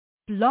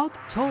Blog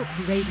Talk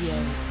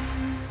Radio.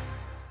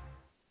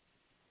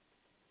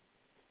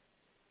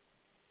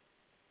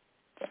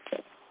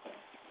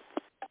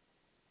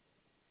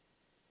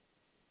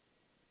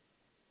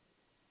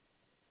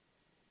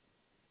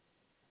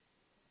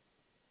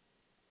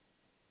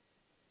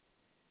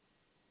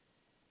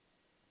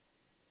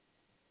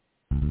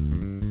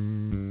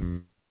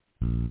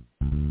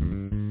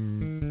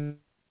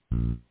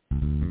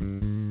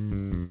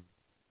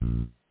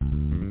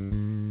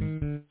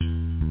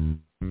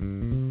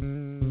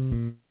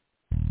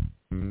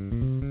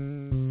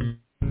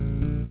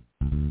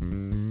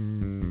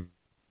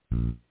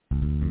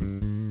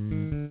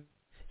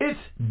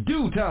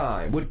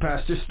 Time with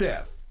Pastor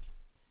Steph.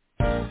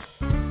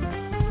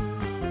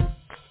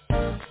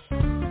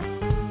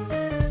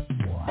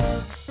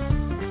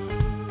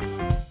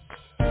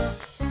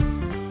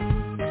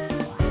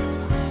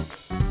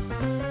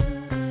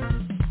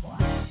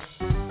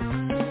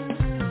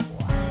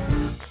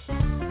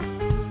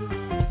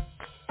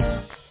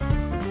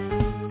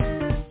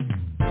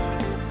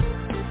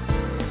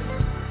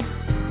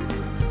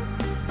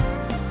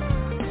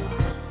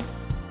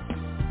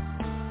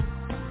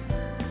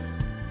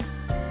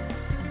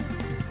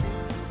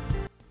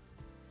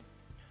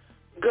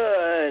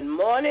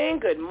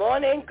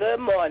 Good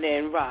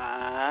morning,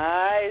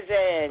 rise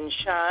and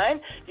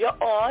shine.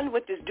 You're on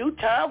with this Due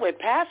Time with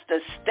Pastor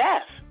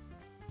Steph.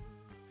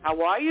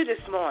 How are you this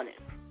morning?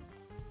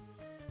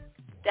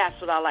 That's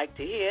what I like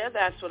to hear.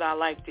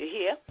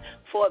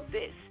 For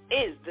this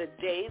is the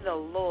day the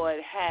Lord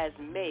has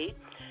made.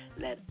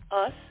 Let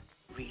us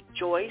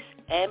rejoice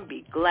and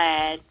be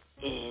glad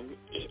in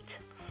it.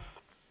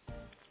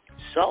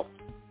 So,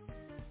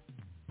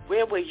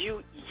 where were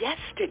you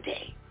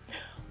yesterday?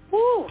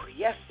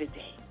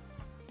 Yesterday.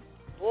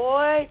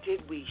 Boy,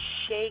 did we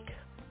shake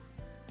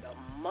the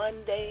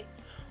Monday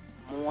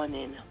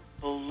morning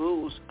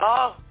blues.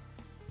 Oh,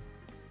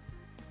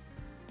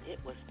 it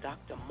was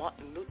Dr.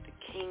 Martin Luther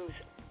King's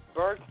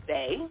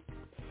birthday.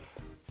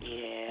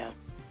 Yeah,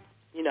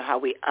 you know how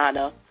we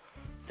honor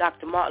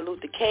Dr. Martin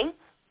Luther King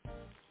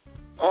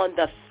on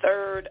the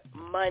third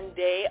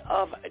Monday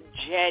of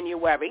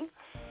January.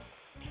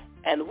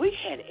 And we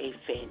had a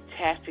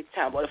fantastic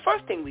time. Well, the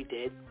first thing we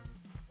did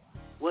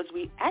was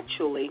we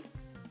actually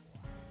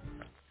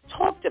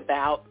talked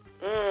about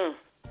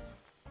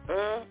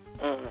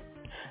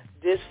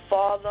this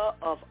father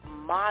of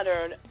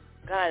modern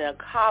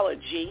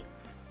gynecology,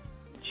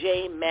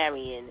 J.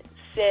 Marion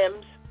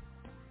Sims.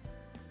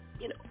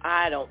 You know,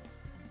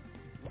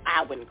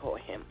 I wouldn't call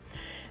him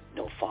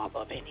no father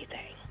of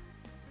anything,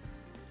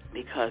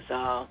 because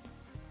the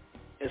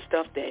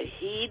stuff that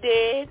he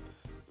did,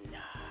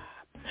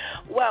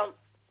 nah. Well,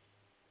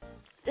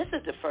 this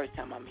is the first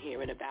time I'm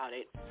hearing about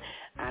it.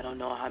 I don't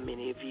know how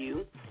many of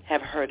you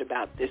have heard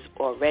about this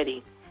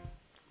already,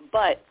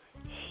 but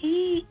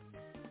he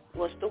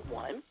was the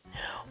one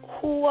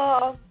who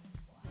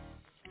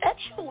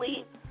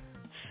actually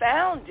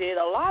founded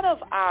a lot of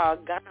our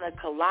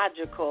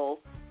gynecological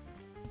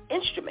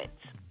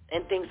instruments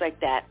and things like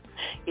that.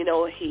 You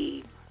know,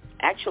 he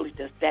actually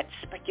does that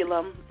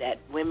speculum that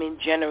women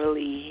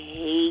generally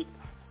hate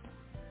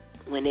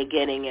when they're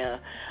getting a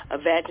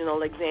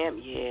vaginal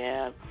exam.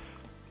 Yeah,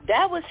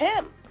 that was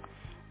him.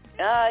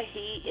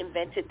 He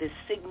invented the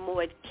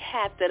sigmoid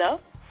catheter.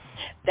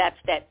 That's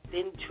that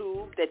thin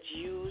tube that's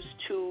used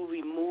to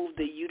remove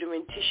the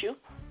uterine tissue.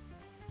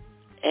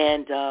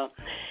 And,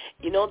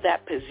 you know,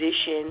 that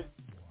position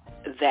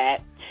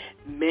that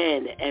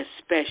men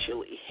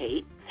especially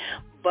hate,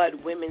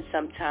 but women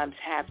sometimes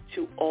have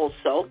to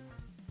also,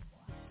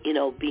 you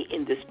know, be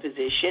in this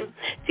position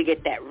to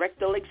get that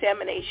rectal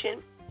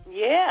examination.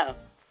 Yeah,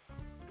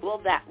 well,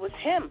 that was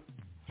him.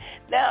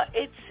 Now,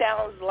 it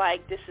sounds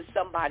like this is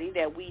somebody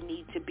that we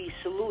need to be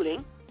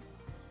saluting,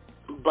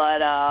 but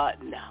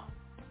no.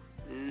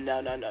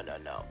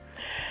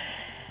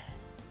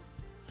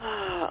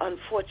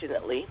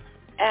 Unfortunately,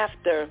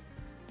 after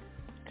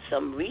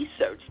some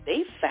research,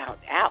 they found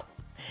out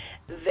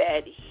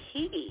that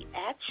he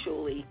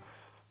actually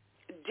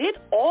did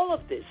all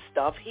of this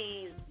stuff.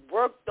 He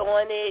worked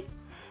on it.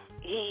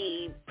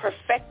 He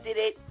perfected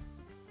it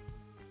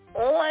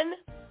on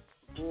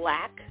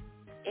black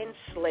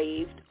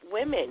enslaved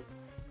women.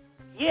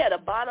 Yeah, the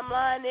bottom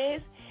line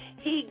is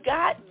he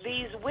got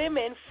these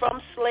women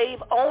from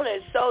slave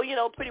owners. So, you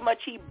know, pretty much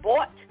he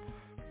bought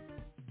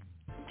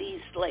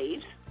these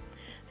slaves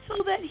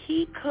so that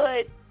he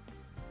could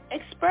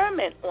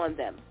experiment on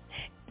them,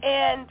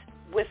 and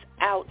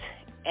without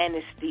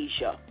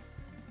anesthesia.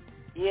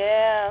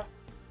 Yeah.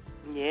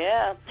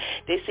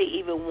 They say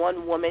even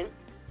one woman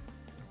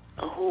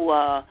who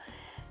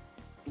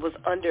was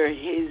under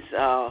his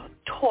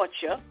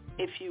torture,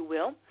 if you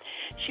will,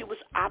 she was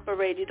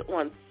operated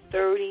on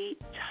 30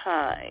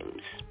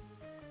 times.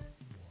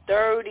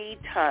 30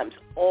 times,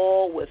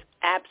 all with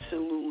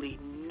absolutely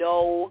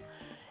no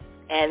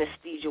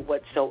anesthesia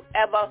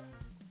whatsoever.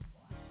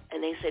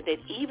 And they said that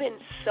even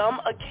some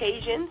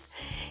occasions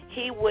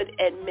he would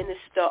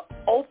administer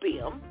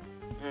opium.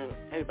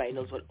 Everybody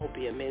knows what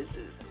opium is.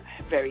 It's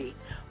a very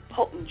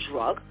potent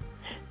drug.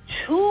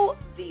 to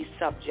these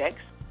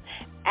subjects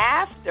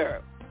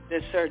after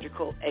the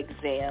surgical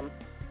exam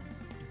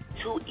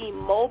to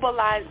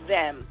immobilize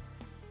them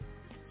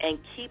and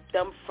keep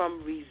them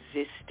from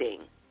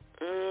resisting.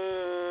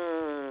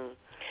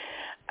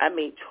 I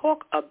mean,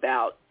 talk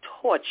about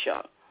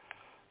torture.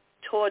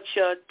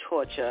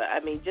 Torture. I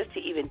mean, just to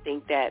even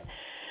think that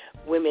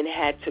women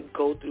had to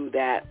go through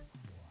that.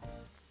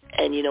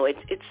 And, you know, it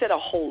said a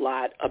whole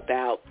lot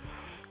about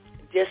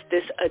just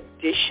this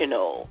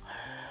additional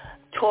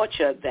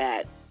torture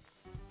that,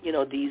 you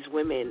know, these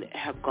women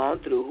have gone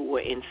through who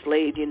were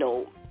enslaved. You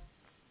know,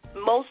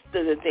 most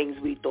of the things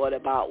we thought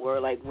about were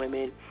like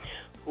women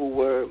who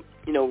were,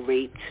 you know,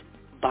 raped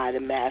by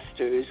the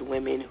masters,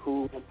 women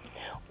who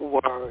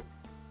were,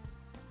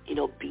 you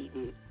know,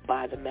 beaten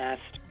by the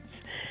masters.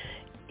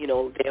 You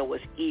know, there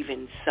was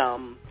even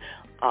some,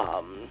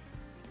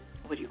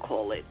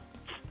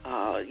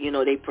 you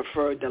know, they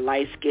preferred the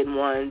light-skinned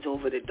ones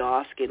over the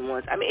dark-skinned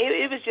ones. I mean,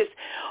 it was just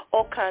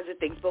all kinds of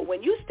things. But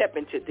when you step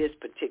into this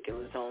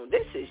particular zone,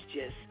 this is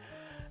just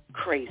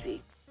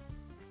crazy,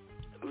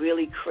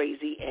 really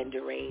crazy and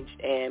deranged.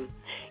 And,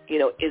 you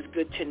know, it's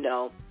good to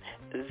know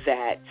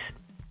that,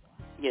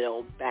 you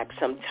know, back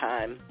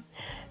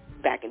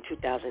in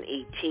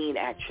 2018,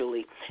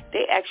 actually,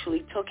 they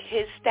actually took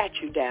his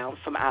statue down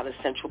from out of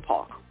Central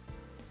Park.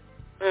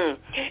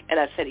 And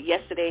I said it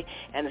yesterday,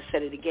 and I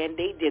said it again.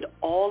 They did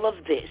all of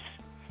this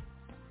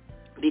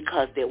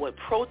because there were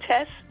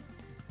protests,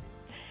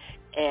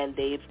 and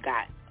they've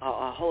got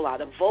a whole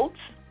lot of votes,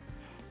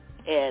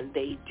 and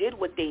they did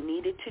what they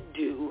needed to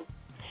do.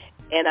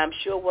 And I'm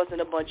sure it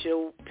wasn't a bunch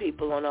of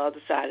people on the other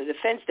side of the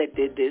fence that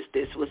did this.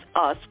 This was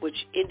us,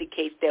 which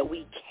indicates that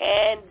we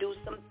can do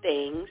some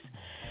things,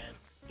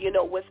 you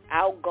know,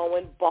 without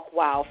going buck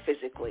wild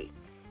physically.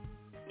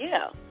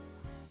 Yeah.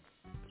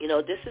 You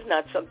know, this is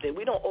not something,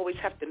 we don't always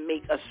have to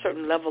make a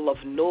certain level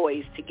of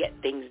noise to get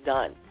things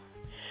done.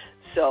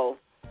 So,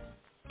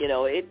 you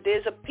know,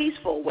 there's a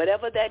peaceful,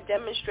 whatever that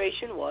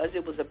demonstration was,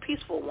 it was a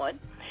peaceful one,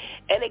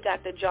 and it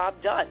got the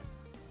job done.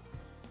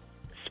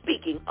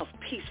 Speaking of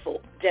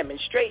peaceful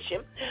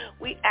demonstration,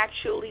 we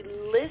actually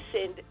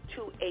listened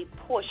to a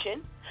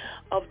portion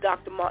of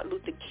Dr. Martin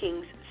Luther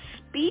King's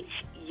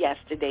speech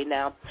yesterday.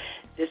 Now,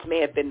 this may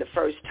have been the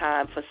first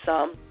time for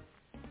some.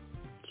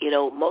 You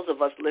know, most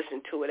of us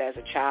listened to it as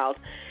a child.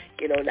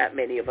 You know, not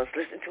many of us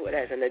listened to it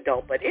as an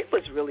adult. But it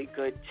was really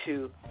good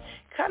to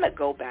kind of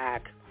go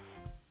back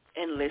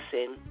and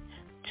listen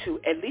to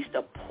at least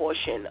a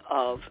portion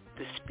of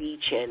the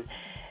speech. And,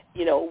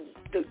 you know,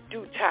 the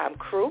Due Time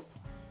crew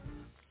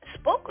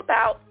spoke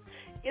about,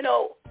 you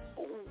know,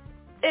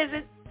 is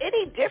it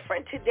any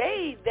different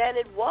today than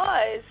it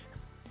was,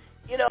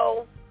 you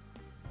know,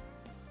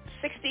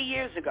 60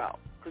 years ago?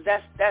 Because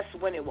that's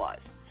when it was.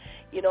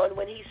 You know, and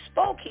when he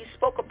spoke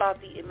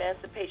about the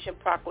Emancipation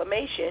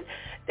Proclamation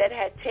that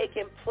had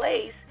taken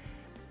place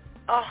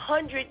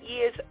 100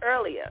 years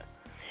earlier.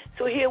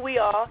 So here we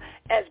are,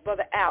 as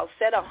Brother Al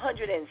said,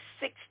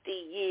 160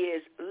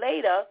 years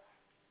later,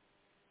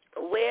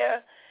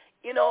 where,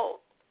 you know,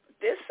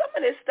 some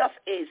of this stuff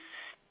is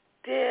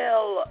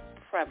still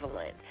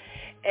prevalent,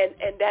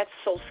 and that's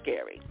so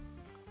scary.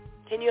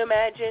 Can you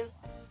imagine?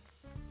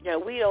 You know,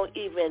 we don't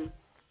even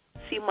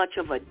see much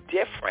of a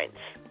difference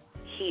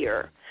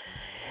here.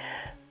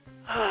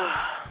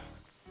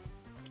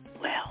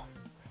 Well,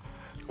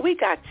 we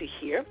got to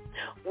hear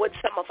what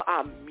some of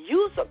our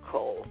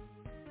musical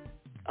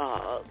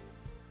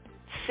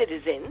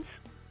citizens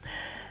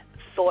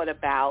thought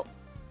about,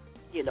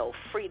 you know,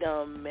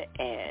 freedom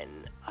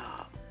and,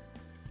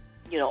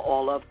 you know,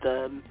 all of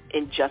the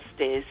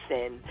injustice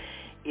and,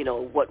 you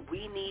know, what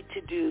we need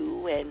to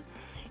do. And,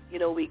 you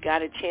know, we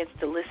got a chance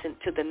to listen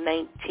to the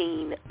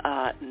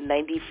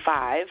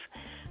 1995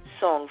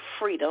 song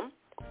Freedom.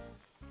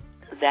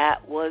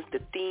 That was the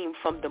theme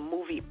from the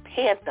movie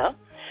Panther,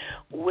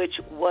 which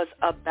was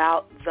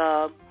about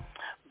the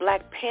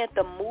Black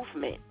Panther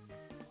movement.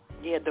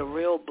 Yeah, the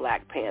real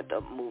Black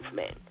Panther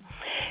movement.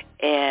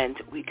 And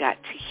we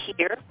got to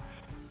hear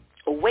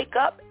Wake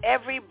Up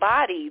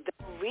Everybody, the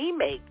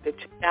remake, the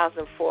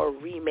 2004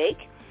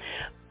 remake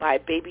by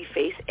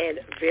Babyface and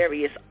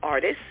various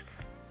artists.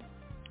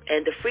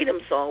 And the Freedom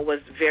song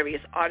was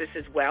various artists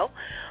as well,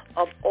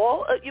 of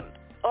all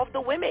of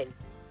the women.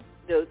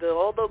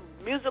 All the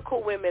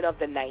musical women of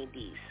the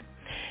 90s.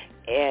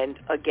 And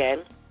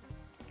again,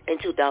 in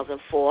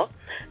 2004,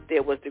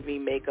 there was the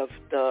remake of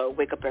the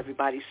Wake Up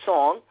Everybody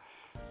song,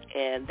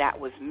 and that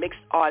was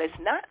mixed artists.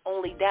 Not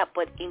only that,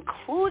 but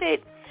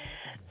included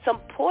some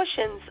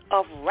portions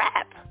of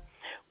rap,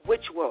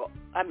 which were,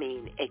 I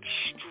mean,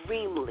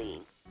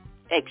 extremely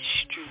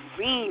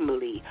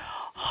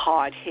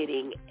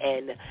hard-hitting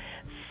and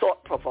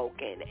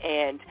thought-provoking.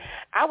 And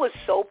I was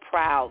so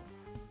proud.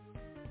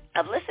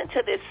 I've listened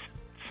to this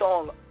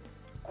song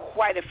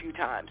quite a few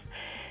times,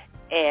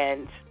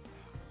 and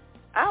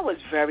I was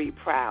very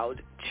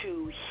proud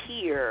to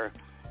hear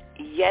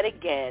yet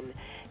again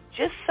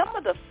just some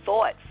of the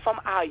thought from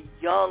our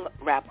young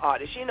rap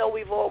artists. You know,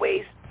 we've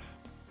always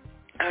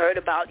heard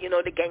about,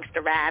 the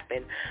gangster rap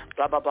and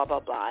blah, blah, blah, blah,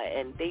 blah.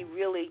 And they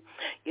really,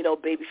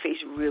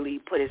 Babyface really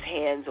put his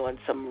hands on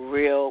some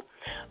real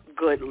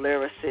good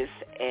lyricists,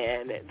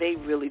 and they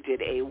really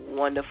did a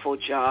wonderful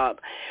job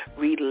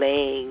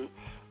relaying,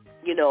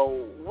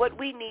 what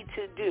we need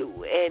to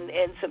do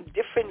and some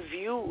different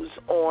views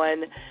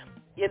on,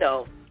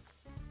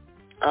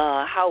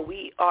 how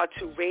we are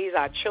to raise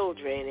our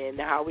children and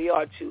how we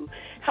are to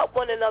help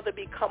one another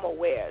become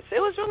aware. So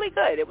it was really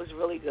good. It was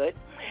really good.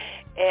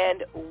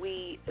 And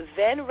we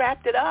then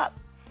wrapped it up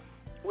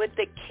with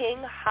the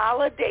King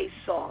Holiday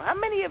song. How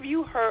many of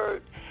you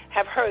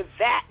have heard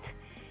that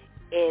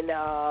in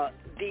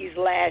these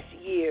last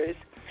years?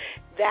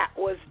 That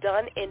was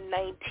done in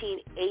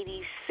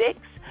 1986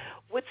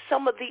 with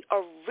some of the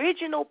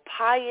original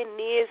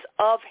pioneers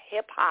of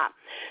hip-hop,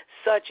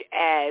 such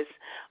as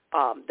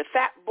the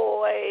Fat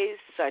Boys,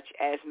 such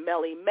as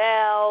Melly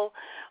Mel,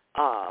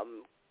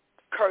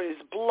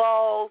 Curtis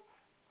Blow,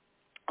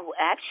 who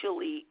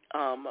actually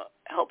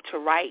helped to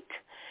write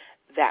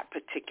that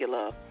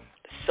particular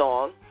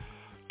song.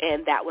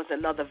 And that was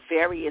another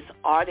various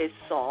artist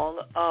song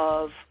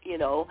of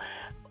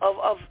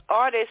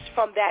artists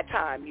from that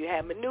time. You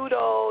had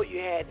Menudo, you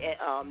had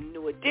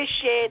New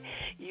Edition,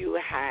 you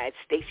had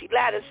Stacey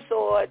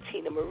Lattisaw,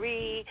 Tina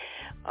Marie,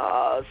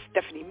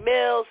 Stephanie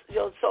Mills.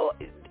 So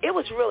it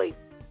was really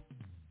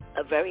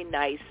a very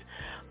nice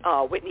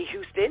Whitney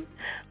Houston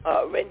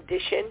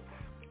rendition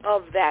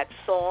of that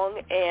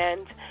song,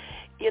 and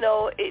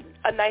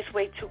a nice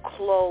way to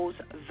close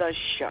the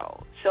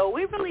show. So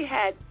we really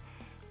had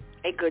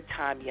a good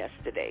time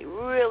yesterday.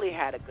 Really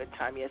had a good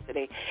time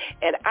yesterday,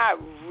 and I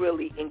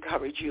really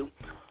encourage you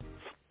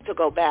to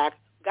go back.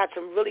 Got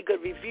some really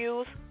good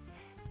reviews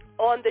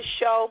on the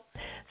show.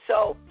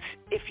 So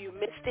if you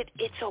missed it,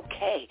 it's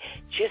okay.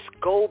 Just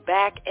go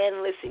back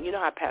and listen. You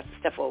know how Pastor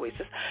Steph always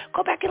says,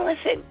 go back and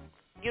listen.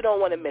 You don't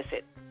want to miss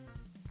it.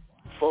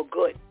 For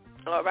good.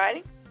 All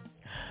righty?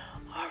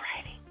 All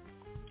righty.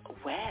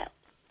 Well,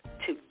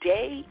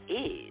 today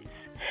is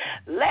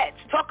Let's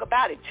Talk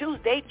About It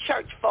Tuesday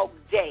Church Folk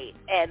Day,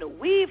 and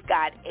we've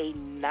got a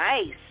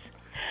nice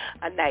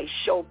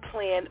show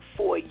planned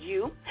for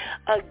you.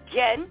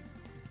 Again,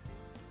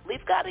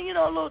 we've got a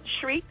little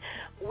treat.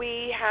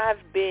 We have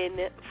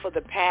been for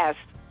the past,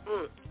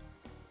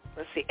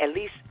 at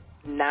least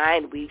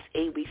 9 weeks,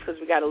 8 weeks, because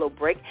we got a little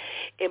break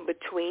in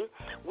between.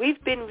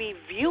 We've been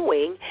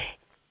reviewing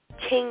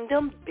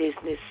Kingdom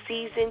Business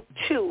Season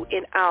 2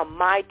 in our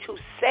My 2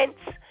 Cents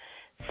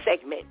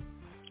segment.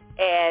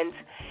 And,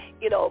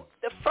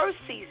 the first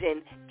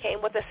season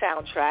came with a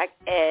soundtrack,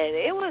 and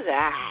it was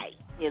alright.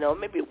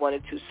 Maybe 1 or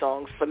 2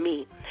 songs for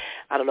me.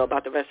 I don't know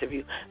about the rest of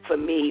you. For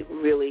me,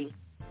 really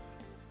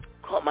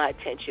caught my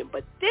attention.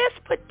 But this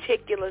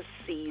particular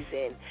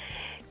season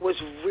was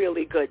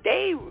really good.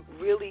 They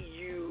really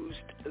used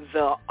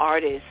the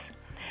artists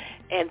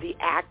and the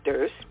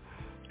actors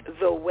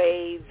the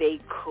way they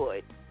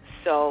could.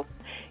 So,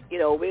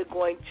 we're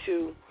going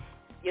to,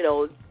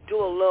 do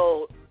a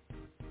little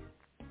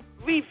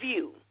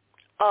review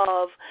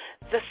of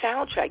the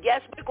soundtrack.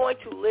 Yes, we're going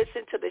to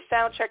listen to the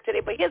soundtrack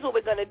today, but here's what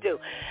we're going to do.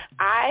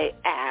 I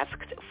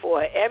asked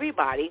for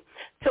everybody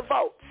to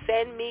vote.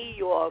 Send me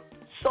your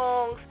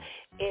songs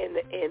in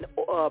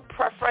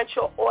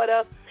preferential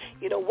order.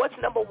 What's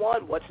number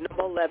 1, what's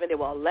number 11. There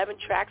were 11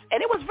 tracks,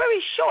 and it was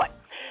very short.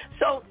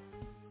 So,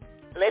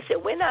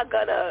 listen, we're not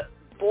going to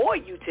bore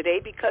you today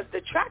because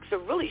the tracks are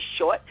really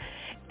short,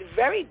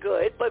 very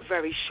good, but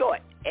very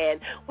short.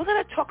 And we're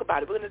going to talk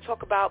about it. We're going to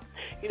talk about,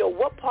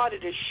 what part of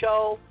the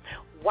show,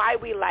 why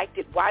we liked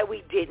it, why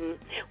we didn't.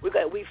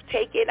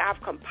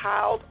 I've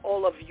compiled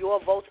all of your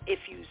votes. If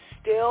you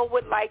still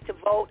would like to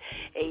vote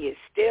and you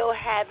still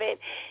haven't,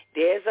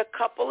 there's a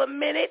couple of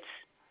minutes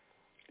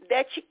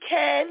that you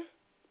can.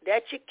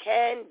 There's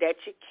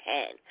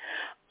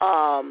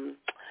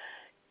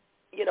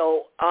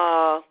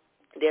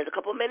a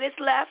couple of minutes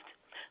left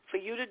for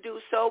you to do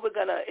so. We're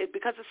going to,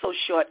 because it's so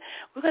short,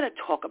 we're going to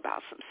talk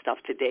about some stuff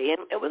today.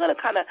 And we're going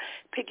to kind of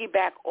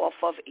piggyback off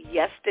of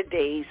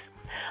yesterday's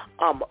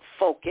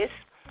focus.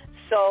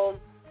 So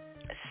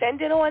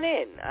send it on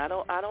in. I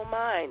don't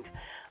mind.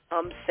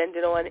 Send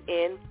it on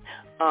in.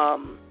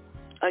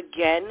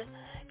 Again,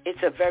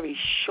 it's a very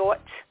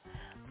short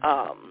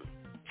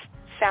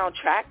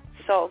soundtrack.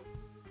 So,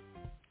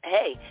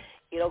 hey,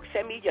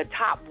 send me your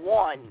top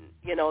 1.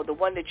 The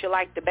one that you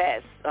like the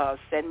best.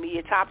 Send me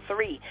your top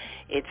 3.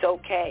 It's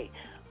okay.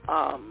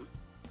 I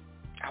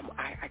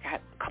got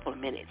a couple of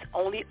minutes.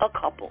 Only a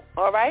couple.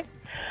 All right?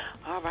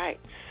 All right.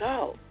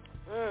 So,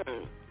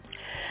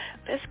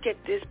 let's get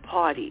this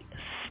party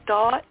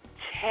started.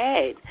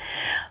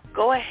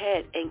 Go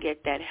ahead and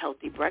get that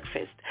healthy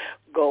breakfast.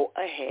 Go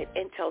ahead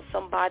and tell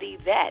somebody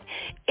that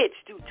it's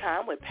due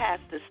time when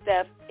Pastor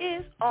Steph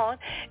is on.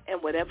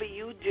 And whatever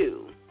you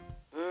do,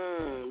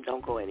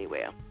 don't go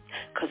anywhere,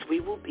 because we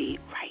will be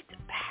right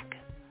back.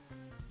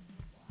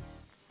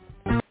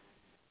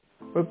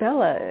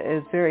 Rubella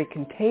is very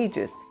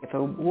contagious. If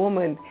a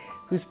woman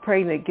who's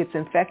pregnant gets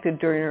infected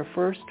during her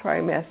first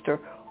trimester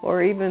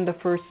or even the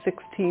first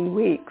 16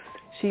 weeks.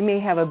 She may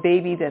have a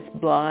baby that's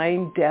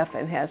blind, deaf,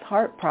 and has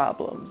heart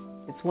problems.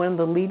 It's one of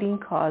the leading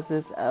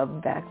causes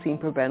of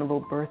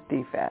vaccine-preventable birth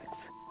defects.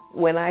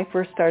 When I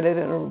first started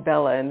in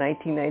Rubella in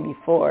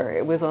 1994,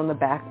 it was on the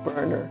back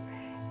burner.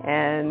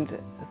 And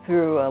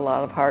through a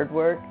lot of hard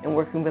work and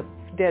working with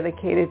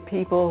dedicated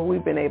people,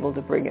 we've been able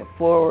to bring it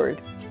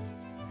forward.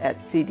 At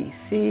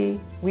CDC,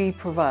 we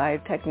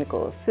provide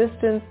technical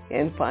assistance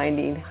in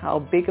finding how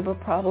big of a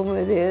problem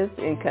it is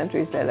in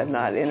countries that have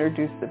not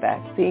introduced the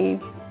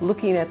vaccine,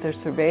 looking at their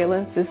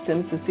surveillance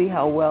systems to see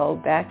how well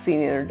vaccine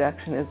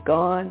introduction has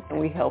gone, and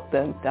we help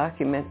them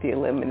document the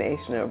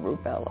elimination of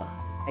rubella.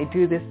 I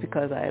do this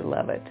because I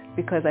love it,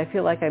 because I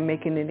feel like I'm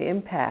making an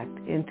impact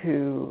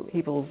into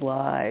people's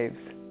lives.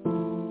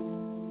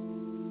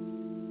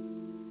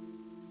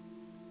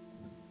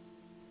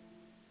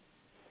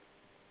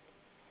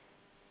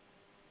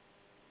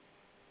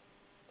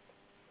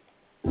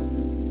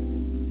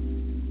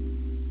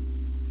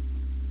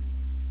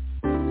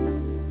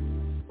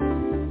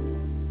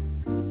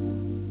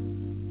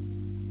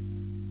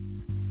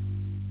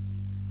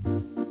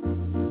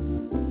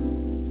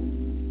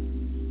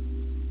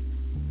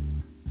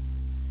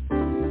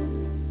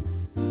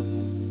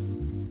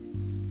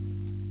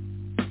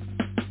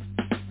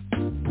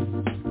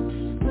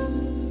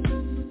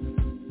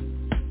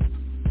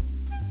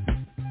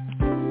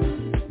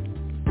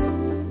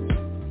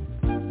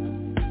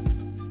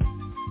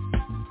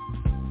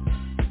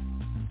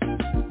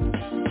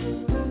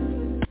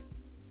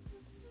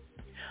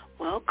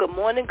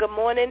 Good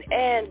morning,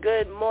 and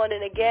good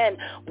morning again.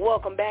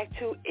 Welcome back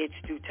to It's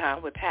Due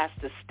Time with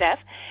Pastor Steph.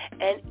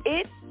 And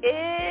it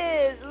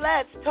is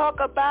Let's Talk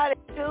About It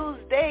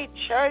Tuesday,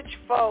 Church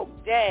Folk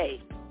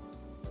Day.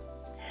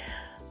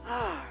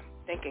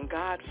 Thanking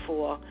God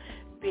for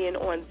being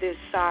on this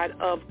side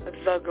of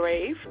the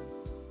grave.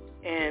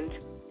 And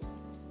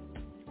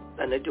I'm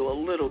going to do a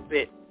little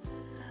bit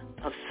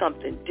of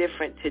something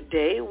different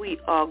today. We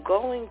are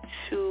going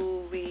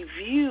to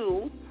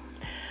review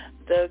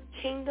the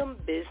Kingdom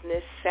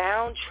Business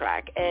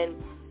soundtrack. And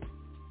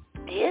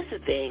here's the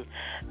thing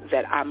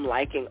that I'm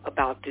liking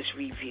about this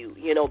review.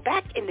 You know,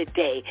 back in the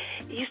day,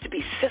 it used to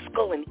be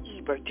Siskel and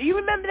Ebert. Do you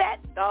remember that?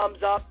 Thumbs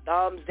up,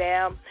 thumbs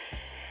down.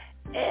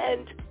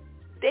 And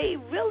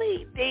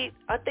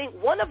I think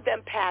one of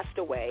them passed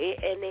away,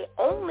 and they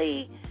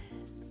only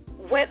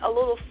went a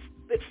little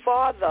bit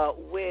farther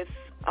with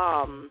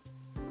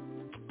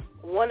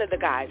one of the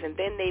guys, and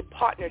then they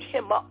partnered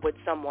him up with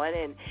someone,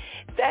 and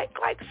that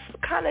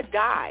kind of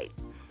died.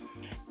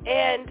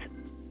 And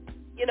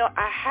you know,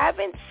 I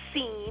haven't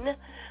seen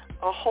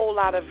a whole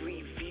lot of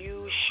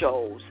review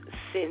shows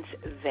since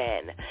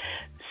then.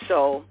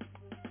 So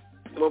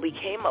when we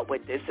came up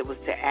with this, it was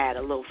to add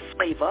a little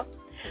flavor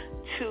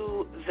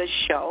to the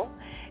show,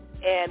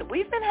 and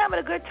we've been having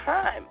a good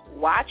time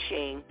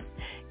watching,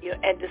 you know,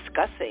 and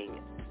discussing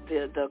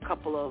the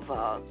couple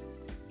of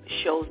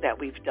shows that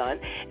we've done.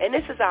 And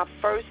this is our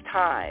first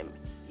time,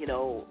 you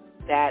know,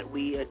 that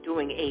we are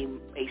doing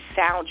a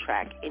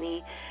soundtrack,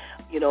 any,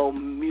 you know,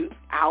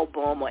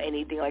 album or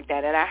anything like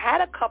that. And I had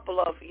a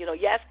couple of, you know,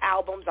 yes,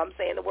 albums, I'm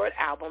saying the word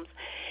albums,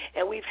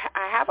 and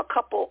I have a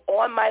couple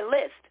on my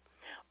list,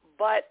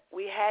 but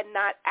we had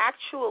not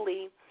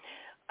actually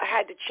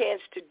had the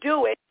chance to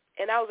do it.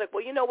 And I was like,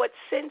 well, you know what,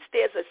 since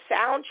there's a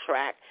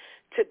soundtrack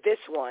to this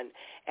one,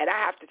 and I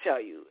have to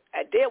tell you,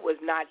 there was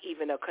not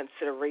even a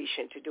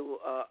consideration to do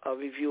a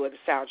review of the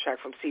soundtrack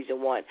from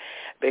season 1,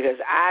 because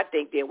I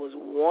think there was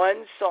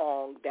one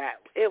song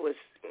that it was,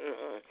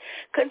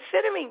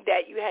 considering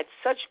that you had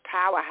such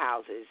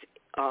powerhouses,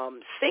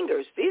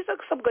 singers, these are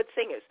some good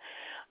singers,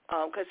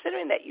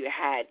 considering that you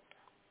had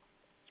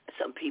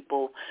some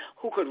people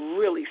who could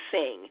really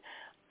sing,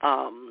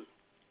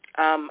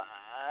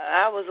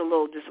 I was a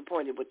little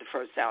disappointed with the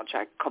first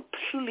soundtrack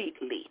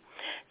completely.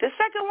 The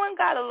second one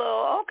got a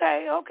little,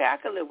 okay, I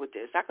can live with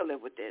this.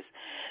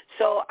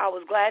 So I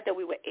was glad that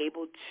we were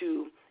able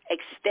to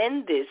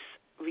extend this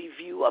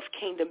review of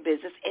Kingdom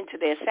Business into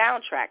their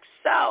soundtrack.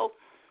 So,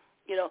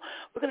 you know,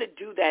 we're going to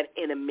do that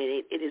in a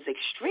minute. It is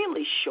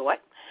extremely short.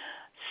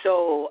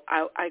 So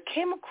I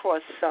came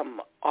across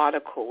some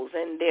articles,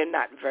 and they're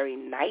not very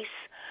nice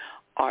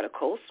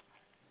articles,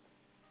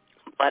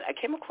 but I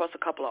came across a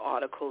couple of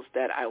articles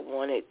that I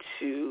wanted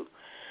to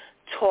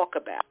talk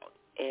about,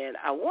 and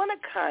I want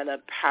to kind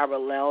of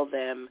parallel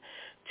them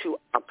to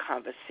our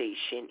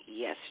conversation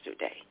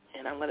yesterday.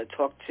 And I'm going to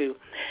talk to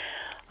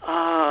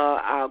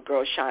our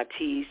girl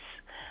Shantice,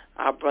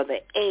 our brother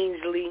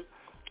Ainsley,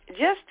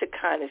 just to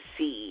kind of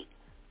see,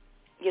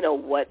 you know,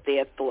 what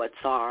their thoughts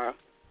are,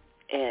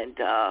 and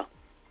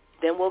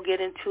then we'll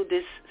get into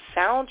this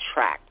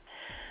soundtrack.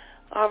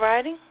 All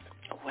righty?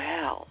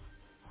 Well,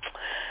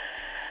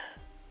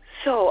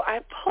 so I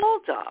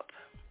pulled up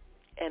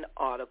an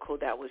article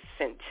that was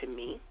sent to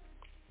me.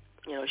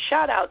 You know,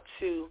 shout out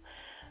to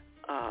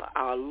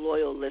our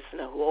loyal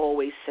listener who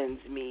always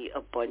sends me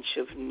a bunch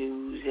of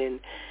news,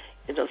 and,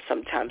 you know,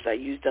 sometimes I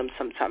use them,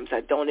 sometimes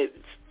I don't. It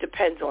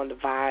depends on the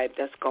vibe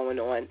that's going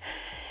on.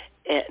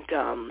 And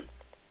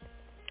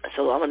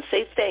So I'm going to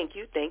say thank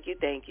you.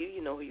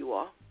 You know who you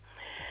are.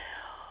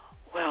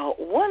 Well,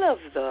 one of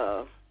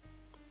the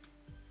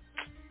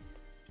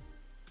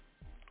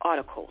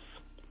articles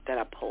that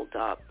I pulled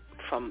up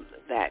from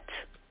that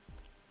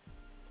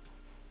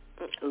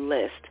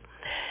list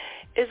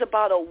is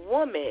about a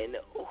woman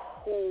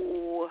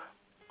who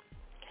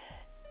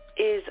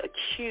is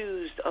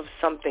accused of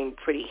something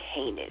pretty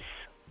heinous,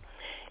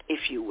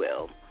 if you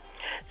will.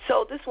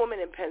 So this woman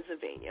in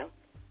Pennsylvania,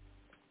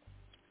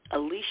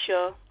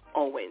 Alicia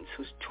Owens,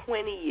 who's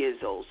 20 years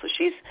old. So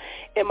she's,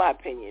 in my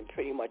opinion,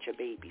 pretty much a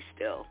baby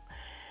still.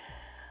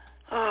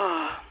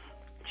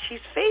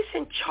 She's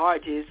facing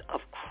charges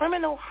of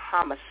criminal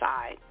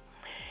homicide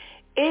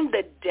in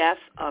the death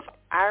of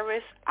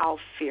Iris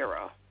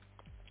Alfira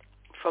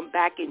from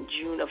back in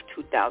June of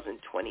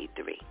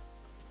 2023.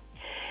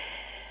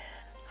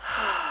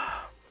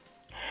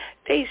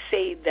 They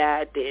say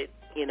that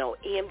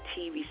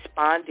EMT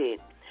responded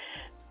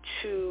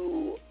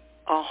to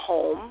a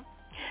home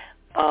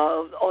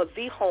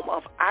the home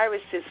of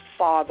Iris's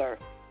father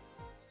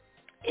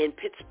in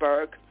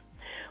Pittsburgh,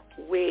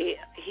 where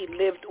he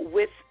lived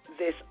with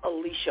this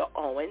Alicia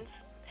Owens,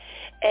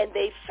 and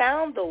they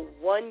found the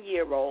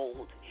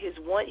his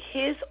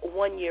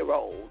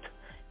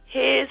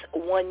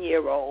one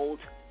year old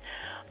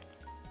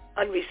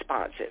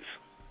unresponsive.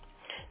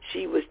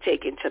 She was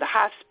taken to the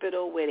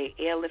hospital where they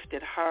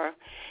airlifted her,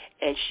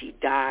 and she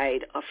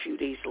died a few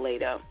days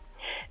later.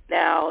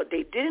 Now,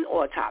 they did an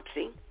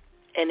autopsy,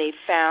 and they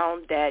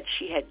found that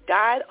she had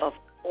died of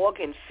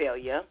organ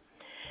failure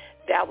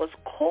that was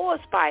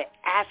caused by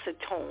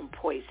acetone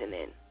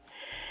poisoning.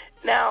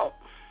 Now,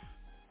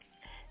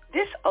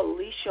 this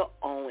Alicia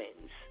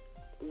Owens,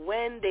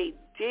 when they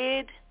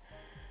did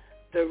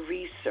the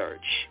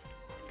research,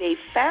 they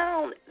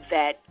found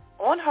that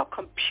on her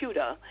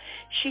computer,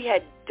 she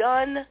had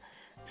done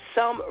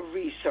some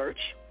research,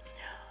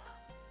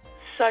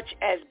 such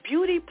as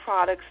beauty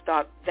products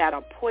that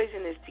are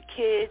poisonous to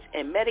kids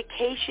and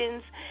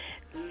medications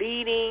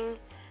leading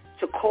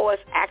to cause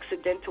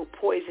accidental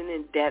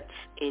poisoning deaths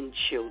in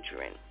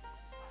children.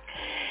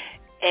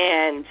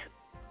 And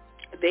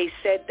they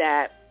said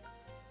that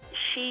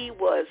she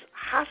was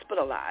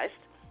hospitalized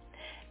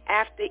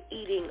after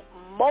eating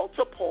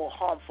multiple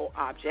harmful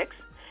objects,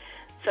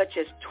 such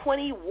as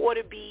 20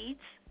 water beads,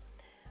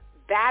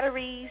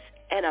 batteries,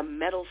 and a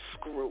metal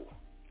screw.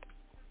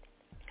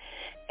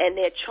 And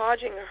they're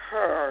charging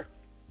her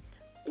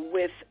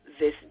with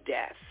this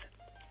death.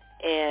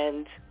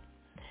 And,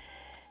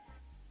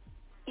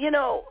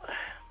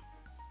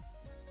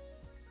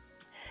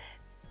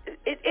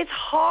 it's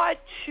hard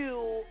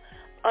to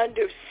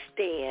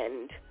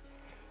understand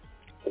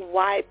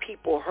why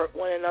people hurt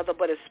one another,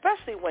 but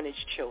especially when it's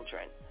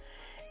children.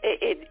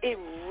 It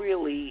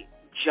really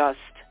just,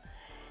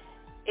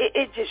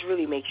 it just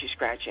really makes you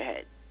scratch your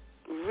head.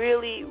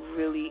 Really,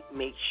 really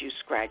makes you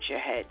scratch your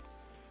head.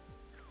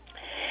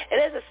 And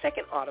there's a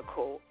second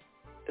article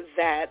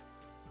that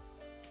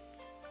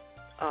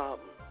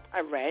I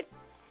read.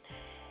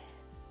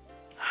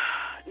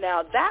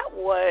 Now, that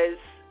was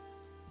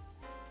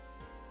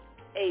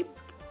a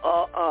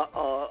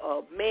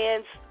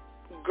man's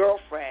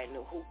girlfriend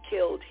who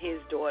killed his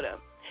daughter.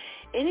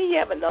 And then you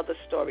have another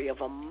story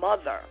of a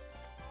mother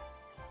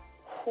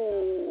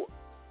who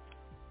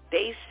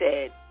they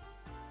said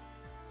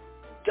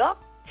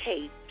duct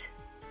taped,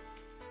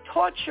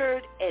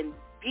 tortured, and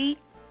beat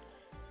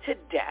to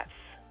death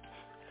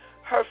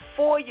her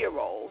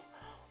 4-year-old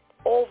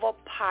over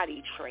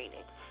potty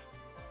training.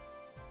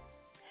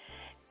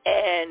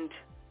 And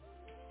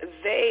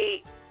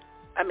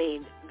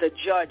the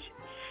judge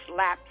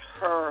slapped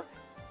her,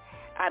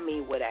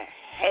 with a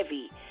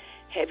heavy,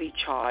 heavy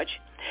charge.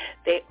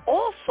 They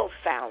also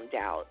found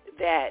out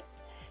that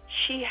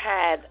she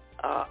had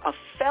a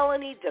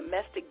felony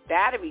domestic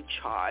battery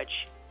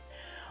charge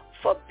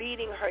for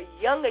beating her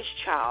youngest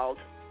child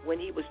when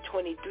he was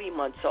 23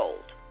 months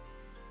old.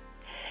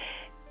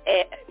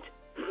 And,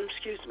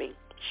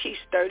 she's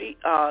 30,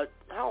 how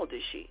old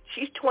is she?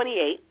 She's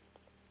 28.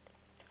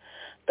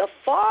 The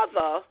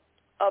father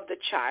of the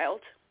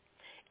child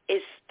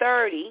is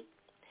 30,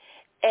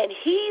 and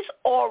he's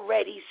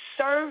already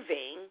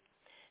serving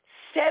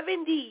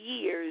 70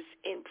 years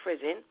in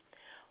prison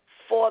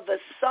for the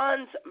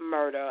son's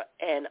murder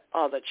and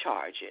other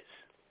charges.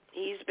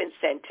 He's been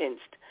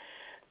sentenced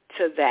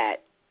to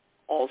that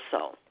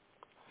also.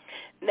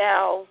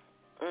 Now,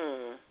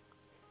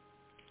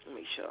 let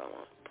me sure I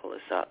want to pull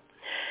this up.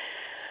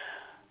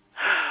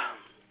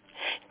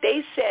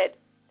 They said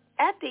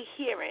at the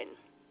hearing,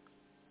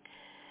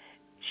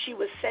 she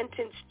was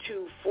sentenced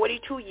to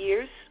 42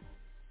 years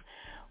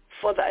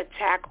for the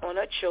attack on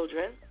her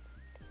children.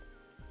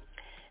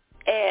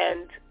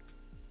 And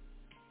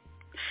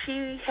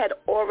she had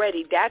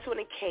already, that's when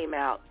it came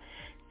out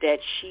that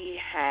she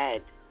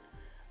had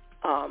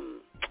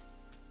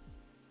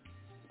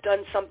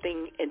done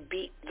something and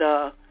beat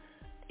the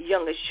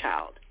youngest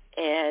child.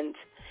 And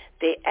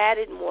they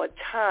added more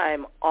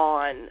time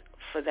on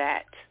for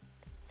that.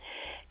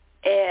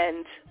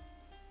 And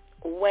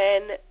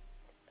when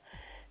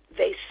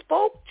they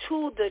spoke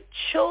to the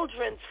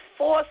children's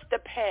foster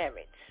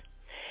parents.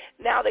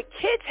 Now, the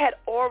kids had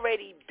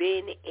already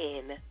been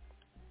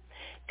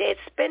they had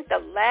spent the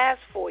last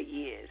 4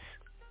 years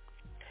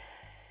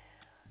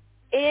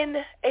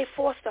in a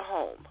foster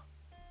home.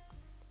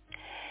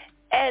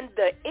 And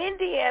the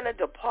Indiana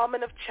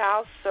Department of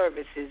Child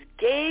Services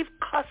gave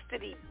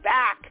custody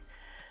back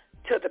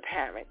to the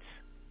parents.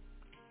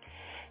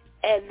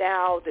 And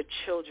now the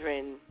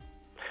children,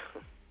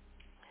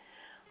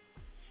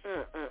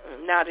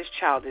 now this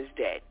child is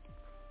dead.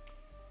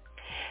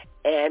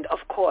 And,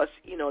 of course,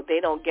 they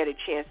don't get a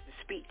chance to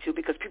speak to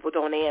because people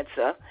don't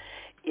answer,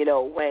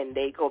 when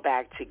they go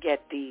back to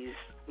get these,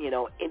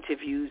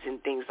 interviews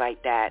and things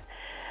like that.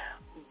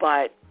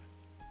 But,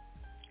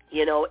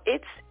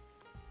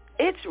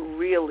 it's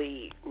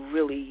really,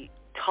 really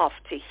tough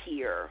to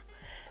hear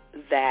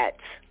that,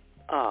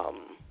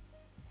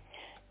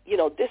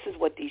 this is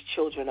what these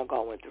children are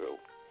going through.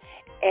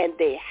 And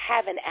they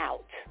have an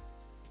out.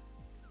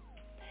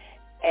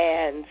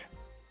 And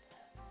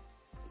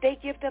they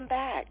give them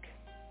back.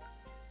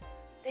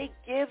 They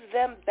give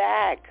them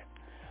back.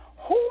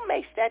 Who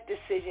makes that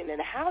decision,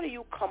 and how do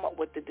you come up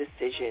with the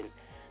decision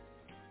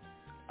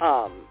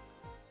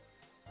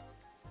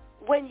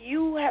when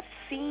you have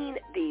seen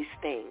these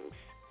things?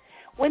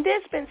 When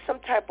there's been some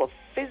type of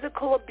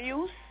physical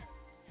abuse,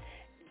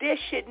 there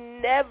should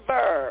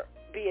never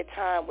be a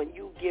time when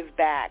you give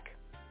back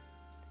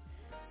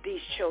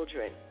these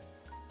children.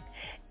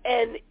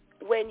 And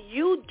when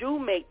you do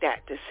make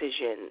that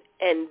decision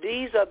and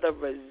these are the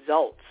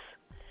results,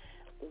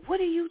 what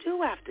do you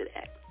do after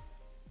that?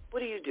 What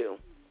do you do?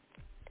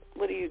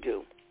 What do you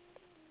do?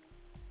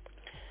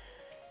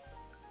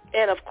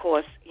 And, of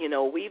course,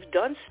 we've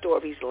done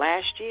stories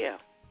last year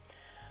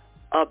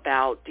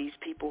about these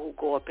people who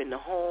go up in the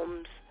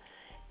homes,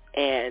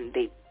 and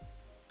they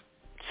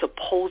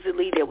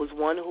supposedly, there was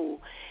one who,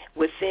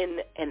 within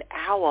an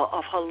hour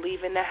of her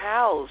leaving the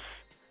house,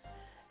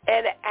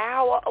 an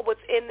hour,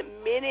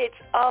 within minutes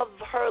of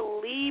her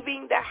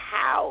leaving the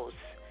house,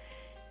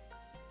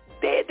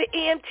 the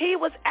EMT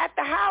was at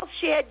the house.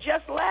 She had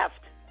just left.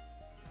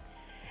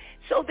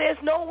 So there's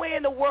no way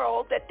in the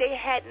world that they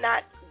had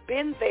not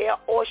been there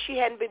or she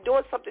hadn't been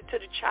doing something to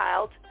the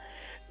child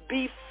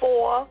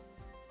before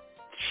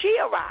she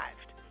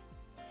arrived.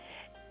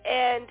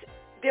 And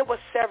there were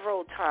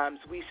several times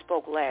we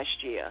spoke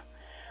last year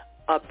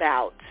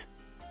about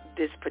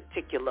this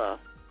particular,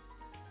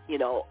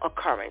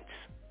 occurrence.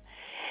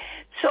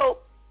 So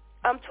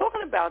I'm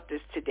talking about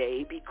this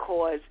today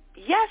because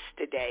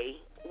yesterday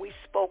we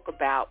spoke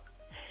about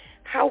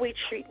how we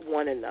treat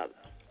one another.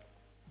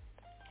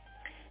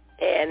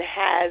 And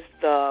has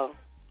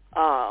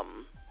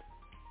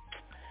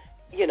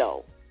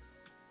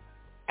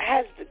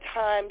has the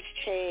times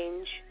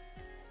changed?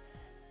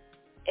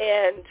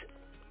 And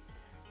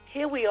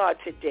here we are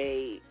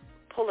today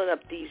pulling up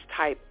these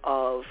type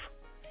of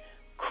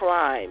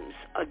crimes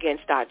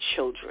against our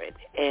children.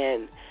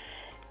 And,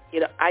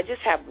 I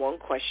just have one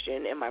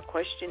question, and my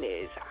question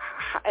is,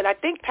 and I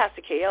think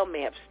Pastor KL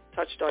may have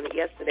touched on it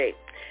yesterday,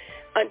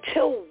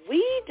 until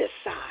we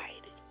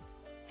decide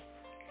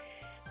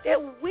that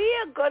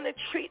we're going to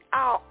treat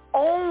our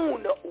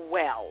own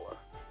well,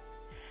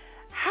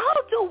 how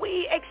do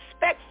we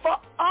expect for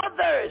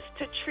others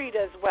to treat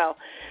us well?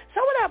 So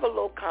I want to have a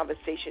little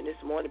conversation this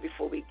morning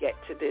before we get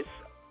to this,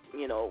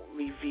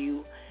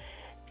 review.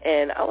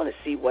 And I want to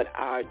see what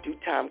our Due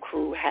Time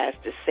crew has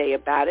to say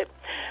about it.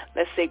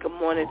 Let's say good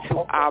morning to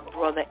our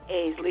brother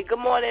Ainsley. Good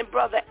morning,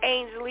 brother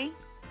Ainsley.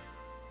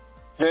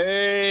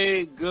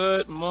 Hey,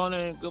 good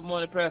morning. Good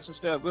morning, Pastor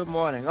Steph. Good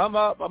morning. I'm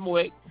up. I'm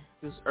awake.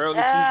 This early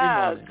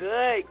Tuesday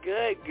morning.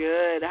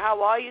 Good.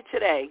 How are you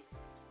today?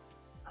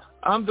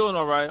 I'm doing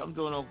all right. I'm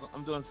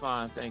doing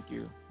fine. Thank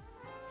you.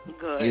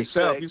 Good.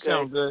 Yourself? You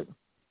sound good.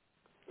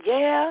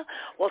 Yeah.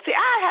 Well, see,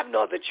 I have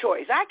no other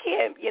choice. I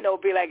can't,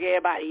 be like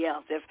everybody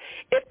else. If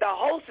the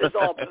host is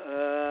all,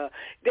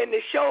 then the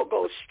show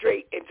goes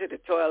straight into the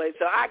toilet.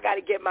 So I got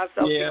to get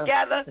myself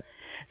together.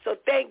 So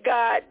thank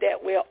God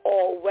that we're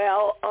all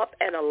well, up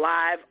and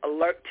alive,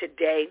 alert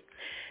today.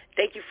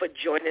 Thank you for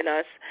joining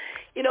us.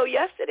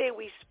 Yesterday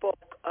we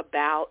spoke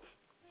about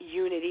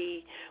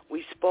unity.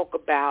 We spoke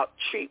about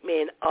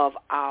treatment of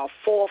our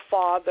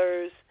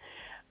forefathers.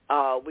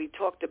 We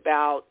talked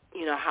about,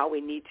 how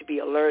we need to be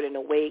alert and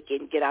awake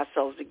and get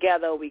ourselves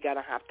together. We're going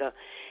to have to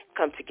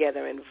come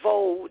together and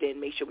vote and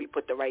make sure we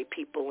put the right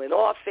people in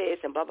office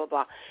and blah, blah,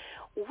 blah.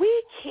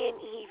 We can't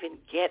even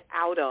get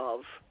out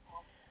of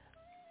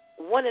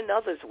one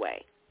another's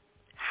way.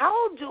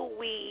 How do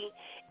we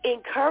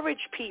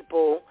encourage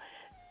people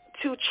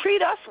to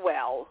treat us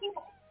well,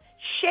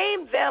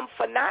 shame them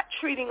for not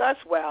treating us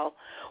well,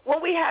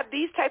 when we have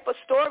these type of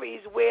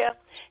stories where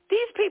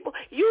these people,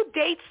 you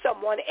date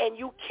someone and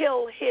you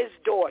kill his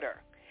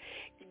daughter.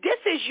 This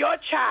is your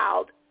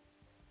child,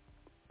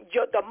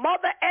 the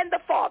mother and the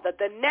father,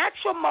 the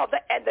natural mother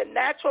and the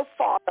natural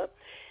father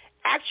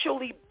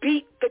actually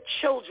beat the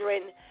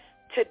children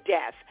to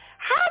death.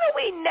 How do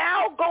we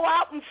now go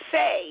out and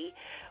say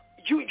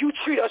you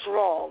treat us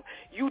wrong.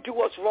 You do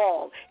us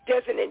wrong.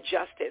 There's an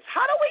injustice.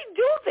 How do we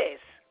do this?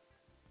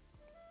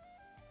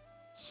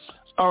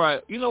 All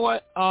right. You know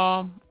what?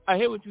 I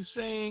hear what you're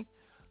saying.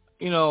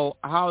 You know,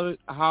 how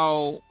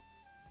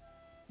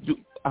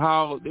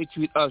they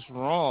treat us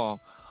wrong.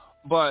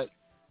 But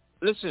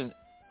listen,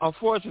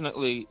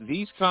 unfortunately,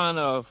 these kind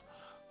of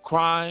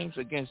crimes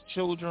against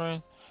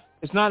children,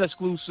 it's not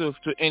exclusive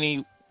to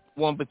any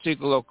one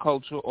particular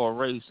culture or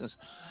race.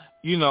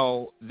 You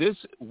know,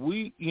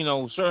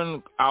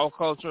 certain our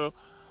culture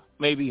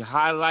may be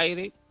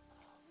highlighted,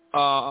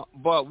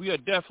 but we are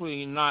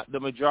definitely not the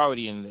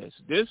majority in this.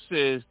 This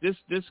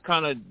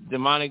kind of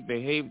demonic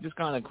behavior, this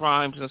kind of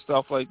crimes and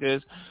stuff like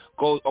this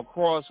goes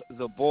across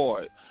the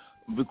board.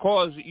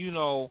 Because, you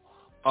know,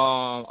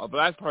 a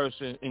black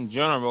person in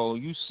general,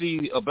 you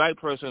see a black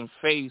person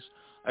face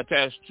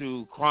attached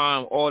to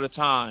crime all the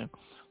time.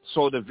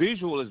 So the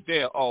visual is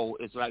there. Oh,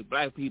 it's like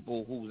black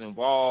people who's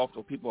involved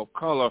or people of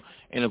color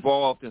and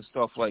involved in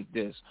stuff like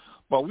this.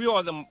 But we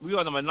are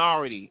the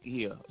minority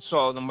here.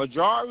 So the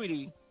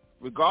majority,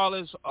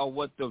 regardless of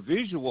what the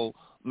visual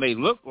may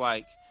look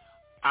like,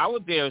 I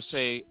would dare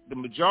say the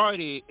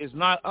majority is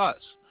not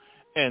us.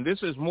 And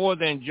this is more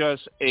than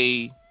just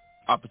a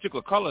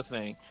particular color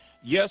thing.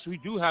 Yes, we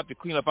do have to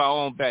clean up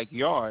our own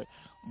backyard,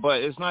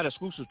 but it's not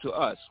exclusive to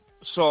us.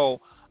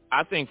 So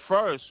I think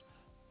first,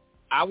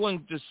 I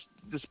wouldn't just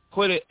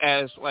put it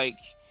as like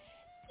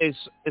it's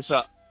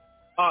a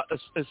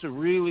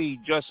really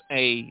just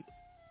a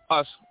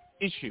us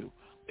issue.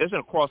 It's an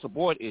across the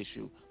board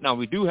issue. Now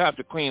we do have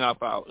to clean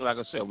up our, like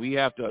I said, we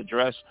have to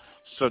address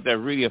so that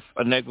really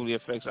negatively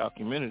affects our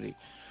community.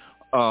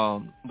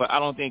 But I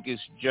don't think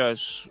it's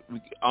just.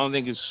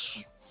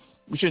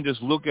 We shouldn't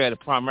just look at it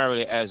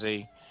primarily as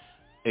a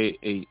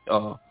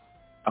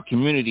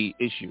community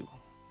issue,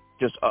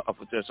 just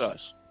us.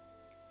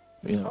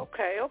 You know.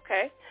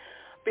 Okay.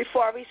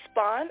 Before I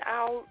respond,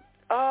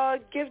 I'll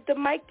give the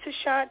mic to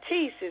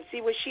Shantice and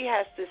see what she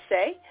has to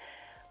say.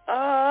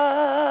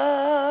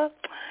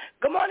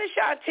 Good morning,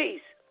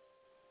 Shantice.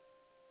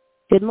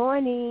 Good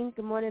morning.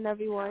 Good morning,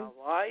 everyone. How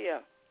are you?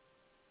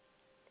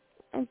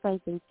 I'm fine,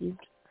 thank you.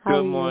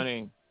 Good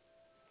morning.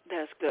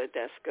 That's good.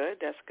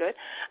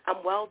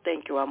 I'm well,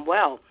 thank you. I'm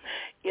well.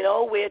 You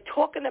know, we're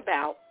talking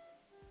about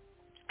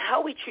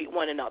how we treat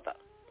one another.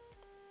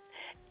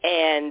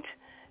 And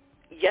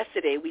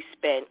yesterday we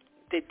spent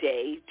the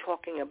day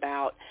talking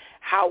about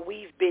how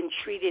we've been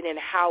treated and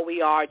how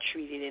we are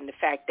treated, and the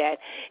fact that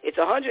it's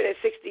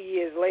 160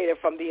 years later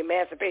from the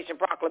Emancipation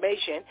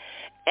Proclamation,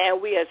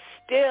 and we are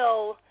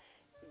still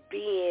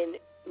being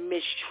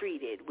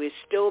mistreated. We're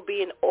still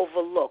being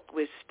overlooked.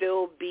 We're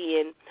still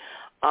being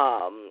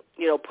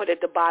put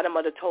at the bottom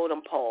of the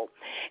totem pole.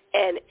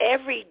 And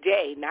every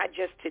day, not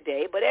just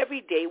today, but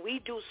every day we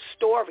do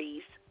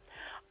stories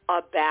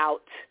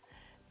about,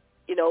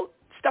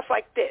 stuff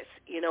like this,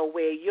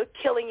 where you're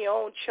killing your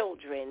own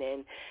children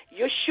and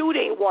you're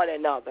shooting one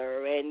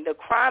another and the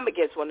crime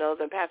against one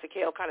another. And Pastor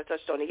Kale kind of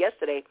touched on it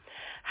yesterday.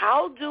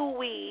 How do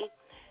we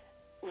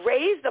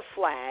raise the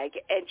flag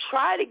and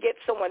try to get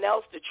someone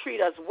else to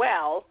treat us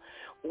well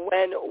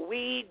when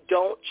we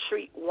don't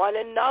treat one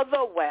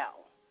another well?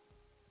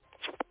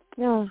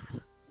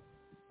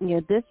 Yeah,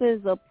 this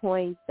is a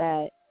point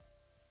that,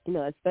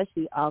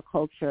 especially our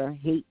culture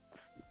hates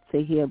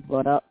to hear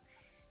brought up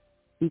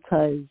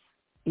because,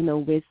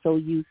 we're so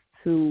used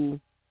to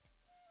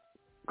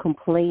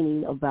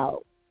complaining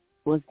about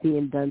what's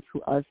being done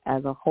to us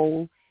as a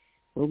whole,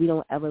 but we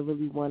don't ever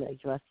really want to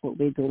address what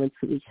we're doing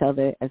to each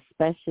other,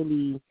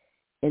 especially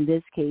in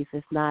this case,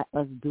 it's not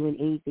us doing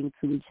anything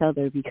to each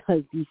other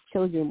because these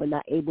children were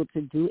not able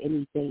to do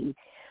anything,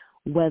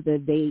 whether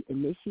they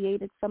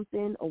initiated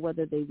something or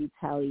whether they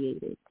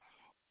retaliated.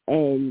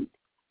 And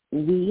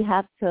we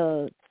have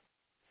to,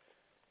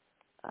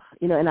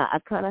 and I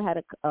kind of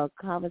had a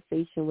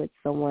conversation with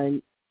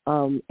someone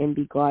in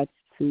regards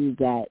to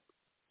that,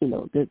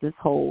 this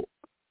whole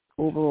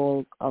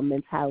overall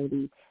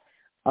mentality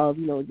of,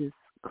 just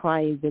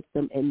crying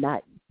victim and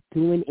not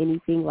doing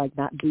anything, like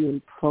not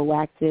being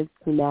proactive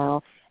to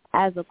now,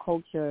 as a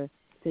culture,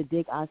 to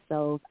dig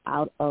ourselves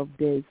out of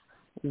this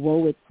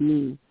woe it's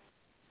me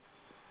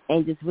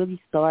and just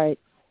really start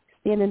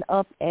standing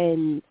up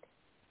and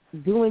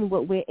doing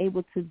what we're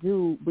able to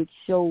do, which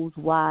shows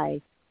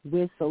why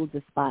we're so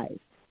despised,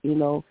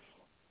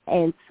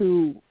 and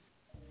to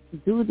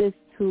do this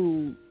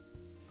to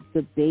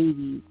the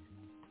babies,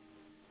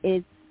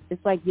 it's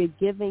like you're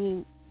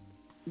giving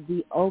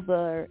the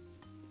other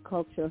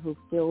culture who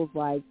feels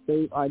like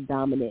they are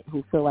dominant,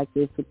 who feel like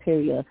they're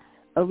superior,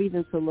 a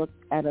reason to look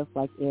at us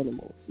like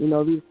animals.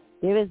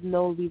 There is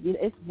no reason.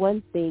 It's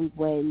one thing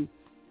when,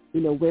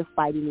 we're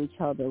fighting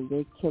each other,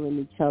 we're killing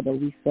each other,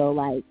 we feel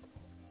like,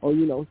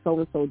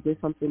 so-and-so did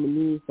something to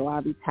me, so I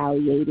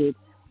retaliated,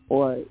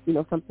 or,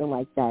 something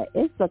like that.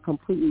 It's a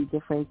completely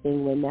different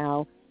thing when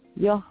now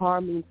you're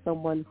harming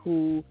someone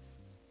who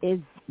is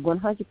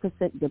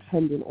 100%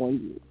 dependent on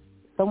you,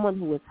 someone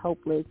who is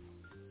helpless,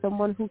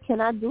 someone who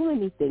cannot do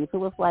anything.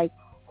 So it's like,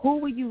 who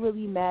were you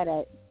really mad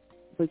at,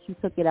 but you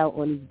took it out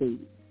on these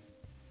babies?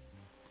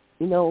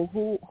 You know,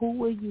 who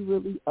were you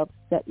really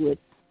upset with?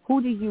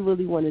 Who did you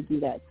really want to do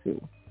that to?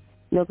 You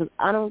know, because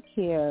I don't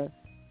care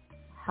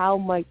how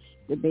much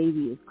the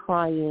baby is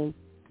crying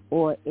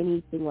or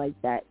anything like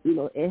that. You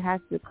know, it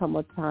has to come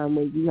a time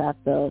where you have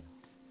to,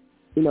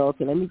 you know,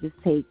 okay, let me just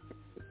take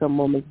some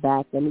moments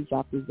back. Let me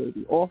drop this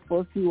baby off for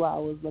a few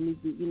hours. Let me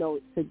do, you know,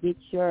 to get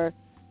your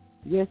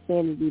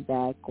sanity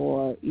back,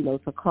 or, you know,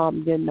 to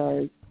calm your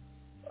nerves.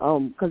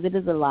 Because it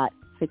is a lot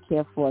to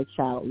care for a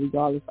child,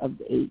 regardless of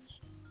the age.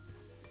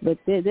 But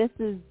this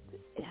is,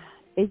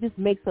 it just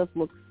makes us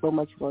look so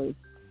much worse.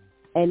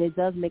 And it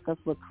does make us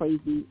look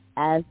crazy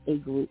as a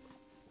group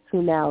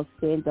to now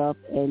stand up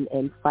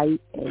and fight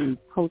and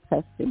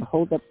protest and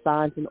hold up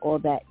signs and all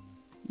that.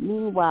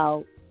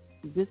 Meanwhile,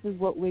 this is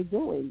what we're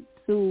doing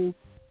to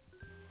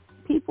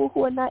people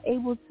who are not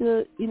able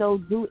to, you know,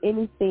 do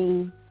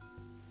anything,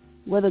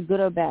 whether good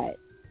or bad.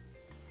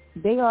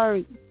 They are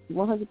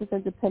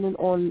 100% dependent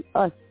on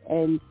us,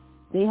 and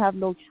they have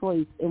no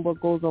choice in what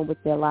goes on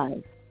with their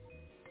lives.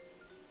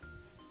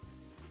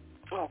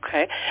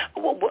 Okay.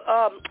 Well,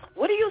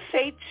 what do you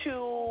say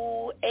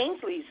to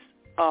Ainsley's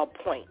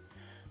point?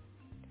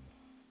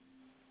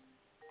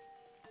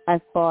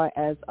 As far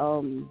as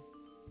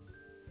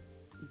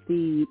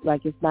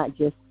it's not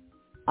just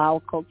our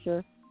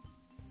culture,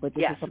 but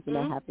this is something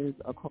that happens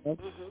across.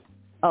 Mm-hmm.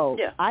 Oh,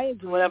 yeah. I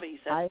agree. Whatever you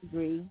said. I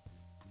agree.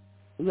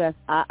 Yes,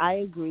 I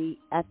agree.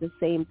 At the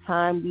same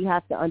time, we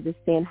have to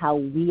understand how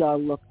we are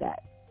looked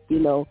at. You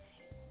know,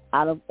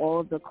 out of all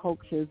of the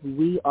cultures,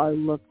 we are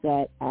looked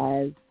at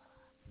as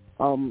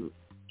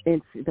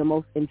the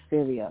most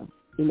inferior.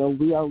 You know,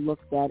 we are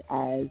looked at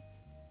as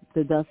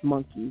the dust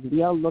monkeys.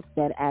 We are looked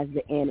at as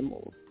the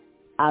animals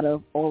out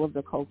of all of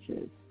the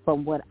cultures,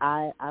 from what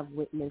I've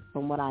witnessed,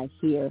 from what I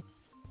hear.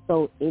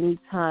 So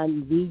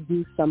anytime we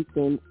do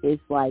something,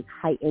 it's like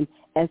heightened,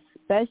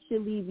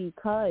 especially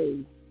because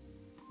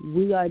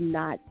we are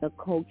not the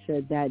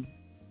culture that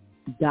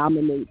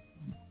dominates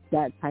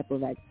that type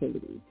of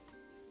activity.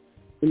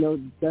 You know,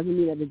 doesn't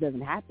mean that it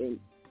doesn't happen,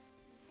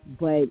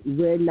 but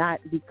we're not,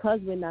 because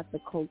we're not the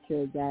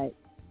culture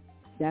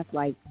that's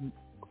like,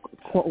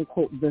 quote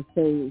unquote, the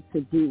thing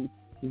to do.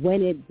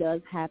 When it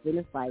does happen,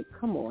 it's like,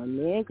 come on,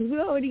 man, because we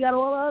already got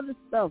all the other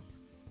stuff.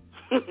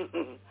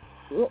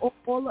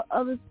 All the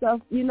other stuff,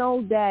 you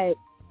know, that,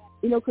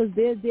 you know, because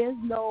there's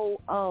no,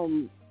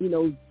 you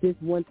know, this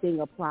one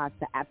thing applies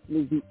to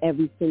absolutely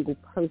every single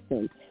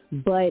person.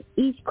 But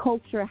each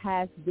culture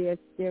has their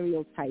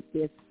stereotype,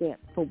 their stamp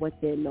for what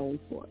they're known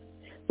for.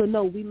 So,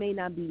 no, we may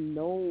not be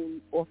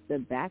known off the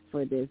back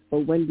for this,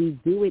 but when we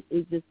do it,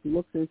 it just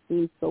looks and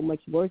seems so much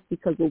worse,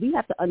 because what we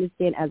have to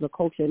understand as a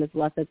culture, and this is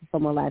what I said to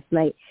someone last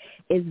night,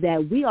 is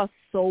that we are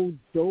so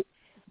dope.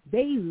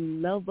 They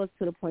love us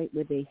to the point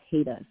where they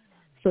hate us.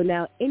 So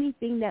now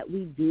anything that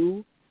we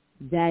do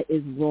that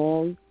is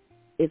wrong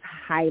is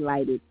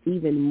highlighted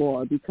even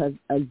more, because,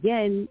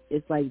 again,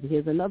 it's like,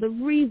 here's another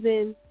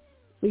reason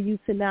for you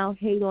to now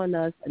hate on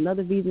us,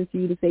 another reason for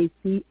you to say,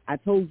 see, I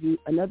told you,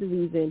 another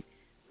reason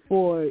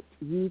for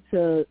you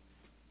to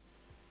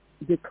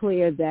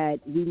declare that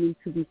we need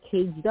to be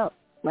caged up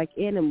like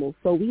animals.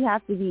 So we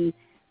have to be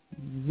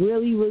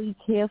really, really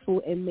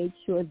careful and make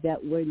sure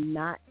that we're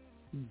not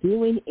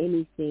doing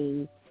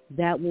anything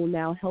that will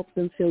now help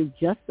them feel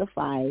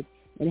justified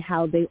in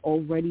how they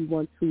already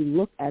want to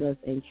look at us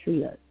and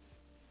treat us.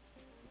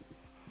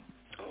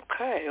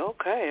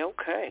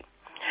 Okay.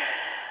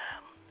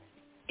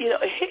 You know,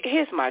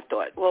 here's my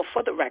thought. Well,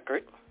 for the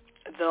record,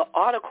 the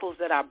articles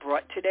that I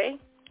brought today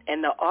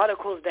and the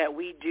articles that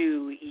we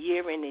do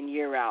year in and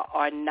year out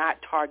are not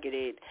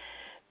targeted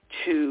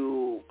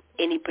to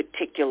any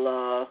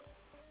particular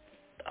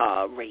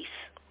race,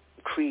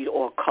 creed,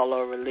 or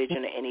color,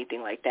 religion, or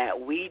anything like that.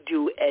 We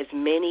do as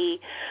many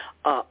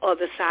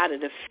other side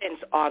of the fence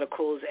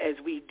articles as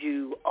we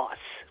do us.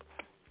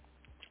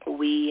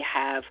 We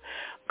have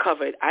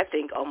covered, I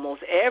think,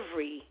 almost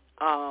every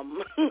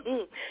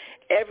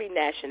every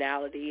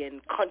nationality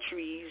and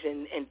countries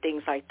and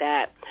things like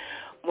that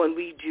when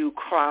we do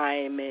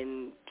crime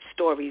and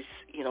stories,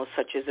 you know,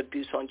 such as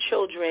abuse on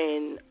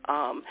children,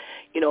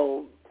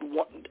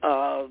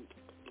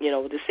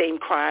 the same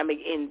crime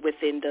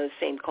within the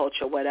same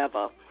culture,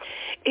 whatever.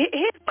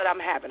 Here's what I'm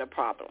having a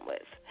problem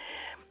with.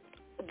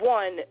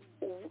 One,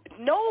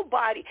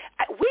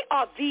 we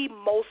are the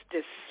most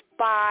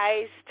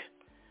despised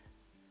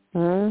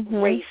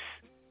race,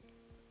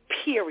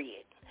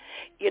 period.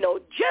 You know,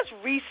 just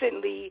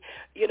recently,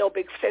 you know,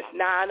 since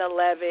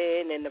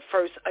 9/11 and the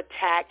first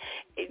attack,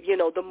 you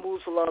know, the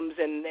Muslims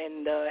and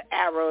the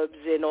Arabs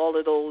and all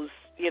of those,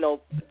 you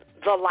know,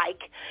 the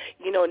like,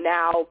 you know,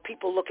 now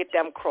people look at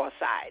them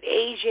cross-eyed.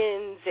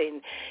 Asians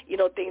and, you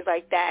know, things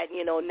like that,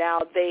 you know, now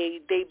they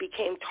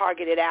became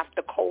targeted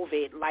after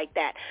COVID like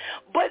that.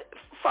 But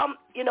from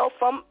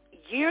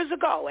years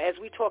ago, as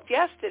we talked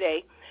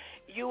yesterday,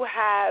 you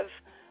have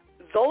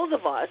those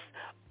of us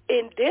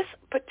in this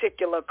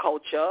particular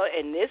culture,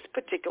 in this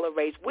particular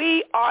race,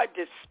 we are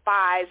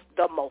despised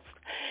the most.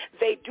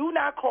 They do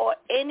not call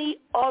any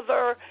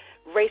other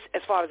race,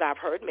 as far as I've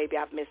heard, maybe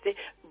I've missed it,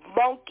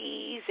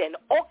 monkeys and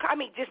all. I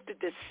mean, just the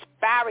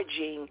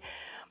disparaging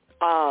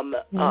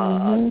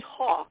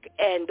talk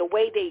and the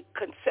way they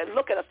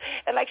look at us.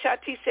 And like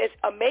Shanti says,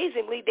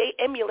 amazingly, they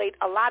emulate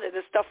a lot of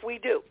the stuff we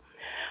do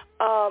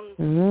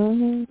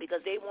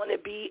because they want to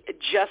be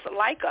just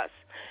like us.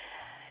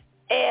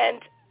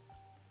 And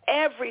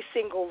every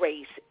single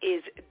race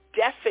is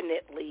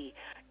definitely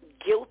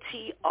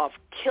guilty of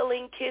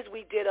killing kids.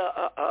 We did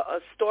a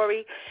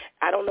story,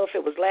 I don't know if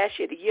it was last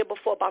year, the year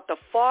before, about the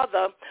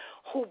father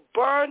who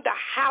burned the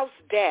house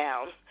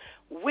down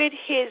with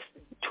his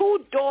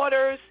 2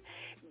 daughters,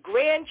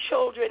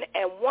 grandchildren,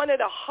 and one of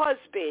the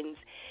husbands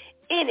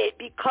in it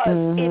because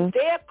in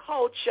their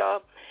culture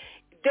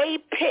they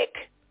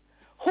pick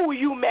who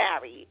you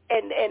marry,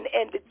 and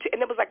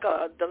it was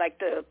like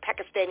the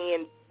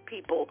Pakistani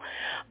people,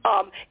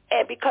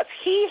 and because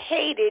he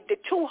hated the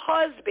 2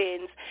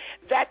 husbands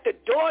that the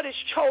daughters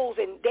chose,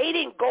 and they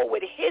didn't go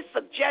with his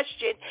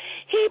suggestion,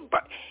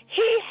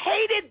 he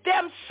hated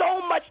them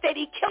so much that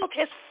he killed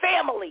his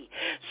family.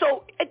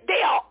 So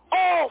they are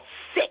all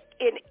sick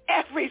in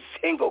every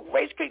single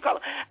race, creed, color.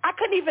 I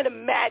couldn't even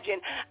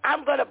imagine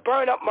I'm going to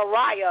burn up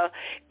Mariah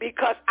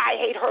because I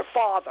hate her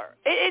father.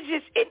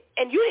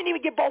 And you didn't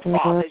even get both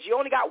fathers. You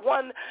only got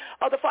one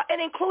other father,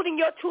 and including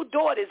your 2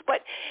 daughters.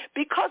 But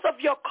because of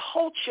your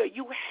culture,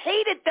 you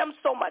hated them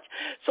so much.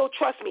 So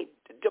trust me,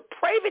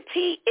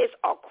 depravity is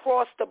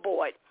across the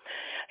board.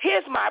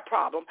 Here's my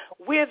problem.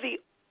 We're the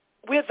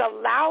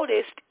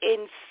loudest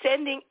in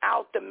sending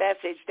out the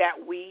message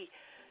that we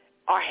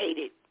are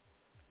hated.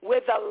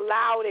 We're the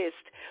loudest.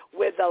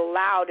 We're the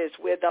loudest.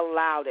 We're the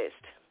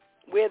loudest.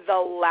 We're the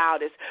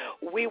loudest.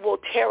 We will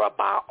tear up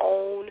our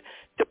own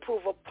to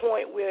prove a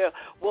point.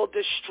 We'll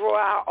destroy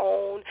our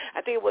own.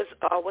 I think it was,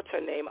 what's her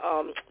name?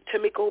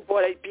 Tamika, who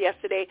brought it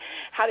yesterday,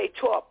 how they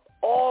tore up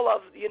all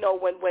of,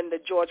 when the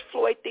George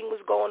Floyd thing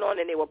was going on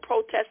and they were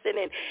protesting,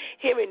 and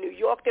here in New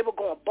York they were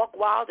going buck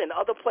wild, and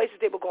other places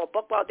they were going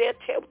buck wild.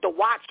 The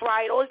Watts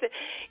riot, all this.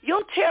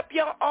 You'll tear up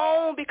your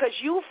own because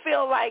you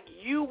feel like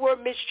you were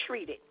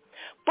mistreated.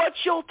 But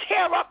you'll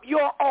tear up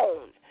your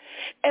own.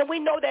 And we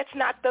know that's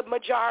not the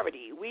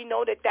majority. We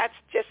know that that's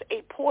just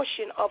a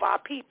portion of our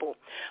people.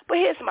 But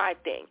here's my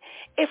thing.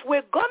 If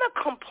we're going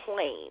to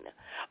complain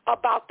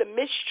about the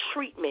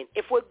mistreatment,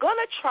 if we're going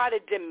to try to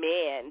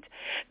demand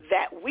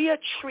that we are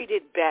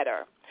treated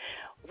better,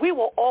 we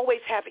will always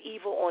have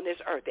evil on this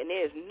earth, and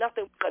there's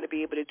nothing we're going to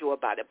be able to do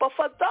about it. But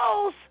for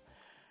those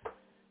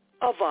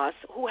of us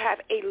who have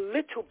a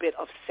little bit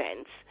of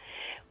sense,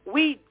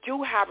 we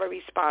do have a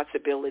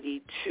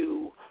responsibility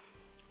to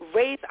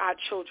raise our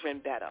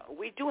children better.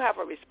 We do have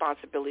a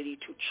responsibility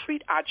to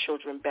treat our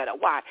children better.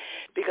 Why?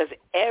 Because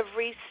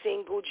every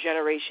single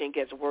generation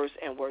gets worse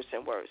and worse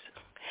and worse.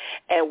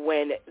 And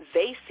when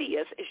they see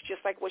us, it's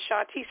just like what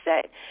Shanti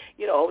said.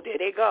 There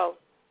they go.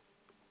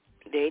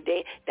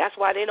 That's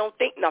why they don't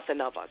think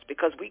nothing of us,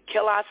 because we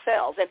kill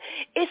ourselves. And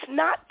it's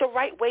not the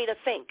right way to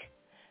think,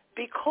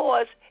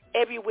 because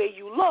everywhere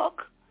you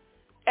look,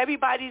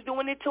 everybody's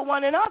doing it to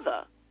one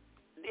another.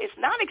 It's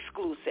not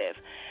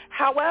exclusive.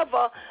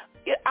 However,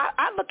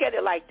 I look at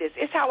it like this.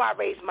 It's how I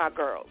raise my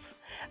girls.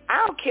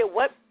 I don't care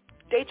what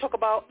they talk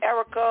about,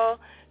 Erica,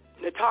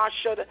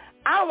 Natasha.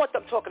 I don't want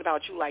them talking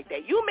about you like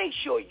that. You make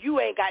sure you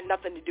ain't got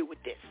nothing to do with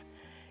this.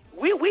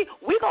 We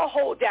gonna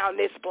hold down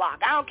this block.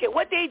 I don't care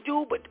what they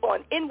do, but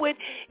on Inwood,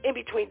 in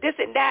between this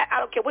and that. I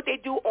don't care what they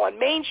do on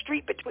Main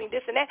Street between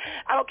this and that.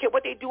 I don't care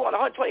what they do on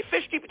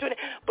 125th Street between.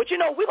 But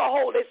we're gonna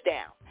hold this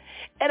down.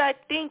 And I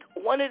think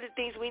one of the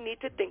things we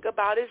need to think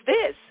about is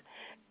this: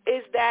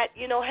 is that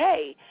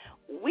hey,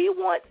 we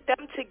want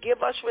them to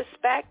give us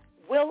respect.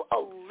 Will a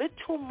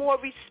little more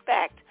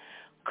respect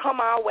come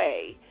our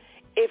way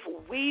if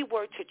we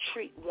were to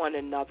treat one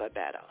another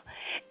better?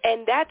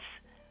 And that's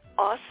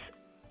us.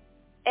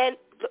 And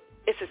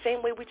it's the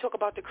same way we talk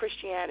about the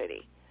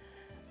Christianity.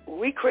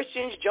 We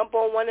Christians jump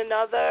on one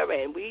another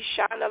and we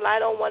shine a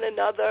light on one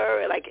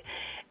another,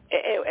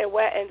 and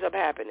what ends up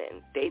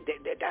happening?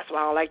 That's why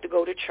I don't like to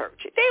go to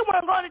church. They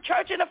weren't going to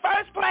church in the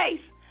first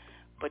place,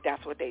 but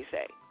that's what they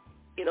say.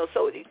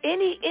 So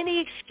any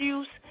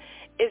excuse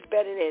is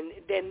better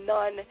than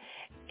none.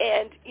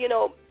 And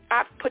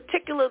I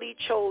particularly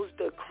chose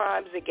the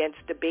crimes against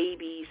the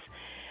babies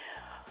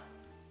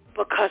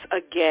because,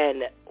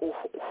 again,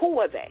 who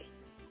are they?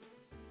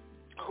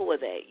 Who are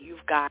they?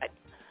 You've got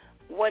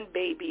one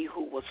baby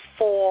who was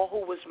 4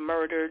 who was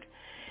murdered.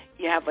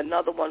 You have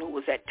another one who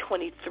was at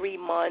 23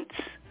 months.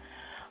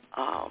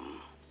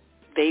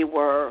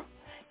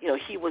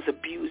 He was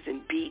abused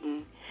and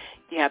beaten.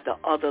 You have the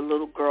other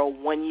little girl,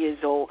 1 year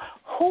old.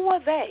 Who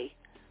are they?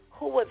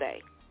 Who are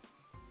they?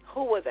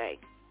 Who are they?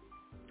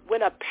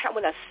 When a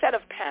set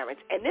of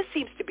parents, and this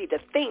seems to be the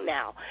thing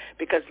now,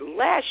 because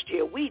last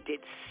year we did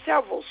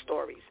several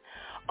stories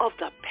of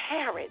the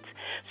parents.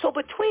 So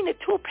between the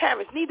 2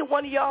 parents, neither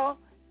one of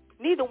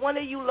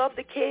you love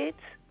the kids,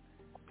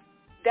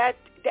 that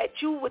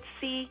you would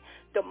see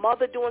the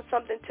mother doing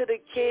something to the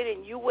kid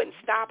and you wouldn't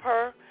stop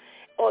her,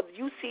 or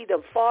you see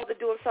the father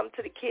doing something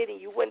to the kid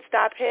and you wouldn't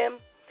stop him.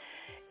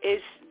 This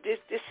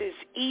is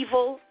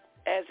evil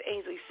as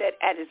Ainsley said,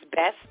 at its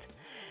best.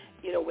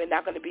 You know, we're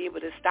not going to be able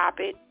to stop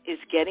it.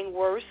 It's getting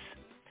worse.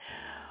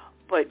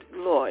 But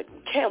Lord,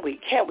 can we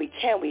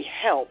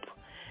help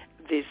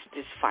this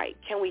fight?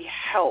 Can we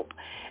help?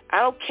 I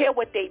don't care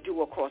what they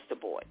do across the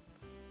board.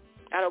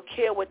 I don't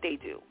care what they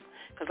do.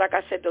 Because like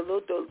I said, the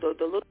little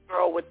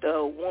girl with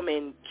the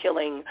woman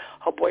killing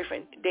her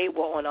boyfriend, they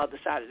were on the other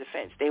side of the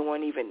fence. They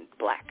weren't even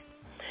black.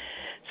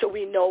 So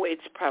we know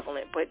it's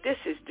prevalent. But this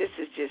is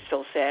just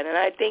so sad. And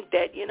I think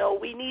that, you know,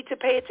 we need to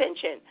pay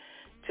attention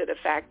to the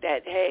fact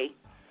that, hey,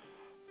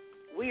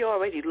 we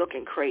already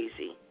looking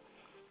crazy.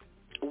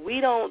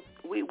 We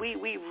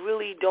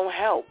really don't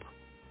help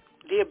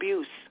the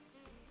abuse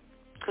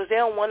because they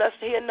don't want us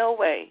to hear no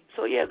way.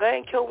 So yeah, go ahead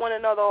and kill one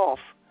another off.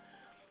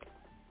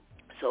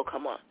 So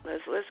come on,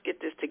 let's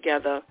get this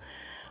together.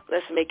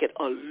 Let's make it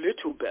a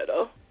little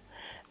better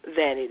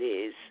than it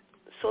is,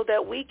 so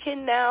that we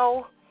can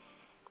now,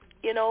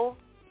 you know,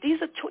 these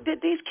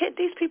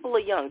people are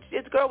young.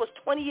 This girl was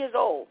 20 years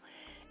old.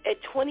 At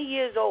 20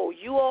 years old,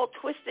 you all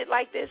twisted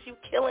like this, you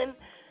killing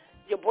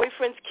your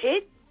boyfriend's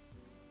kid?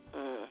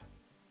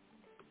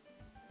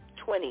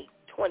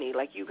 20,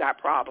 like you got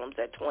problems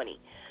at 20.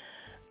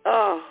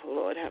 Oh,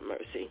 Lord have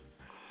mercy.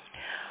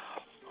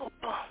 Oh,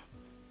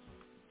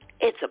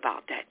 it's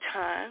about that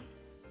time.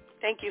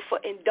 Thank you for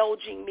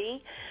indulging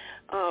me,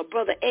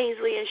 Brother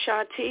Ainsley and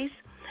Shantice,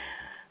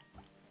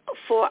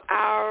 for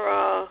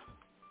our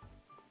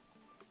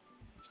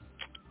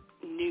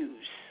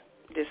news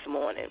this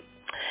morning.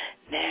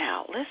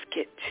 Now, let's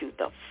get to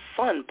the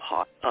fun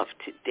part of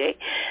today.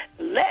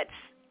 Let's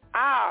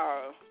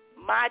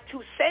my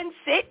 2 cents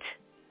it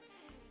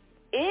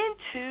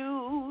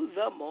into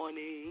the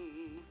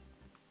morning.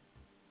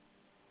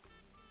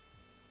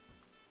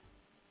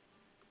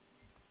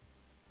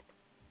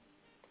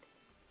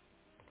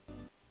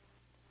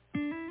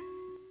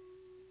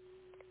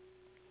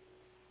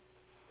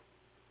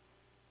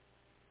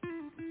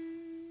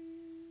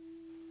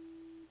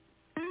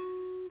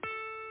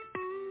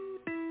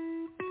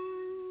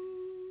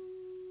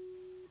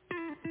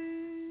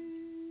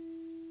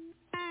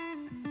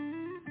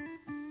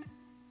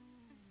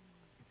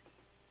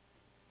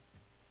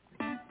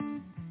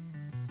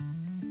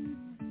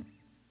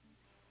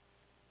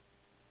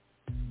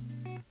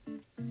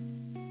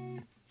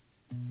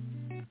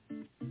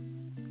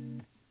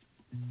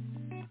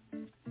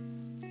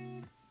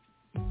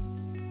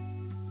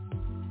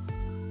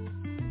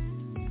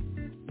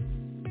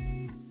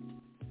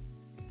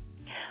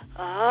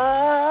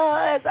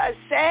 As I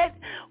said,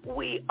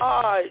 we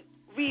are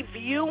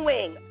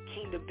reviewing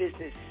Kingdom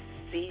Business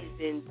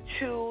Season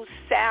 2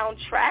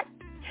 soundtrack.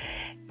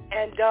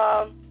 And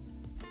I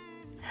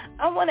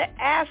want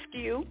to ask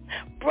you,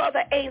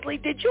 Brother Ainsley,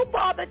 did you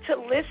bother to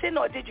listen,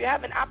 or did you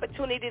have an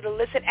opportunity to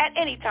listen at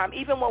any time,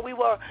 even when we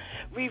were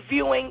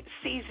reviewing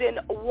Season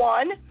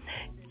 1?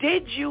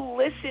 Did you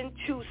listen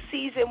to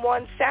Season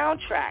 1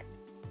 soundtrack?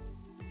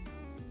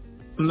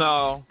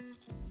 No.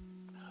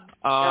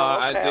 Okay,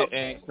 I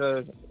didn't,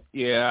 because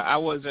I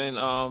wasn't.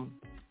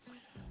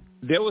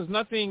 There was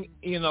nothing,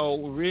 you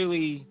know,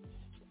 really,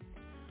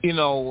 you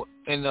know,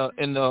 in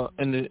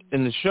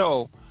the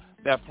show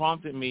that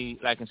prompted me,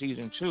 like in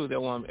Season 2,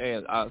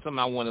 that something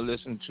I want to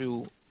listen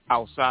to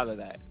outside of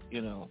that,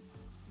 you know.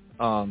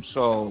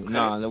 So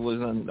no, there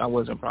wasn't. I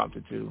wasn't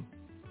prompted to.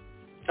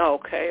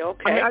 Okay. I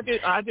mean,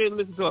 I did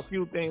listen to a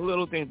few things,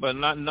 little things, but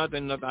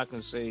nothing I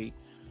can say,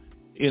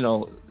 you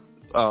know,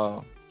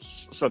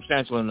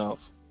 substantial enough.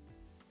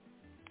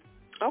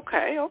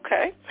 Okay.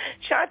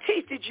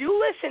 Shantice, did you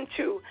listen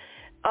to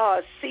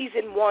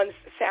Season 1's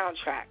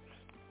soundtrack?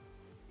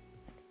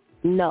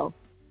 No.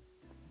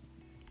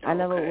 I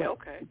never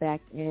went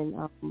back and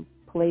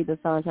played the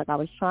soundtrack. I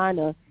was trying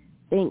to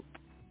think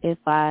if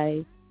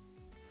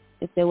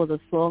there was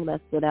a song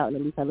that stood out, and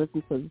at least I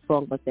listened to the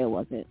song, but there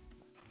wasn't.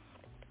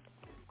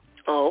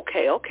 Oh,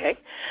 okay.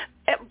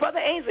 Brother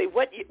Ainsley,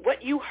 what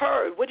you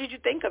heard, what did you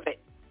think of it?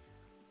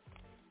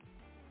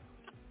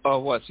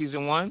 What,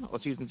 Season 1 or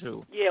Season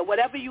 2? Yeah,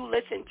 whatever you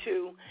listened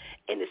to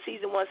in the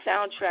Season 1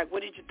 soundtrack,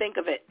 what did you think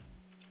of it?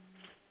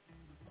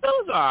 It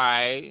was all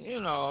right.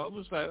 You know, it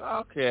was like,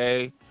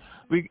 okay.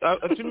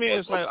 To me,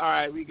 it's like, all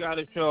right, we got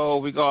a show.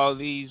 We got all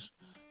these,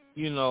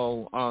 you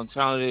know,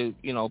 talented,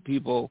 you know,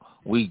 people.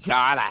 We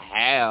got to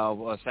have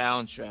a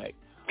soundtrack.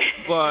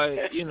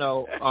 But, you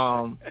know,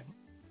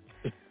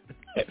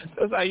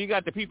 it's like you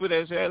got the people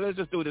that say, hey, let's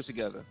just do this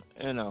together.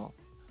 You know,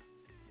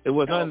 it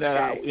was nothing that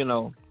I, you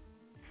know.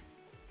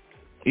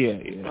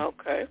 Yeah.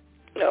 Okay.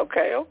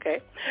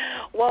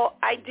 Well,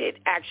 I did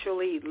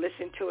actually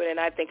listen to it, and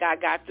I think I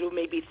got through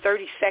maybe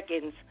 30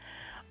 seconds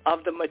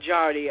of the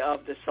majority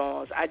of the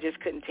songs. I just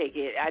couldn't take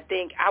it. I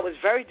think I was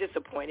very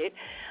disappointed.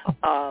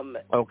 When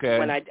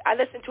I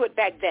listened to it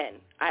back then.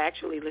 I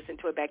actually listened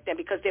to it back then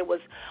because there was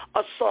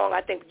a song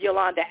I think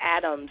Yolanda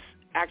Adams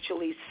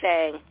actually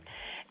sang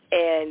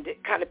and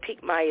kind of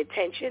piqued my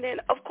attention. And,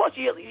 of course,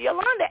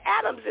 Yolanda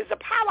Adams is a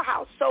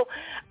powerhouse. So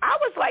I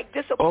was, like,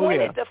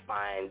 disappointed to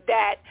find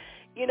that,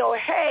 you know,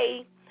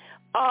 hey,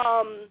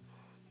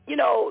 you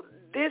know,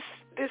 this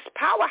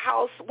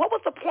powerhouse, what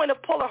was the point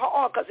of pulling her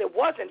on? Because it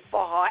wasn't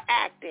for her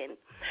acting.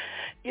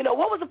 You know,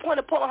 what was the point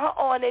of pulling her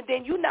on and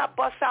then you not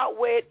bust out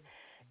with,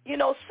 you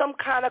know, some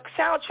kind of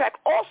soundtrack?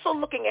 Also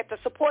looking at the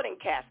supporting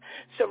cast.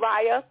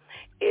 Soraya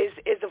is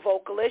a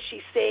vocalist.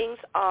 She sings,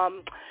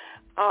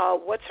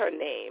 what's her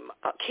name?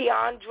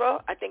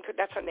 Keandra, I think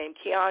that's her name,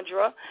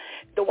 Keandra,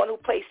 the one who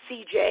plays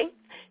CJ.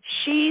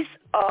 She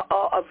has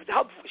a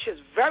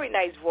very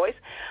nice voice.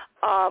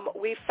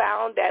 We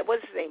found that,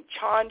 what's his name,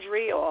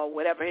 Chandri or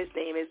whatever his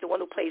name is, the one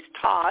who plays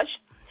Taj.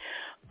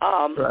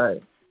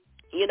 Right.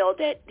 You know,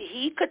 that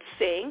he could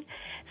sing.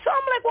 So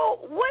I'm like, well,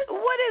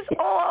 what is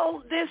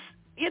all this,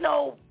 you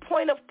know,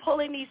 point of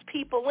pulling these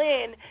people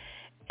in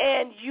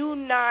and you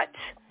not,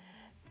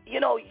 you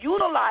know,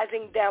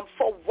 utilizing them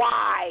for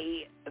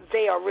why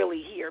they are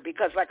really here?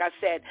 Because like I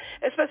said,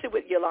 especially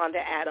with Yolanda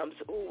Adams,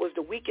 who was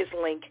the weakest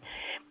link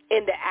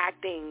in the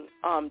acting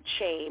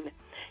chain,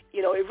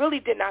 you know, it really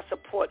did not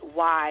support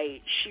why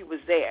she was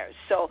there.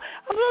 So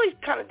I was really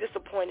kind of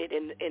disappointed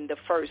in the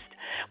first.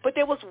 But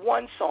there was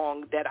one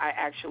song that I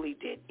actually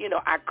did, you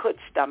know, I could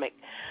stomach.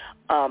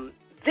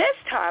 This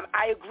time,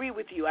 I agree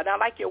with you, and I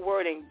like your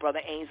wording,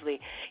 Brother Ainsley.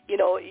 You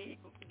know,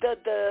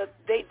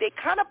 they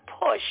kind of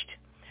pushed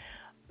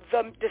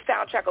the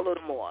soundtrack a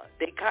little more.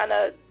 They kind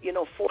of, you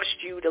know,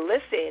 forced you to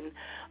listen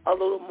a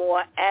little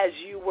more as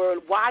you were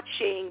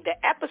watching the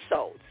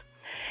episodes.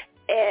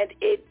 And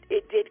it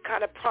did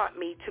kind of prompt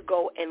me to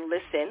go and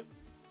listen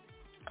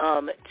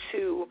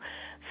to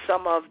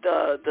some of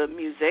the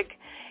music.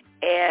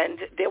 And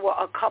there were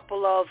a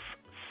couple of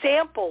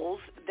samples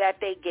that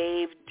they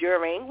gave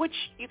during, which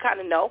you kind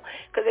of know,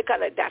 because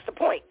that's the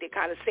point. They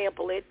kind of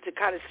sample it to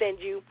kind of send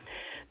you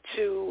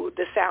to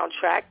the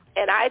soundtrack.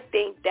 And I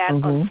think that,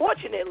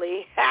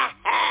 unfortunately,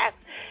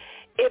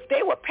 if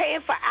they were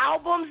paying for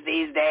albums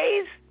these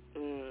days,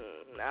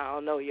 I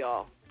don't know,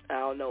 y'all. I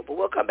don't know, but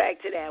we'll come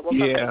back to that. We'll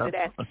come back to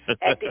that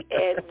at the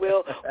end.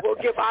 We'll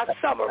give our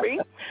summary.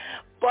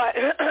 But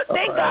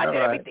thank God that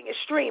everything is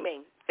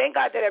streaming. Thank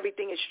God that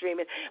everything is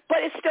streaming. But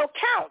it still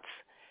counts.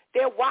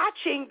 They're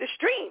watching the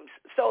streams.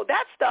 So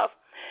that stuff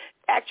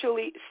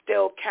actually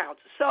still counts.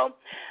 So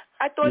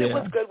I thought it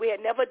was good. We had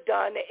never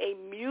done a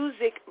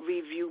music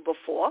review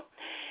before.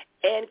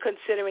 And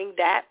considering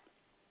that,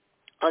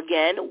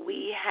 again,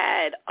 we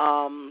had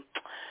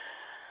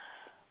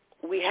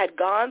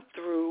gone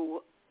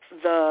through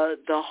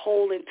the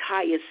whole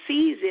entire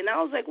season. I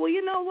was like, well,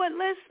 you know what?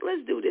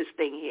 Let's do this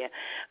thing here.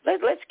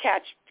 Let's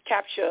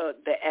capture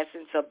the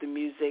essence of the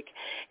music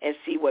and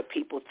see what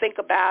people think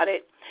about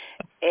it.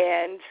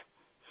 And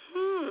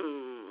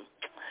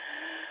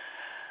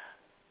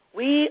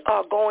we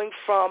are going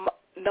from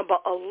number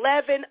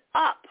 11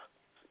 up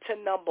to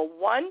number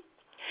 1,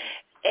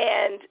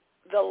 and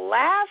the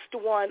last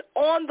one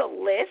on the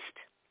list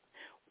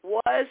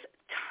was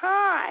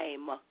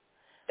Time.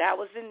 That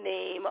was the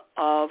name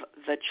of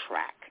the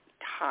track,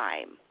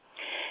 Time.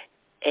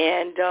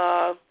 And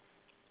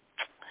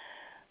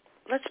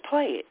let's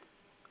play it.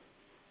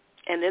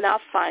 And then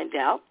I'll find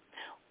out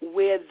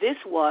where this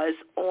was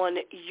on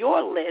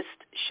your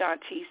list,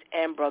 Shantice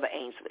and Brother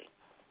Ainsley.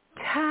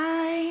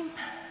 Time.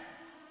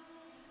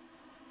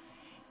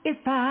 If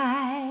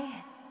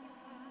I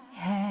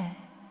had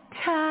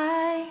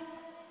time,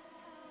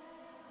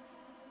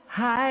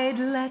 I'd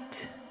let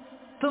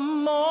the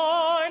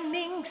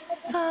morning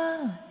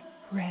sun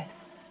rest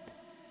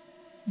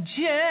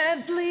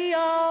gently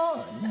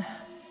on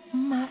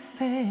my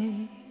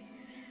face.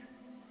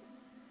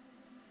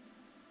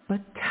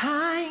 But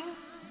time's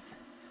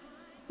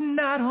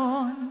not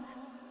on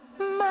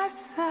my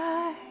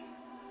side.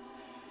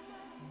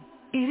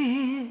 It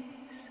is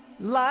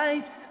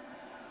life's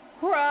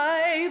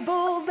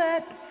rival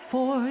that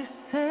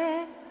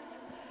forces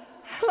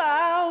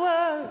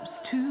flowers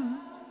to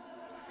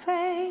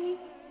fade.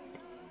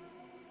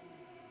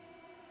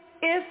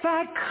 If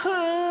I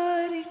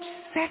could each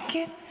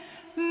second,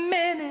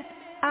 minute,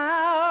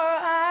 hour,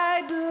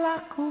 I'd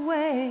lock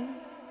away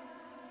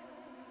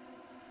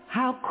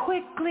how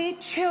quickly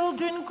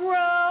children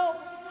grow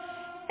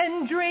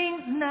and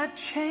dreams not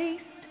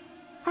chased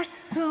are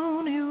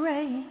soon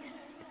erased.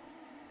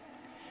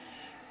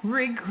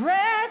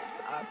 Regrets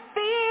are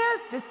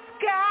fears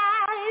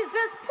disguised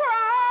as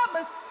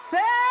promises.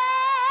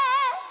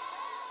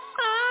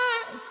 I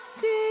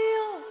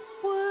still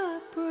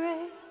would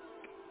break.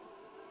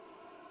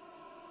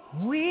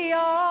 We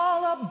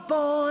all are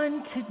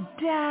born to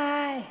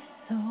die,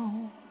 so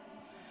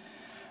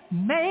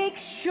make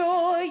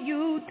sure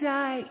you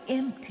die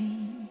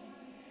empty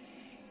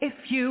if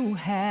you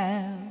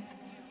have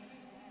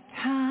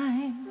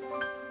time.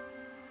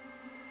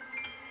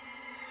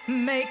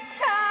 Make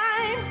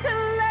time to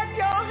let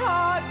your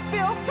heart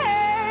feel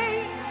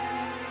pain.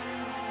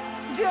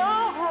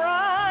 Don't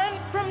run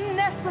from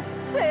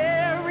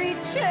necessary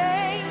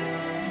change.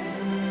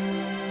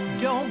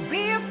 Don't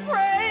be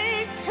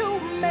afraid to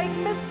make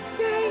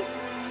mistakes.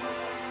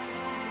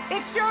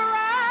 It's your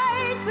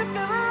right to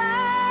feel alive.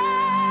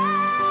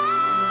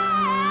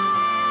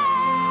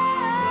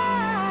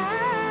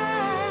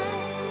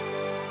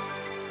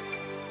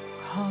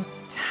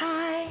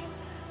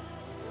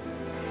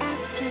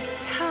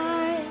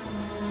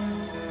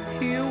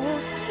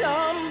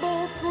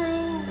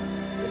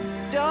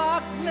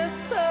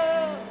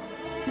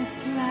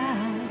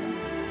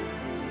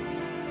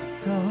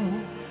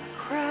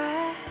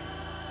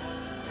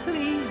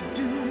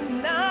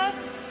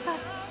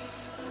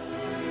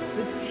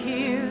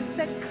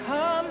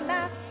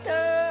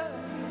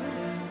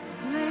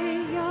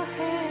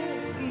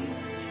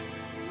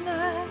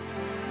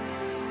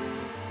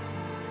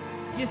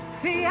 You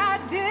see, I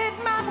did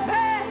my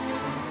best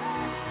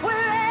with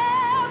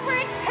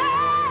every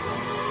touch,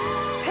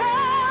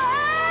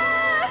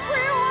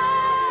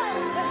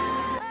 everyone I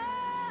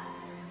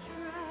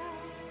tried.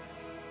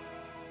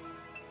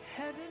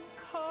 Heaven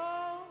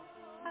called,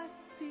 I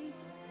see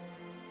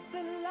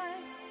the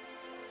light,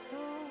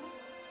 so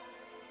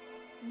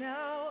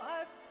now I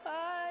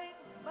find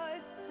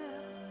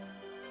myself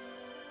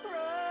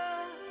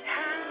running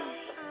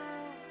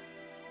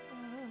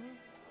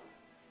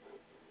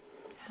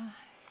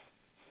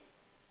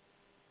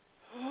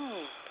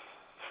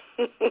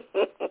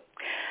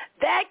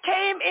That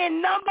came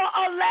in number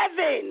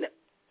 11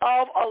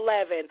 of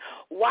 11.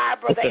 Why,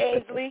 Brother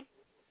Ainsley?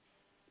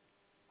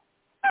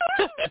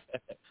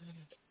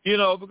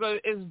 Because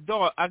it's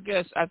dark. I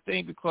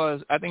think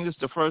because it's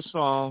the first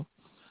song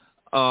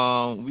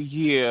we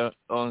hear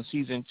on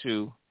season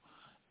 2,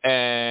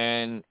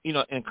 and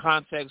in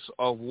context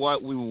of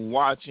what we were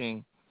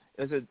watching,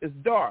 it's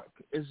dark.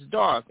 It's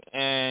dark,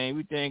 and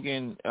we're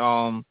thinking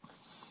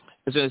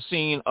it's a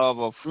scene of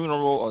a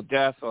funeral or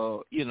death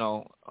or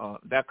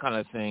that kind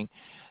of thing.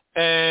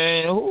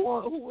 And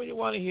who would you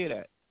want to hear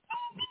that?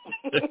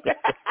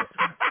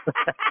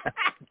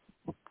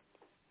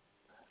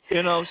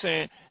 You know what I'm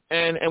saying?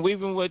 And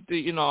even with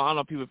the, I don't know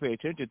if people pay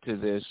attention to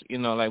this,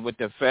 like with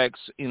the effects,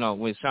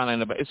 when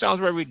sounding about, it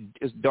sounds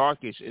it's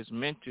darkish. It's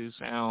meant to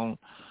sound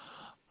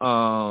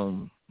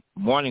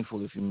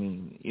mournful, if you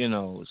mean,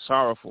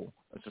 sorrowful.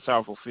 It's a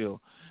sorrowful feel.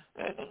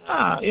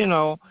 Because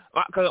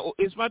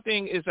it's my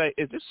thing is like,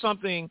 is this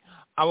something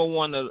I would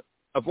want to,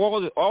 of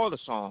all the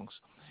songs,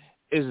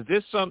 is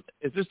this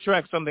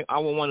track something I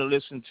would want to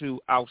listen to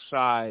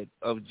outside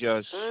of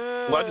just,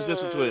 well, I just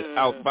listen to it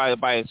out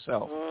by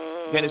itself.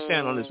 Can it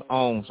stand on its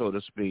own, so to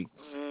speak?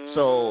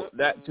 So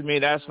that, to me,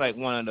 that's like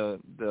one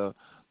of the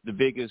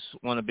biggest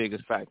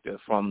factor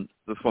from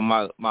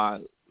my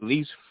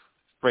least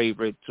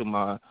favorite to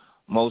my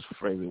most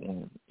favorite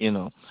one,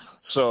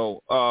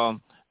 So,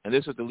 and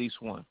this is the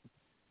least one.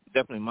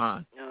 Definitely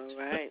mine. All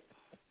right.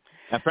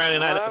 Apparently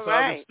not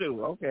others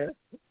too. Okay.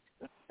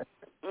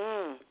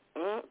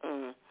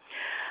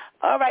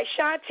 All right,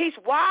 Shantice,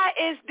 why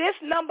is this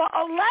number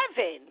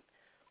 11?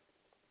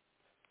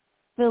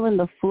 Feeling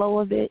the flow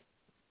of it.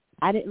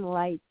 I didn't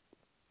like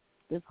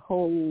this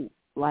whole,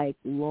 like,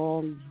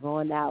 long,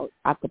 drawn-out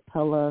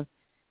acapella,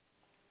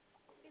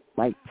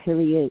 like,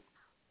 period.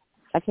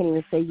 I can't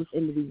even say just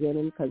in the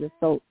beginning because it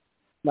felt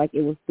like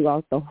it was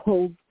throughout the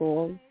whole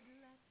song.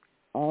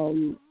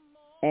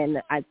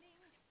 And I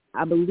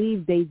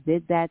believe they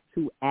did that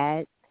to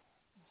add,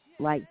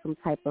 like, some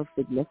type of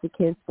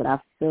significance, but I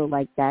feel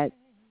like that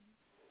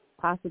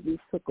possibly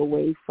took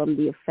away from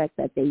the effect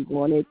that they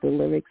wanted the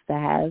lyrics to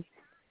have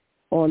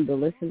on the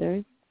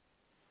listeners.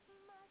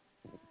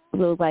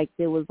 So, like,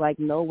 there was, like,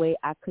 no way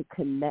I could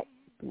connect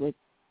with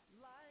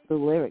the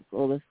lyrics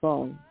or the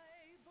song.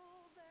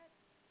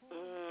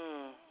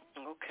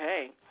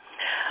 Okay.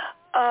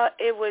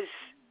 It was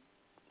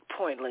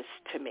pointless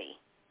to me.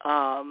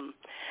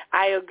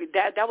 I agree.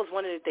 That was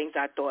one of the things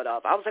I thought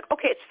of. I was like,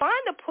 okay, it's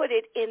fine to put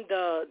it in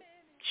the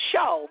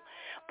show,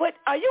 but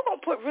are you going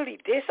to put really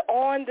this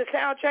on the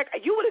soundtrack?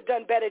 You would have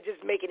done better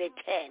just making it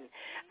 10.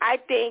 I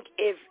think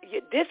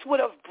this would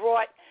have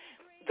brought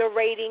the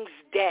ratings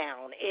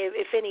down.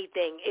 If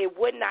anything, it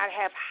would not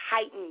have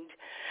heightened.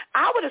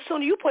 I would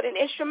assume you put an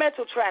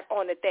instrumental track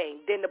on the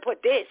thing than to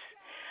put this.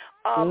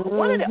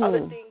 One of the other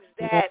things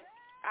that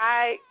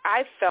I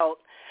felt,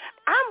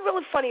 I'm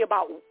really funny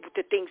about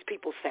the things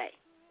people say.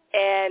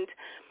 And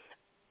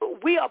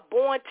we are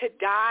born to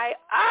die.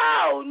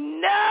 Oh,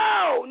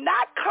 no,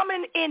 not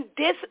coming in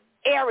this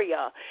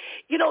area.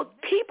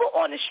 People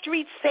on the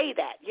street say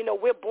that,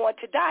 we're born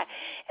to die.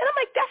 And I'm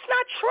like, that's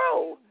not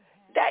true.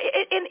 That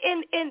in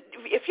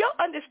if your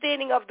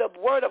understanding of the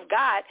word of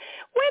God,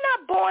 we're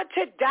not born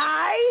to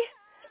die.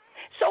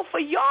 So for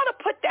y'all to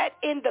put that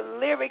in the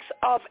lyrics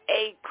of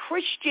a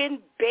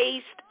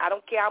Christian-based, I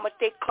don't care how much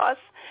they cuss,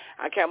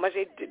 I don't care how much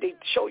they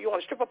show you on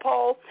a stripper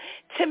pole,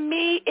 to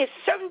me, it's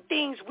certain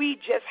things we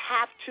just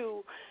have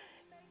to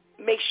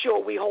make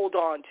sure we hold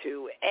on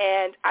to.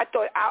 And I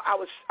thought I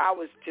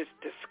was just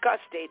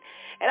disgusted.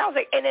 And I was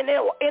like, and then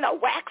in a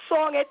wax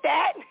song at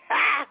that?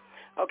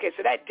 Okay,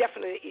 so that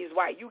definitely is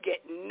why you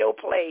get no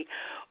play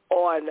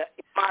on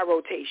my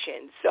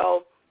rotation.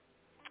 So,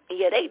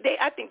 yeah,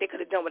 I think they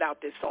could have done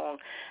without this song.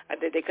 I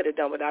think they could have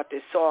done without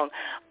this song.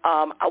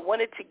 I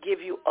wanted to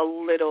give you a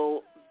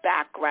little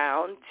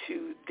background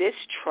to this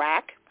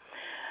track.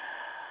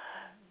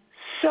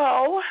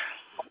 So,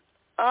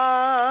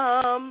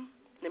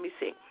 let me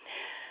see.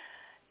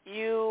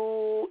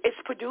 It's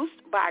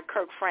produced by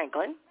Kirk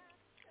Franklin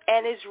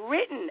and is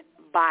written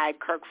by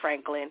Kirk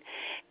Franklin.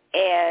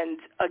 And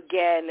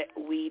again,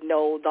 we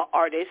know the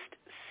artist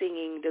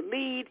singing the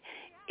lead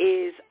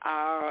is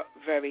our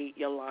very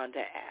Yolanda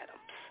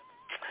Adams.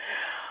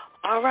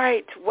 All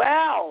right.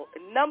 Well,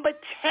 number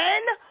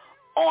 10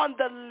 on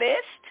the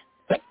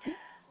list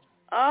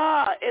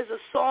is a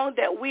song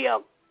that we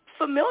are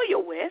familiar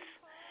with.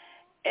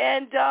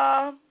 And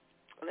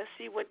Let's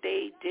see what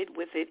they did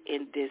with it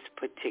in this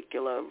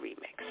particular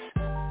remix.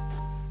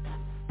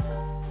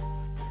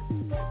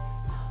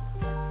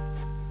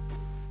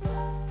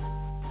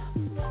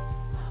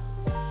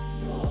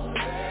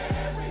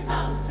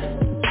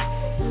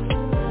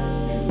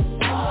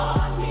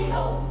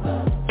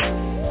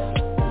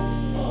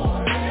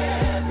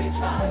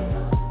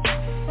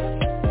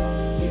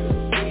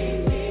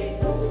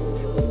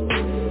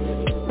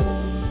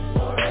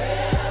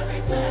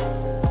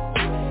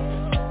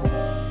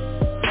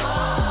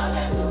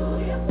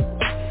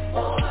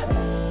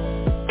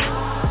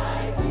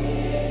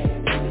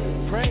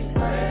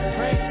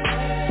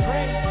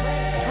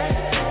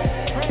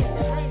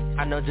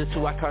 Just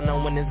who I count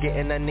on when it's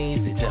getting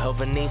uneasy.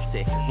 Jehovah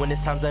Nissi. When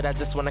it's times that I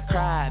just wanna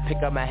cry,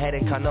 pick up my head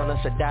and count on us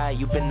to die.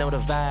 You been know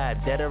the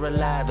vibe, dead or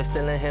alive, it's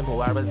still in him who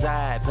I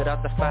reside. Put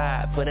out the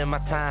fire, put in my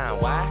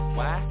time.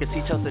 Why? Cause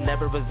he chose to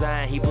never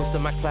resign. He boosted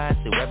my class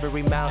through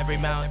every mount.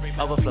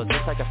 Overflow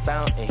just like a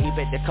fountain. He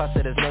paid the cost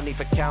so there's no need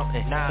for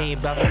counting. He ain't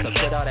about to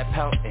quit all that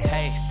pouting.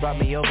 Hey, brought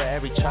me over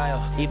every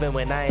trial. Even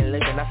when I ain't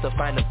living, I still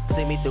find him.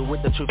 See me through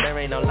with the truth, there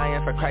ain't no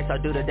lying. For Christ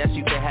I'll do the best,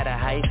 you can have a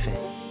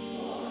hyphen.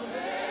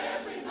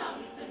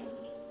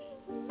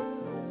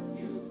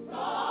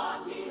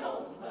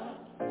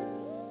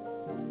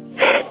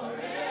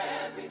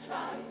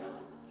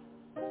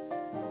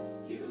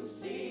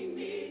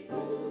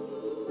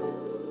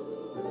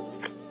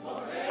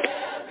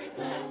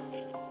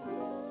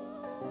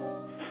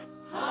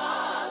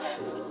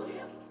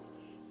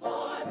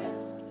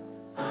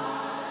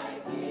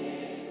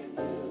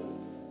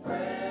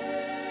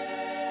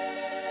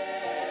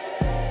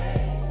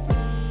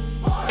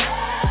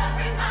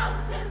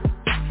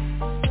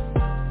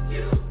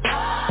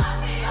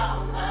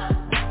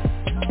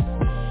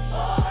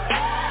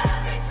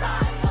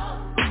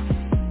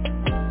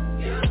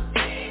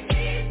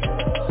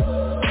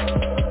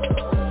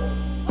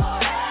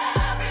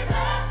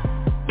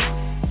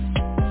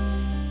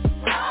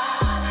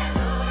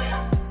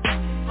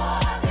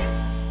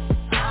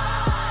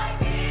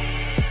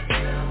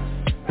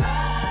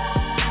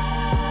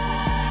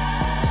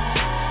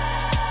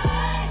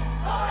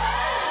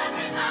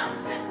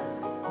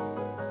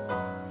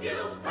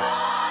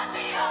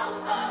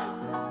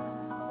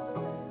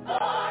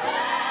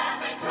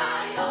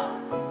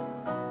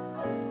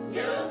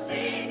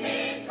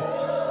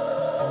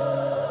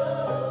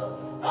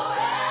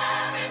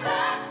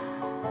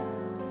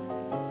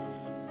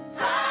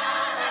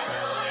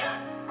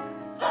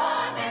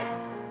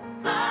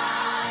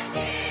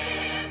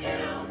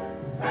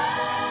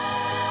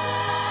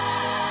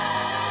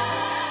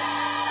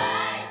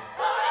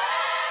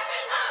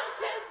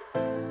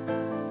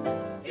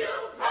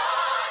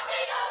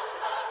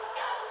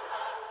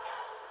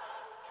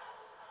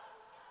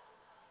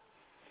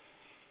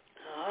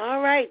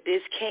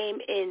 This came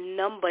in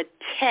number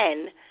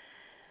 10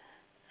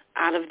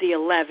 out of the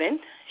 11.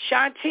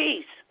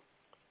 Shantice,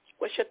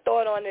 what's your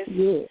thought on this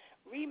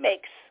remix?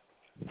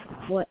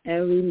 For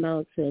Every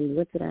Mountain,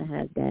 what did I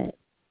have that?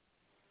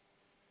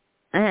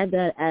 I had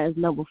that as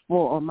number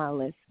 4 on my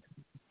list.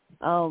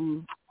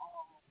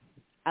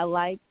 I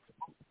liked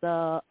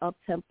the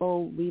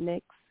up-tempo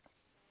remix.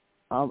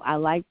 I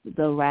liked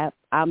the rap.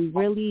 I'm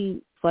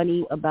really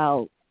funny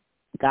about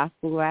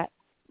gospel rap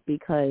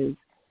because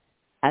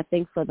I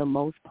think for the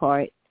most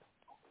part,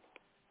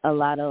 a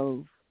lot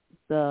of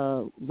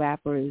the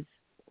rappers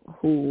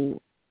who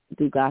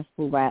do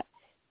gospel rap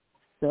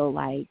feel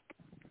like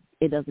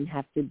it doesn't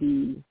have to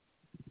be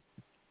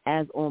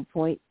as on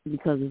point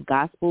because it's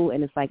gospel,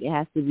 and it's like it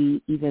has to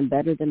be even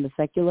better than the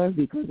secular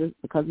because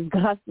it's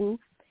gospel,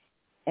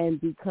 and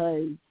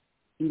because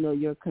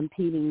you're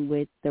competing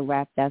with the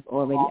rap that's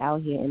already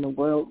out here in the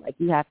world. Like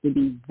you have to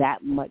be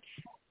that much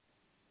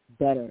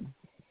better.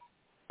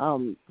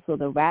 So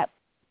the rap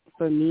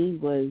for me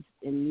was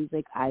in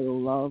music I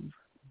love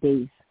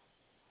bass.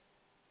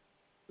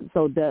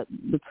 So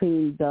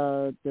between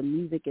the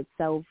music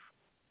itself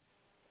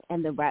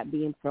and the rap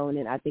being thrown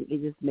in, I think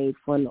it just made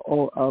for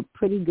a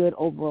pretty good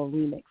overall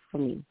remix for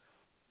me.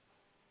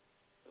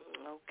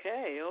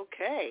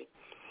 Okay.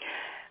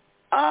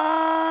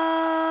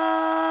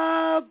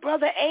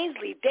 Brother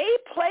Ainsley, they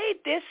played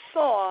this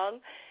song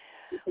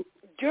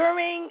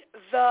during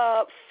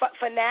the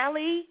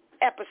finale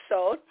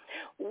episode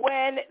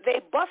when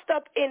they bust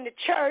up in the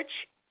church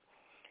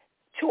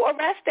to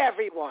arrest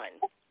everyone.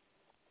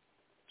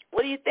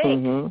 What do you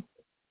think? Mm-hmm.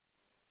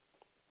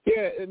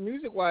 Yeah,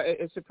 music-wise,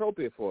 it's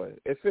appropriate for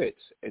it. It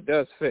fits. It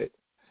does fit.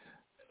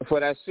 For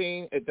that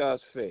scene, it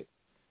does fit.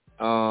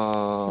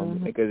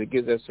 Because it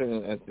gives us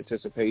certain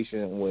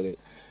anticipation with it.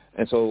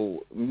 And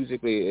so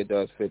musically, it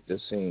does fit the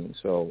scene.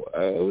 So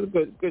it was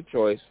a good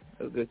choice.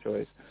 It was a good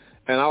choice.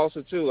 And I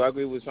also, too, I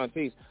agree with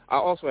Shantice. I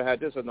also had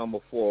this at number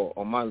 4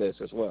 on my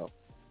list as well.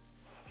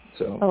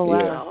 So,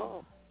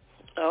 wow.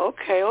 Yeah.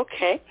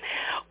 Okay.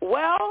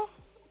 Well,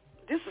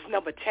 this is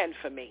number 10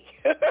 for me.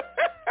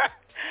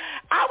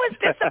 I was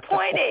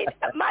disappointed.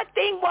 My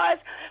thing was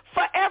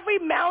For Every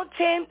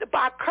Mountain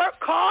by Kurt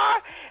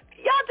Carr.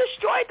 Y'all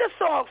destroyed the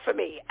song for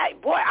me.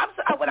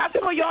 When I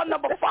saw y'all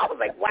number 4, I was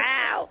like,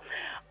 wow.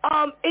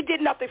 It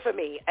did nothing for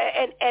me.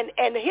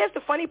 And here's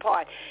the funny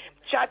part.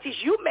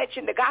 Shantice, you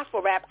mentioned the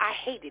gospel rap. I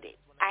hated it.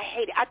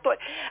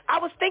 I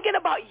was thinking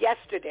about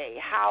yesterday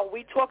how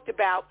we talked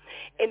about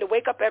in the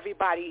Wake Up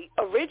Everybody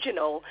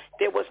original,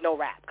 there was no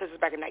rap because it was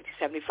back in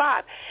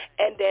 1975,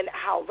 and then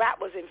how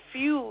rap was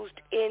infused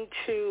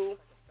into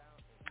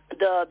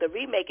the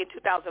remake in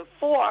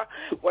 2004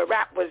 where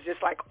rap was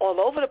just like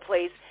all over the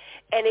place,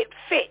 and it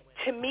fit.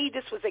 To me,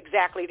 this was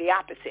exactly the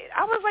opposite.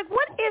 I was like,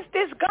 what is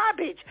this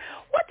garbage?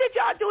 What did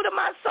y'all do to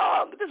my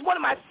song? This is one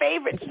of my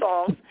favorite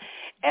songs.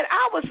 And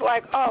I was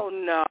like, oh,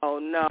 no.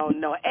 And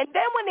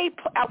then when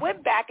I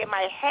went back in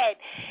my head,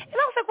 and I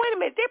was like, wait a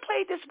minute, they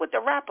played this with the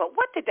rapper.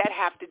 What did that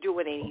have to do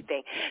with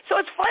anything? So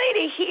it's funny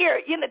to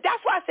hear,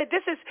 that's why I said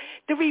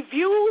the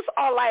reviews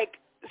are like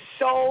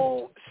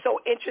so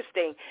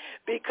interesting,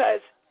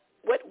 because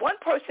what one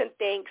person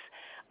thinks,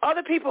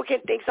 other people can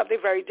think something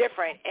very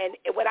different. And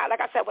when I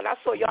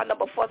saw y'all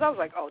number 4, I was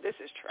like, oh, this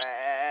is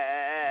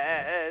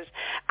trash.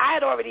 I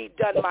had already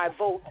done my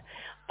vote.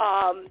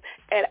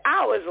 And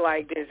I was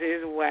like, this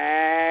is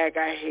whack.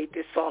 I hate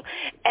this song.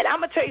 And I'm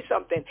going to tell you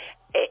something.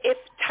 If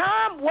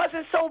Tom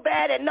wasn't so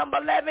bad at number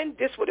 11,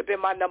 this would have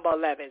been my number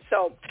 11.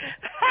 So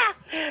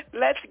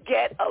let's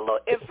get a little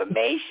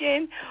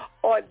information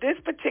on this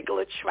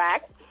particular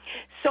track.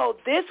 So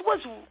this was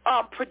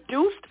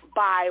produced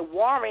by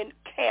Warren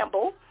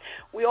Campbell.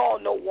 We all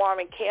know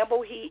Warren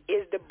Campbell. He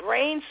is the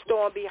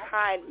brainstorm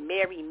behind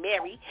Mary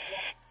Mary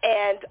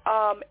and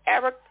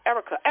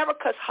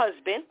Erica's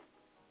husband.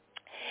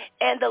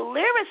 And the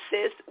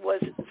lyricist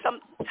was some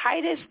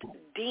Titus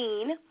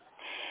Dean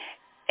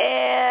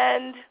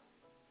and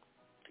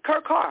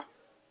Kurt Carr.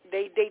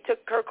 They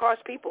took Kurt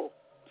Carr's people.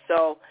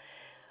 So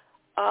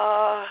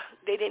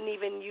they didn't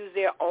even use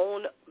their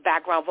own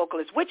background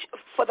vocalist, which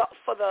for the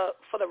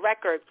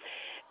record,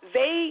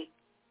 they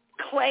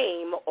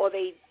claim, or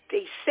they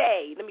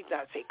say, let me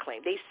not say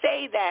claim, they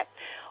say that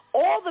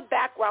all the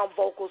background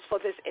vocals for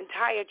this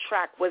entire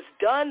track was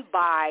done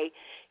by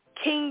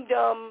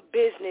Kingdom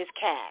Business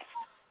Cast.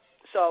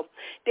 So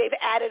they've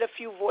added a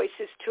few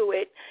voices to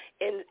it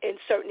in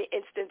certain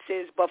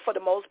instances, but for the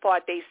most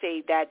part, they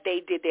say that they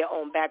did their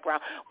own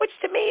background, which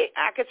to me,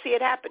 I could see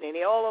it happening.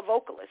 They all are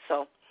vocalists.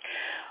 So,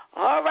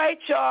 all right,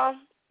 y'all.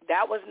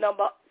 That was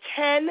number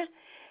 10.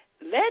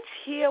 Let's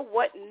hear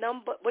what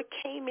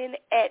came in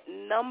at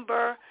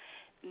number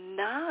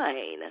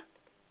 9.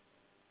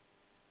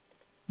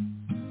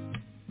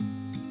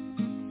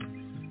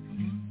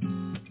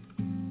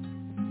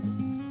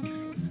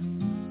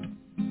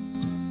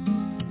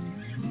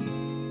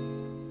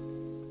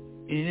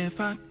 If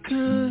I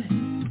could,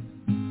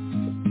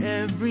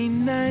 every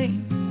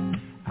night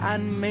I'd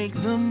make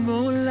the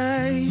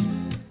moonlight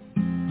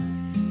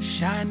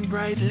shine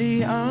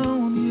brightly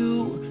on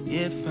you.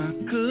 If I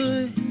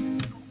could,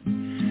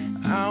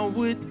 I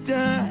would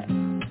die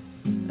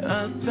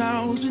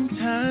 1,000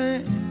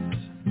 times.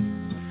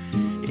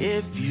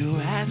 If you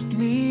asked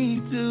me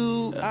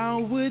to, I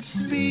would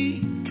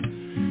speak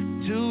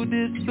to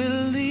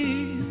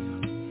disbelief,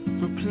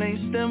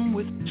 replace them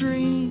with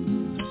dreams.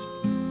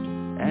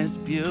 As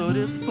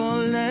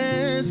beautiful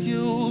as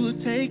you,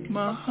 take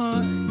my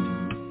heart,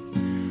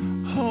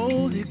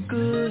 hold it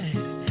good.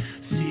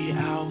 See,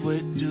 I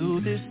would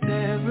do this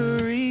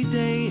every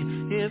day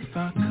if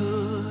I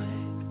could.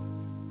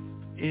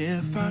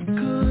 If I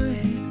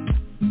could,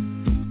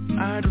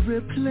 I'd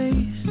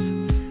replace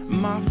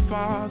my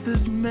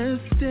father's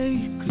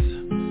mistakes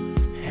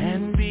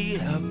and be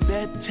a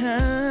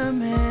better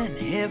man.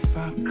 If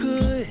I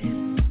could,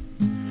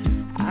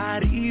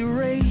 I'd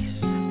erase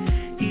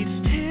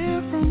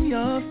from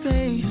your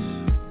face.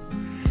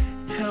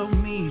 Help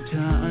me to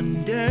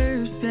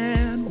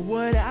understand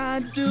what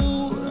I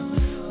do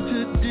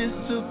to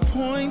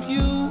disappoint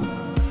you.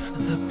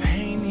 The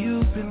pain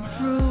you've been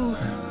through,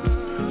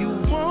 you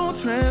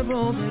won't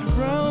travel that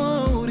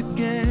road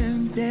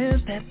again.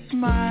 There's that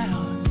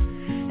smile,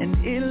 and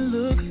it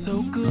looks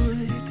so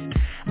good.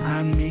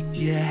 I'd make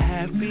you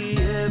happy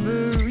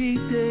every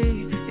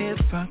day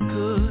if I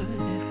could.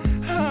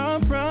 I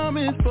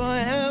promise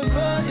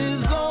forever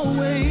is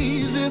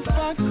always if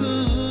I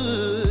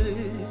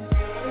could.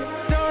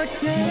 Dark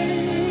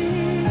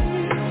days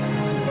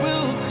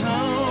will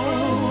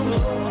come,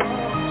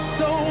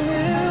 so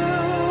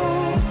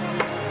will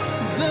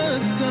the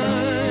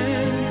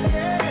sun,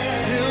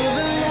 till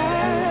the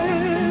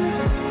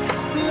last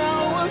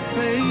flower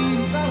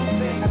fades.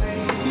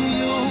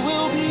 You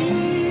will be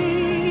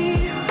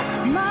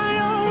my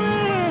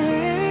only.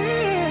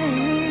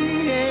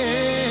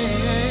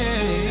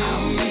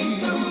 I'll make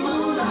the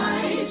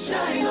moonlight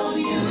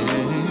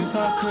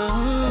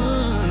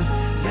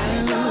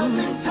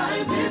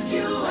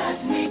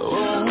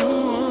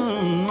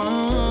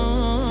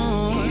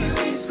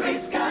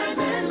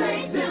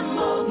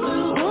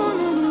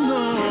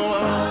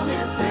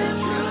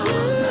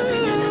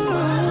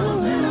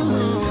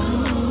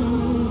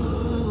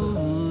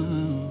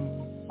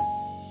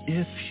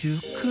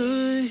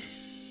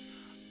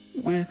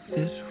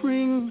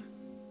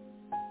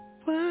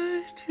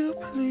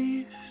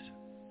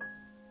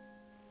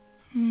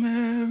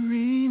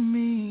marry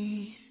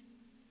me.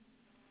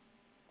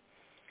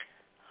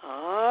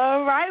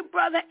 All right,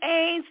 Brother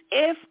Ains,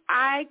 If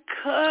I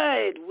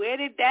Could. Where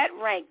did that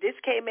rank? This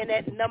came in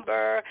at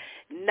number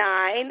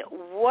 9.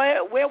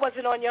 Where was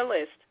it on your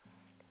list?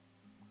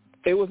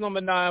 It was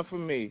number 9 for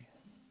me.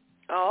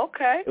 Oh,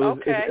 okay,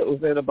 It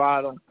was at the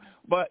bottom.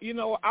 But,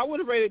 I would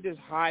have rated this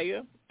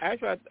higher.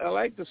 Actually, I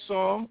like the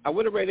song. I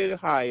would have rated it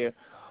higher.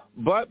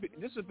 But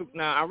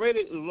now I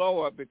rated it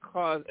lower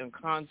because in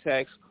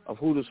context of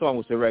who the song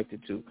was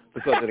directed to,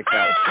 because of the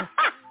character.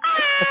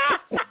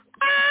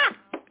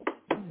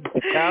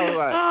 I was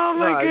like, oh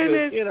my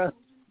goodness!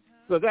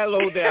 So that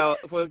low down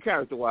for the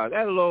character-wise,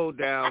 that low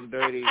down,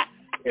 dirty, I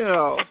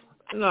would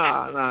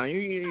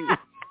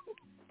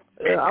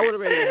have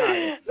rated it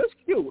higher. That's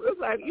cute.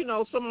 It's like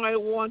somebody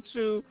want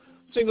to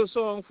sing a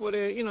song for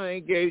their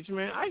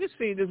engagement. I can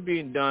see this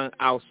being done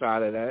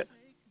outside of that.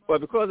 But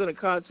because of the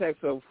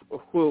context of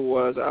who it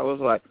was, I was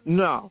like,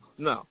 no, I'm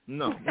not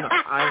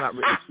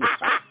ready to.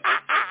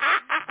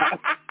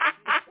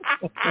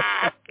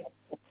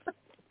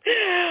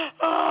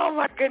 Oh,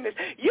 my goodness.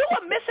 You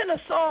were missing a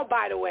song,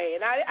 by the way,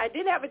 and I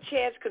didn't have a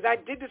chance because I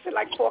did this at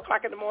like 4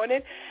 o'clock in the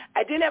morning.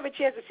 I didn't have a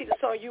chance to see the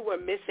song you were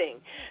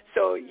missing.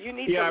 So you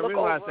need to look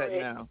over it. Yeah, I realize that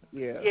now.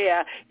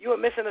 Yeah, you were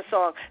missing a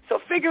song. So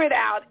figure it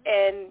out,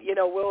 and,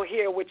 we'll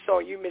hear which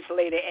song you missed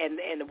later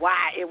and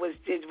why it was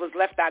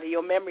left out of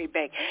your memory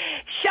bank.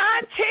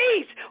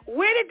 Shantice,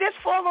 where did this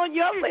fall on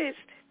your list?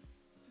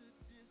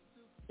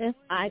 If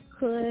I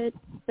Could,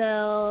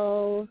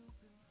 so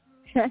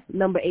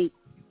number 8.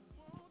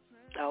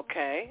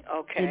 Okay.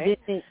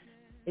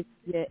 It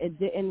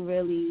didn't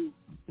really.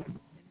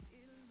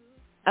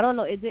 I don't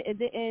know. It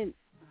didn't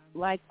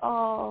like.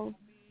 Oh,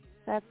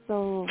 that's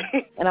so.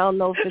 And I don't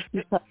know if it's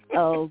because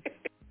of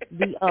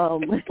the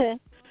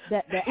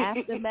the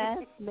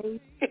aftermath, maybe.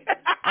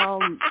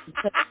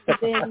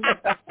 Then,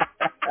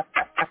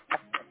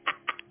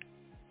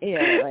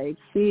 yeah, like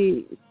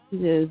she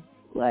just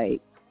like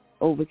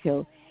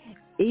overkill.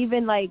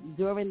 Even like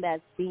during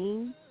that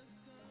scene.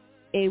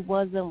 It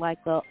wasn't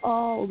like the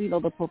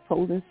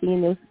proposing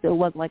scene. It still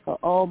wasn't like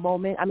a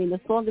moment. I mean, the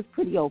song is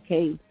pretty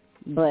okay,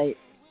 but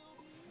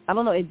I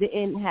don't know. It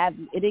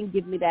didn't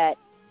give me that,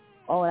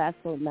 oh, that's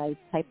so nice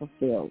type of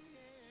feel,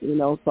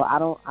 So I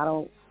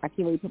can't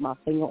really put my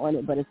finger on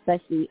it. But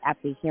especially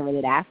after hearing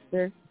it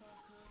after,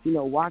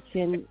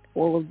 watching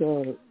all of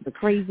the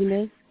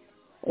craziness,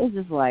 it's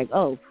just like,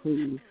 oh,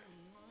 please.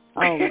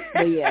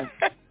 But yeah,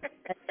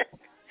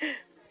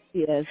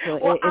 So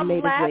well, it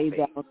made its way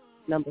down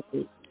number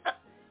 8.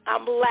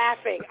 I'm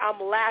laughing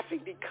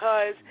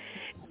because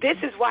this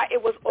is why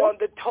it was on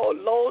the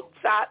low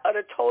side of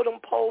the totem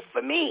pole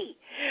for me.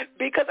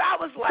 Because I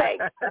was like,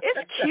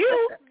 it's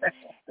cute,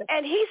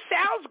 and he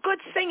sounds good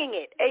singing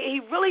it.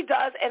 He really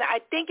does, and I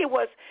think of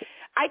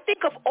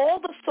all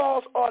the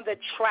songs on the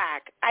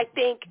track, I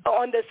think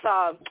on the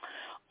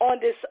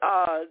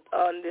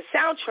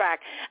soundtrack,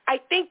 I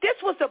think this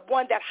was the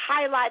one that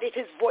highlighted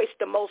his voice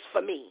the most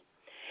for me.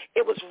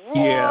 It was raw.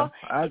 Yeah,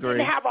 I agree. It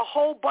didn't have a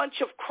whole bunch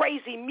of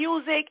crazy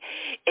music.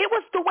 It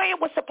was the way it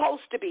was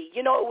supposed to be.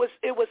 It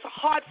was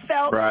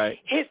heartfelt. Right.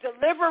 His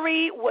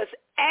delivery was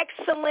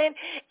excellent.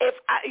 If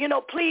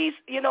please,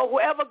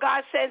 whoever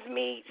God sends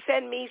me,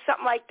 send me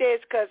something like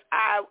this because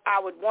I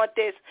would want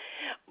this.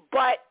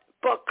 But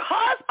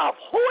because of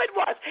who it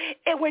was,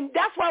 and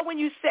that's why when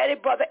you said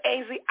it, Brother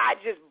Ainsley, I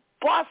just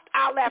bust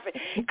out laughing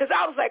because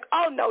I was like,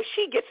 oh, no,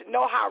 she gets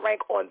no high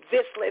rank on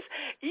this list.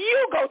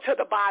 You go to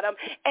the bottom,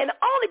 and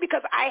only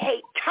because I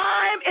hate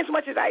time as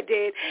much as I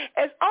did,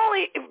 it's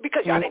only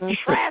because y'all didn't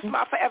trash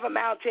my Forever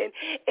Mountain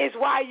is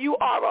why you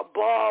are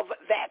above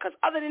that, because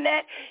other than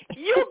that,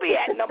 you'll be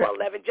at number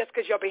 11 just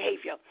because your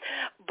behavior.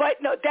 But,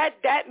 no,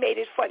 that made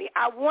it funny.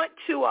 I want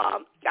to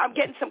I'm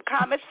getting some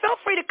comments. Feel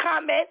free to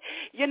comment.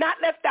 You're not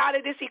left out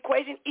of this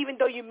equation, even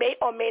though you may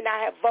or may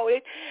not have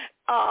voted.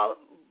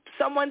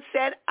 Someone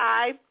said,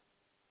 I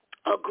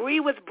agree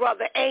with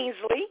Brother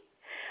Ainsley.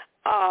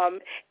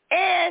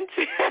 And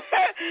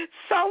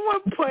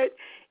someone put,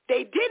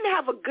 they didn't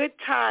have a good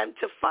time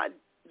to find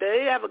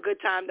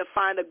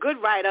a good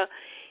writer.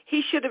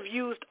 He should have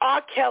used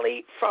R.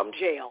 Kelly from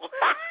jail.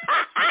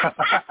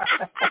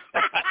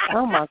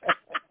 Oh, my God.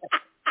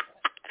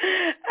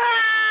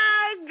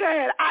 Go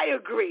ahead. I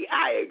agree.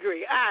 I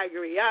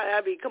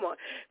mean, come on.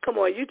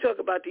 You talk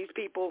about these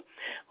people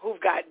who've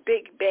got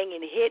big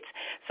banging hits.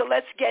 So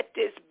let's get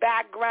this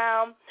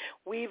background.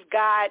 We've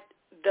got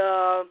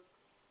the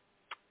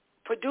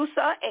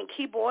producer and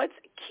keyboards,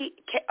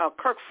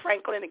 Kirk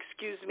Franklin,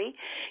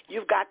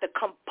 You've got the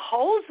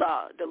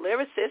composer, the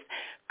lyricist,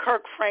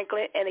 Kirk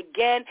Franklin. And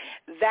again,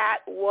 that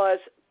was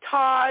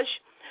Taj,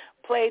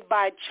 played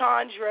by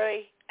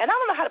Chandra. And I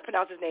don't know how to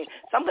pronounce his name,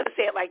 so I'm going to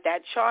say it like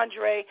that,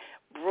 Chandra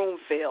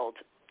Broomfield.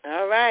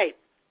 All right.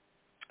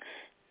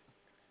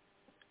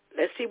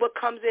 Let's see what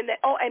comes in there.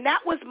 Oh, and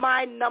that was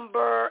my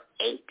number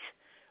 8,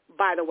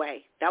 by the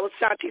way. That was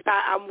Shanti.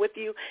 I'm with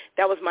you.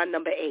 That was my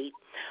number 8.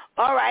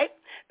 All right.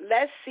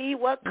 Let's see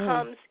what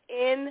comes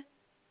in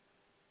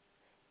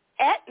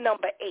at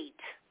number 8.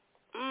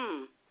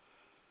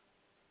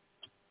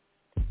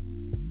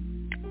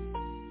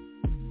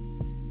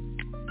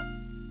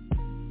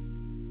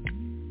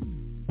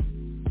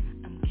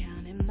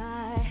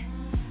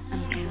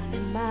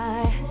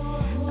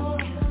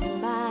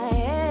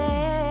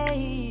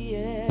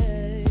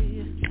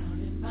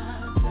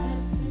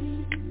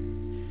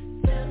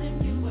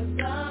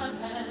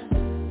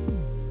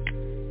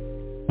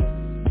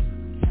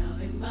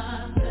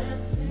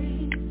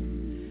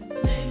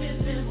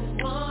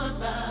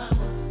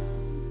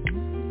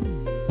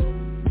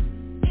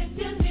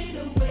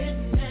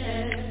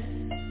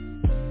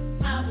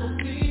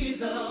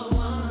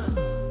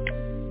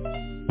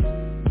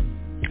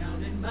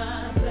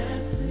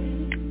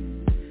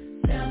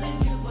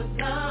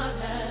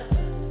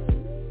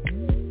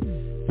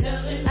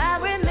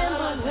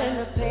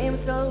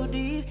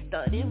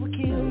 Thought it would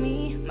kill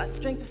me, my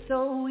strength is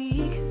so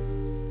weak.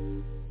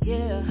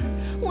 Yeah,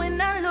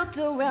 when I looked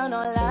around,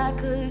 all I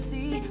could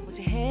see was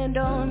your hand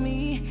on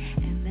me,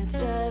 and that's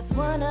just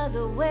one of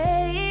the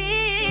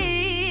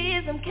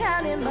ways I'm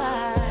counting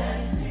my,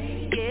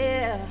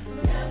 yeah.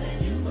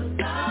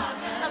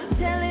 I'm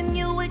telling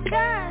you what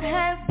God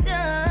has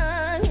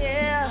done,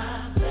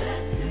 yeah.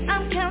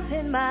 I'm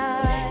counting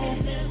my,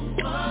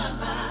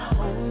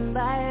 one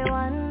by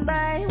one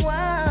by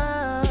one.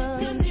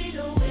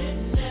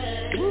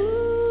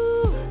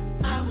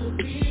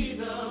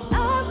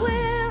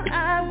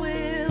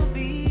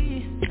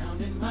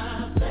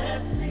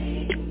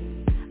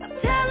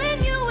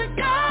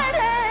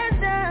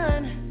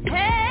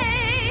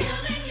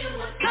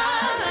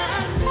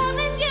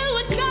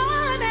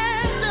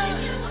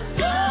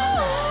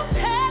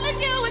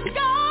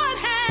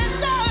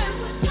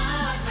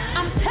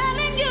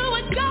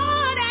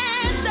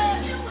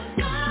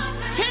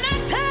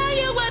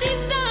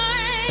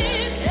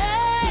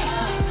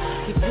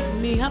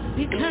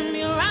 He turned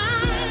me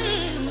around,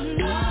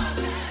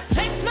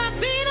 placed my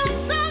feet on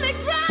solid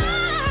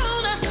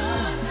ground.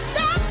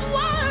 That's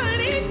what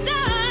he's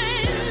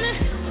done.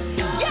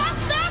 Yes,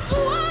 that's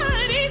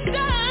what he's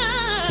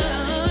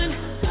done.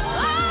 Oh,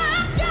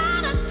 I've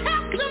got a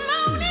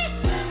testimony.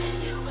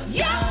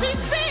 Yes,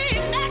 he's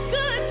been that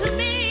good to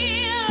me.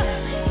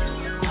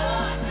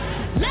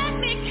 Let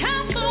me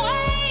count the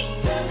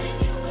ways.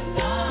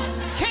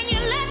 Can you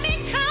let me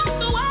count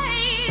the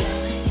ways?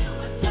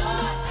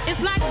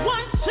 It's like 1,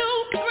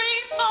 2, 3,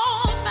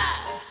 4,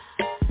 5.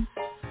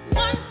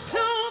 1, 2,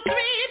 3,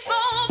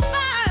 4, 5.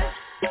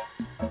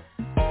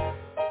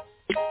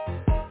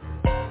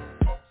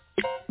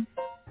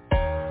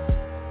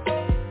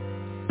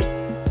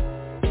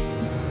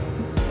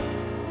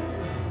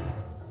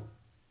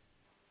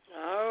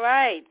 All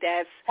right,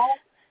 that's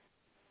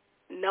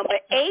number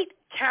 8,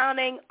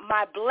 Counting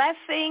My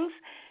Blessings.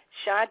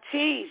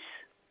 Shantice,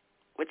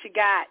 what you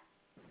got?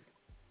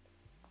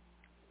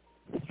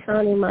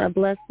 Counting My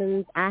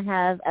Blessings, I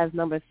have as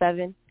number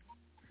 7.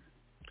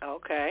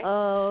 Okay.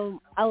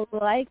 I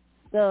like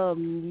the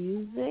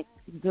music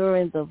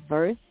during the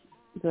verses.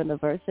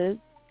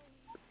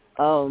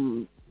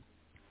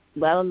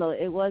 But I don't know,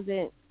 it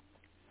wasn't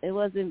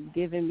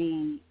giving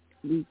me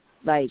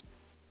like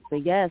the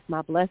yes,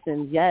 my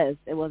blessings, yes,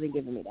 it wasn't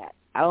giving me that.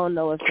 I don't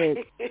know if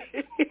it's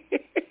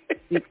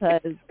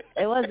because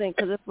it wasn't,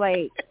 because it's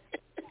like,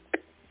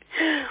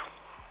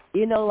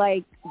 you know,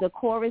 like the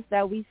chorus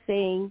that we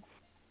sing,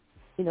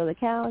 you know, the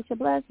count your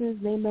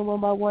blessings, name them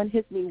one by one,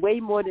 hits me way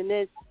more than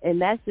this, and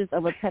that's just a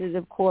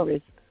repetitive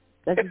chorus.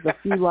 That's just a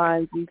few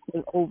lines we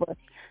sing over,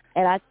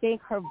 and I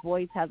think her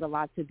voice has a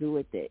lot to do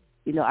with it.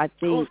 You know, I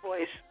think whose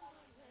voice?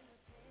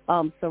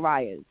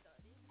 Soraya's.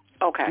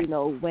 Okay. You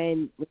know,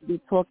 when we're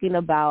talking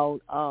about,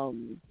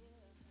 and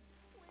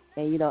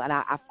you know, and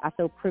I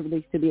feel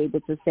privileged to be able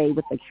to say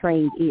with a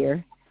trained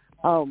ear,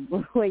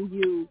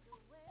 when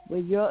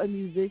you're a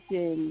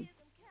musician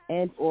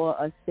and or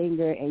a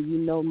singer and you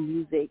know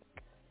music,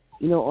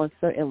 you know, on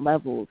certain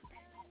levels,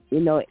 you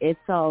know, it's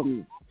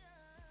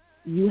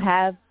you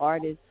have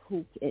artists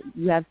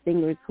you have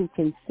singers who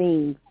can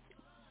sing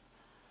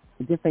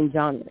different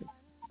genres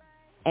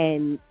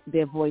and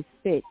their voice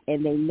fits,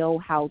 and they know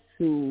how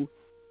to,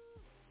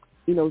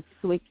 you know,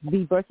 switch,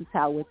 be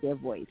versatile with their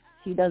voice.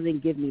 She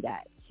doesn't give me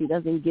that. She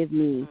doesn't give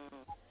me,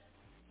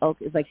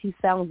 okay, it's like she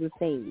sounds the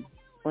same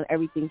on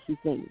everything she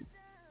sings.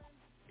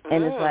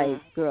 And it's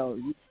like, girl,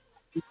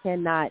 you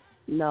cannot,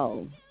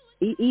 no.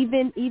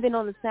 Even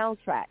on the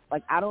soundtrack,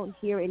 like I don't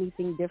hear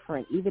anything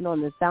different, even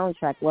on the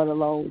soundtrack, let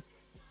alone,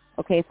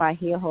 okay, if I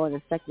hear her in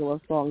a secular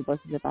song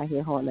versus if I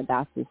hear her in a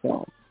gospel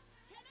song.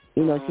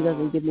 You know, she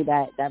doesn't give me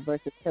that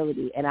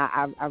versatility. And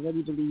I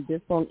really believe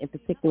this song in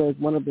particular is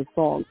one of the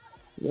songs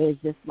where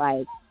it's just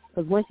like,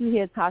 because once you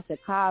hear Tasha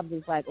Cobbs,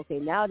 it's like, okay,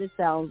 now this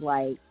sounds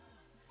like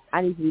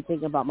I need to be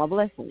thinking about my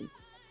blessings.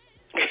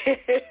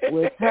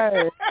 With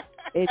her,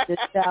 it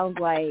just sounds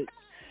like,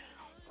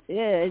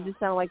 yeah, it just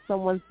sounds like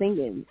someone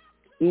singing,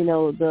 you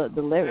know, the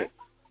lyrics,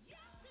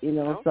 you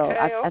know. Okay, so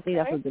I think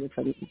that's what did it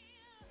for me.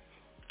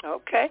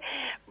 Okay.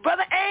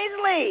 Brother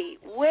Ainsley,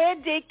 where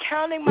did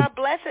Counting My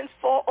Blessings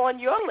fall on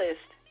your list?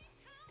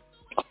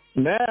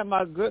 Man,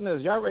 my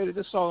goodness, y'all rated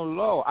this song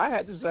low. I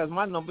had this as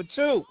my number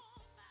 2.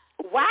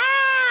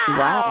 Wow.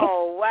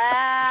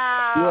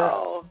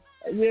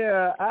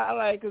 Yeah, I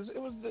like cause it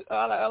was.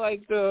 I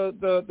like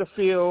the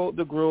feel,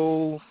 the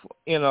groove.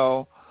 You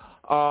know,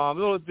 a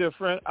little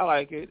different. I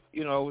like it.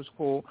 You know, it was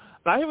cool.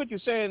 But I hear what you're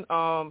saying,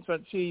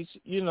 Francis.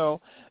 You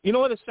know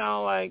what it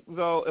sounds like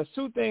though. It's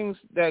two things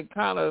that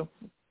kind of,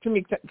 to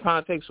me, kind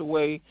of takes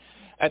away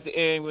at the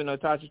end when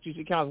Tasha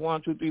TC counts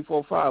 1, 2, 3,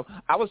 4, 5.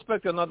 I would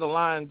expect another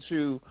line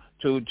to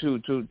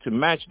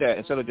match that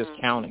instead of just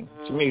counting.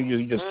 To me,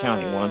 you just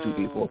counting 1, 2,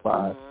 3, 4,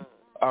 5.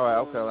 All right,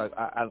 okay. Like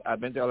I've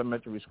been to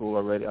elementary school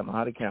already. I know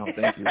how to count.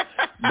 Thank you.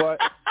 But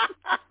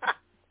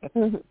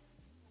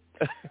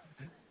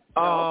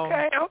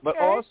okay. But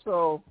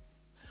also,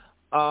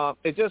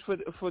 it just for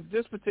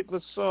this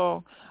particular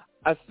song,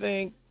 I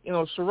think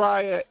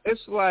Soraya.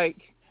 It's like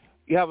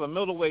you have a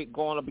middleweight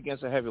going up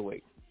against a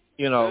heavyweight.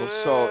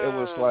 So it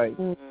was like,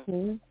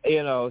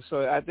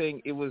 so I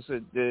think it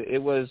wasn't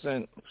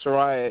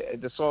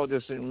Soraya. The song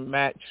just didn't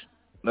match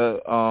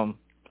the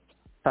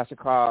Tasha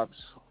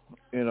Cobb's.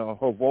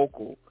 Her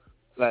vocal,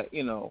 like,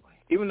 even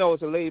though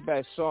it's a laid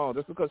back song,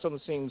 just because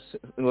something seems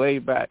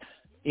laid back,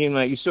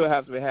 you still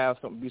have to have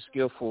something, be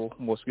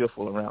more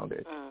skillful around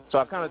it. So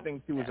I kind of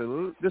think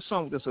this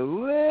song was just a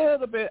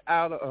little bit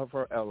out of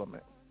her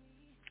element.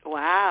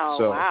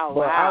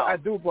 Wow. I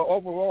do, but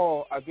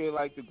overall, I did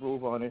like the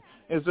groove on it.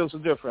 It's just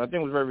different. I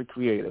think it was very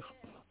creative.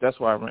 That's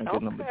why I ranked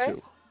it number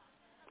 2.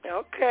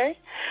 Okay.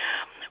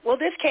 Well,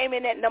 this came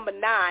in at number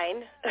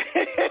 9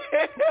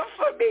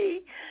 for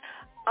me.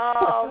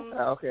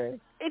 Okay.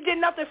 It did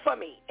nothing for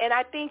me, and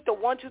I think the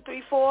 1, 2,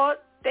 3, 4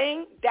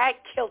 thing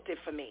that killed it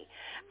for me.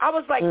 I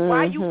was like,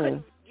 why you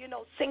couldn't,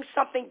 sing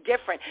something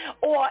different?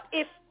 Or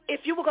if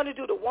you were going to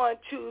do the 1,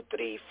 2,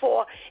 3,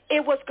 4,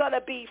 it was going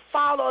to be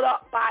followed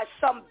up by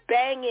some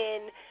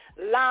banging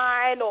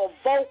line or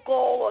vocal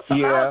or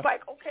something. Yeah. I was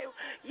like, okay,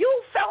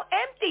 you felt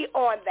empty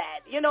on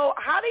that.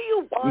 How do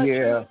you 1,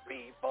 2,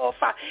 3, 4,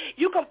 5?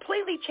 You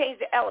completely changed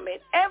the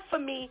element, and for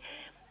me,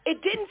 it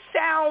didn't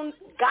sound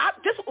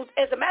this.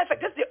 As a matter of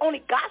fact, this is the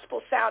only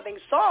gospel-sounding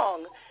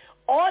song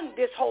on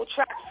this whole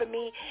track for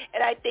me.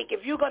 And I think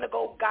if you're going to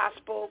go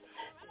gospel,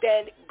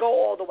 then go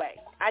all the way.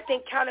 I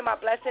think Counting My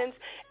Blessings,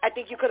 I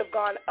think you could have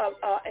gone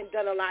and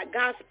done a lot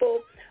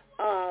gospel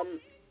and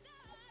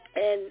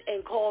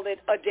called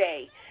it a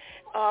day.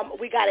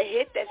 We got a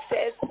hit that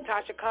says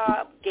Tasha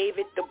Cobb gave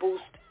it the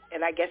boost,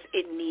 and I guess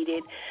it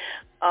needed.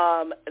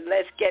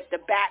 Let's get the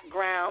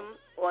background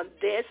on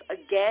this.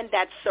 Again,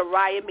 that's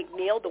Soraya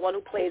McNeil, the one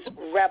who plays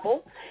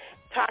Rebel,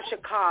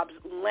 Tasha Cobb's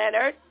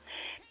Leonard,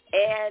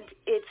 and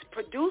it's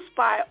produced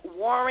by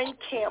Warren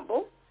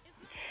Campbell,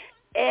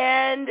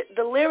 and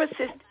the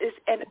lyricist is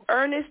an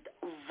Ernest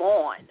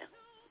Vaughn.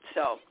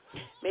 So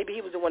maybe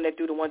he was the one that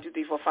threw the 1, 2,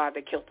 3, 4, 5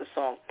 that killed the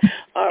song.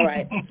 All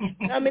right.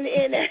 Coming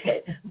in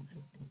at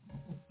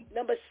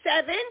number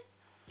 7.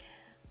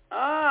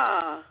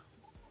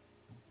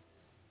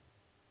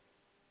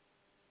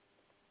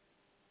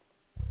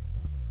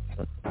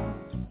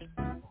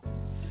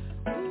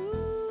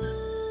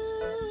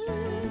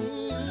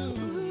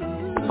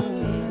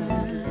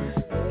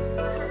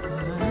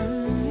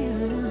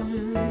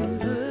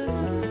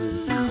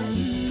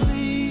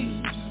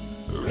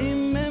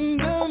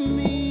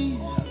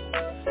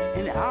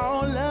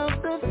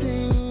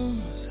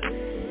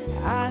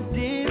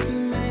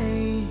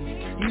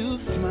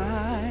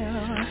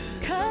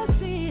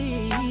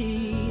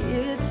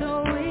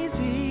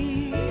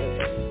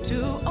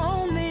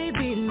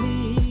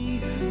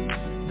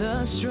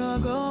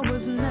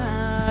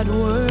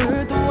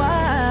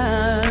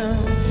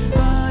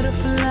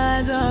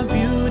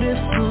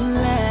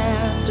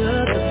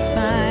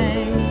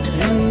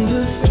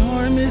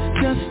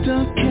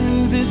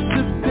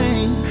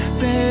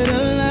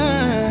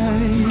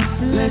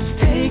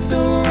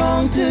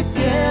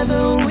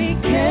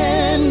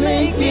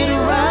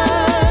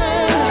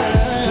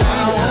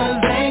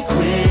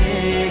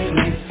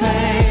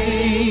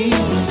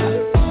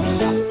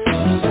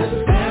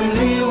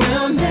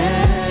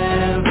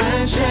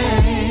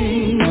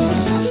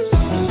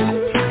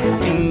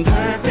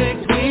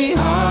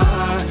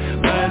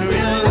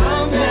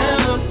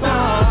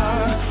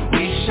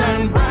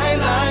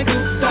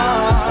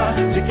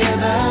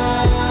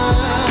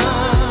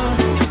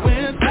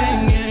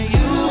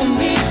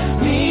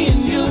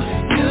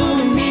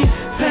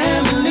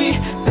 Family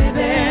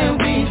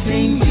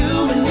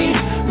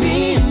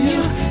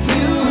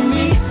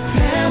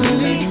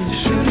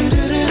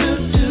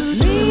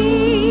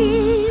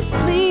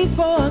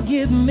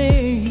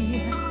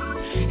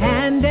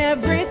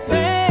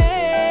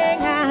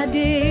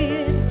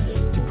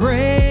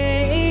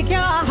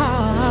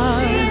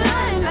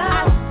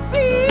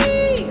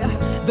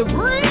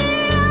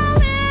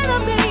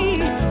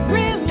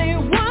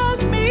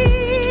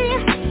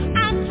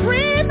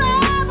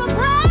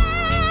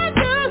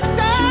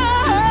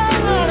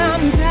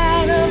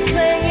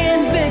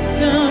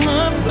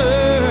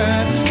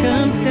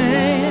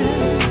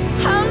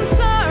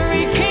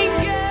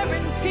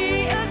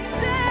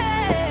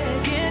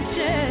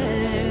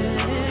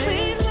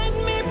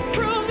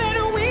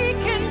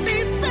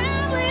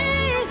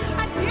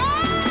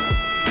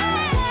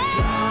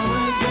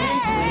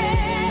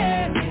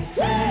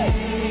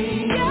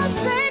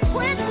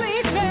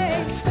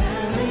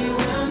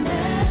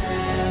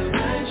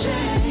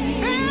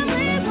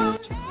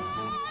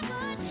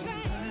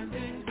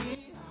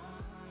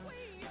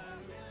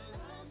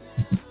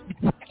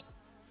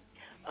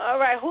All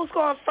right, who's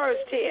going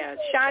first here?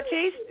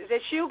 Shantice, is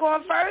it you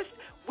going first?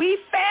 We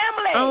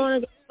family.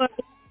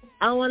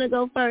 I want to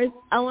go first.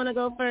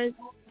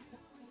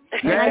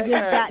 And I just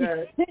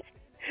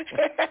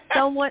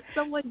got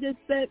someone just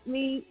sent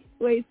me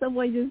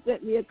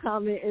a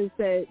comment and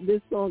said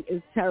this song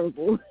is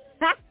terrible.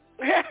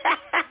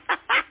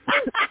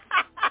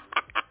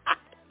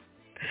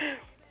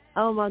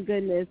 Oh my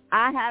goodness.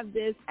 I have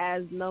this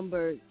as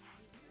number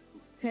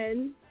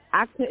 10.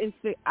 I couldn't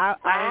figure I was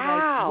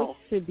like, which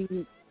should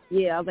be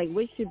I was like,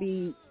 which should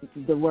be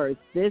the worst,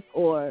 this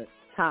or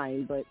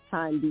Time, but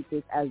Time beat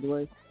this as the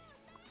worst.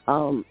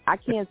 I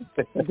can't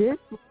this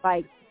was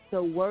like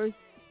the worst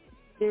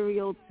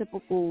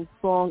stereotypical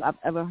song I've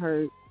ever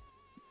heard.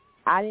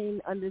 I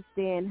didn't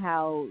understand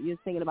how you're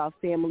singing about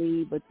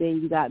family, but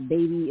then you got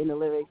baby in the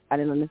lyrics. I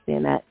didn't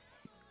understand that.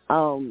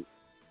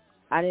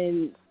 I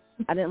didn't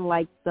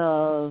like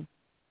the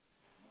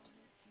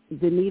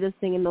Danita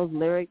singing those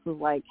lyrics was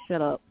like,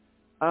 shut up.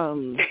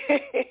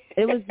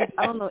 It was just,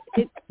 I don't know.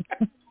 It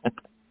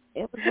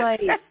was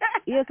like,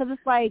 because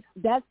it's like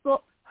that's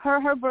so,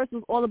 her verse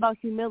was all about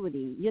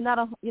humility. You're not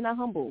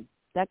humble.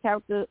 That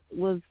character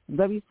was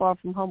very far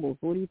from humble.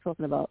 So what are you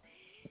talking about?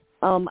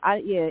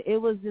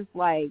 It was just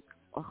like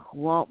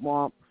womp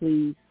womp,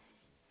 please.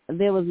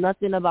 There was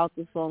nothing about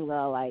the song that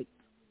I liked.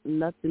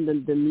 Nothing.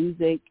 The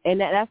music,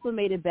 and that's what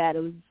made it bad.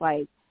 It was just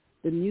like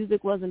the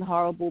music wasn't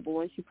horrible, but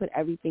once you put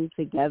everything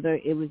together,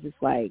 it was just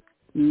like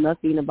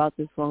nothing about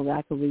this song that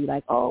I could really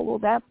like. Oh, well,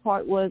 that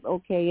part was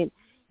okay, and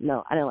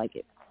no, I didn't like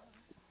it.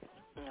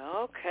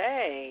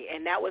 Okay,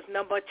 and that was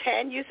number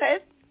 10, you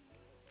said?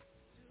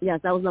 Yes,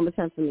 that was number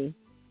 10 for me.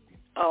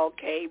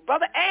 Okay,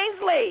 Brother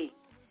Ainsley.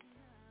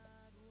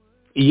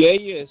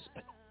 Yes.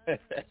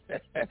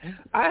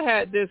 I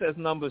had this as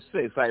number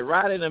 6, like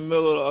right in the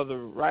middle of the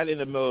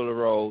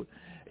road.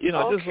 You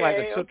know, just like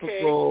a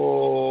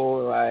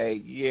typical,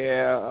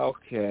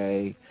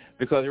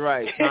 because you're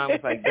right, Time was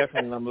like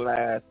definitely number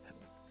last.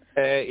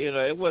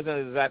 It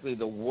wasn't exactly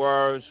the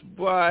worst,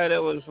 but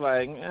it was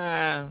like,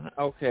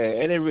 okay.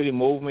 It didn't really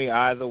move me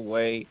either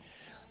way.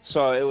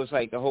 So it was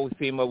like the whole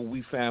theme of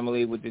We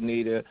Family with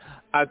Danita.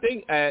 I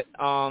think at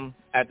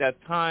that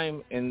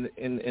time in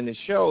the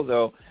show,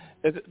 though,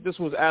 this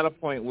was at a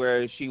point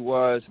where she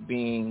was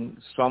being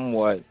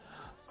somewhat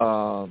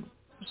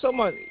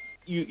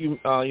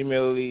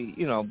humility,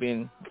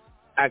 being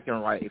acting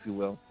right, if you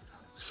will.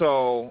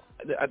 So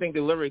I think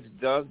the lyrics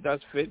does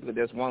fit, but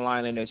there's one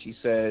line in there she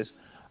says,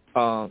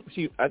 I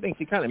think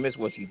she kind of missed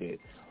what she did,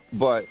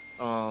 but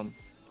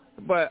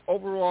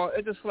overall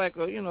it's just like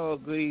a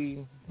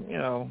goody,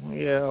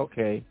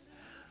 okay,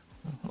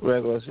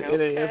 regular. It's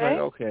like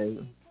okay,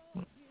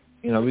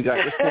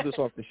 let's pull this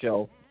off the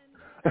shelf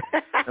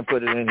and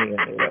put it in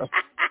here.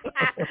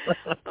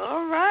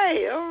 All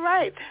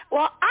right.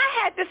 Well,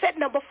 I had this at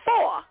number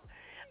 4.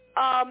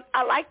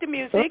 I like the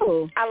music.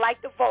 Ooh. I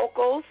like the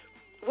vocals.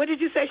 What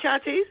did you say,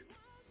 Shantice?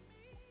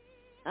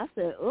 I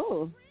said,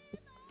 ooh.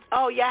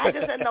 Oh, yeah, I had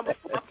this at number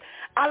 4.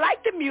 I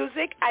like the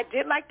music. I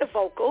did like the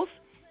vocals.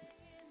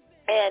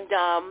 And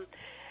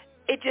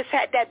it just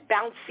had that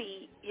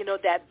bouncy,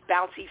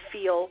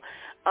 feel.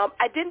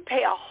 I didn't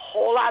pay a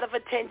whole lot of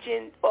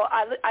attention, or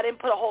I didn't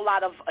put a whole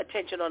lot of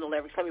attention on the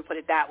lyrics. Let me put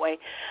it that way.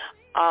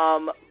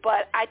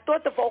 But I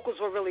thought the vocals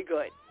were really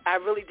good. I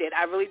really did.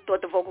 I really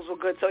thought the vocals were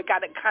good, so it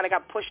kind of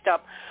got pushed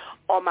up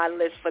on my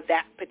list for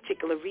that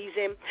particular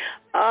reason.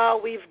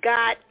 We've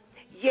got,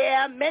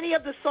 many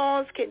of the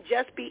songs can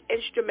just be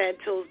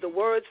instrumentals. The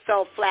words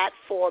fell flat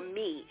for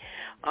me.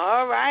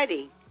 All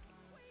righty.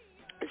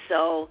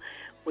 So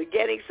we're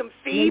getting some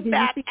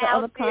feedback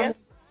out there.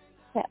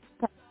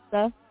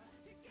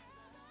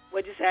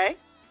 What'd you say?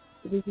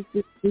 Did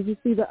you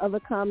see the other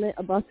comment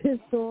about this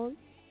song?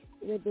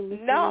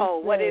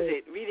 No. What is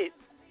it? Read it.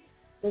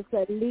 It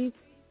said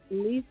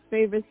least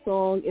favorite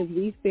song is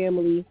We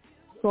Family.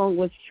 Song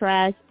was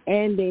trash,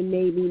 and they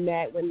made me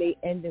mad when they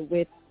ended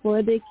with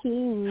For the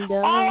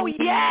Kingdom. Oh,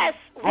 yes.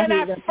 I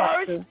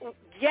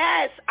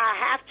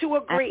have to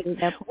agree.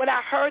 When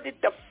I heard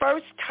it the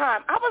first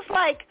time, I was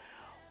like,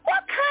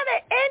 what kind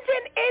of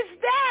ending is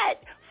that?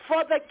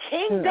 For the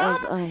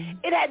Kingdom?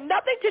 It had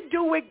nothing to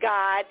do with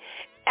God.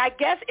 I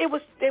guess they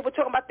were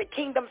talking about the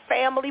Kingdom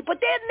family, but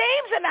their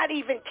names are not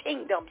even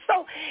Kingdom.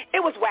 So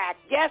it was whack.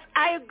 Yes,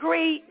 I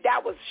agree.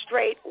 That was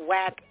straight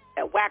whack,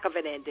 a whack of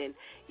an ending.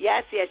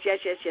 Yes.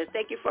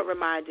 Thank you for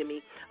reminding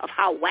me of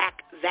how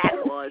whack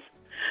that was.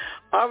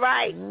 All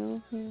right.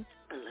 Mm-hmm.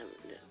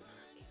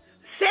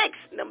 6,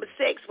 number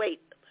 6. Wait.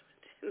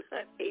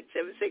 8,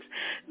 7, 6.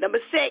 Number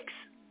 6.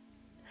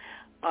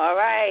 All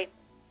right.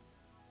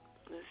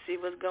 Let's see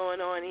what's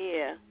going on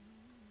here.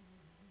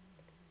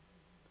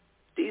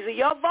 These are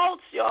your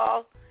votes,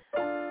 y'all.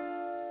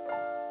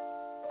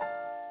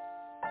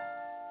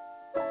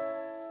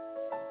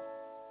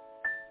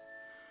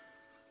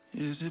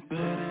 Is it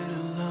better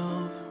to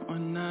love or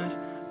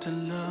not to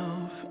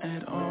love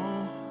at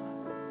all?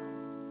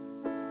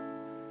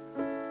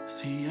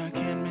 See, I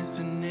can't miss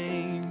a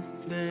name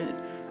that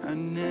I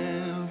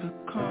never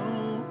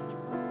called.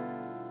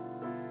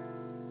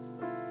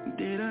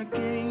 Did I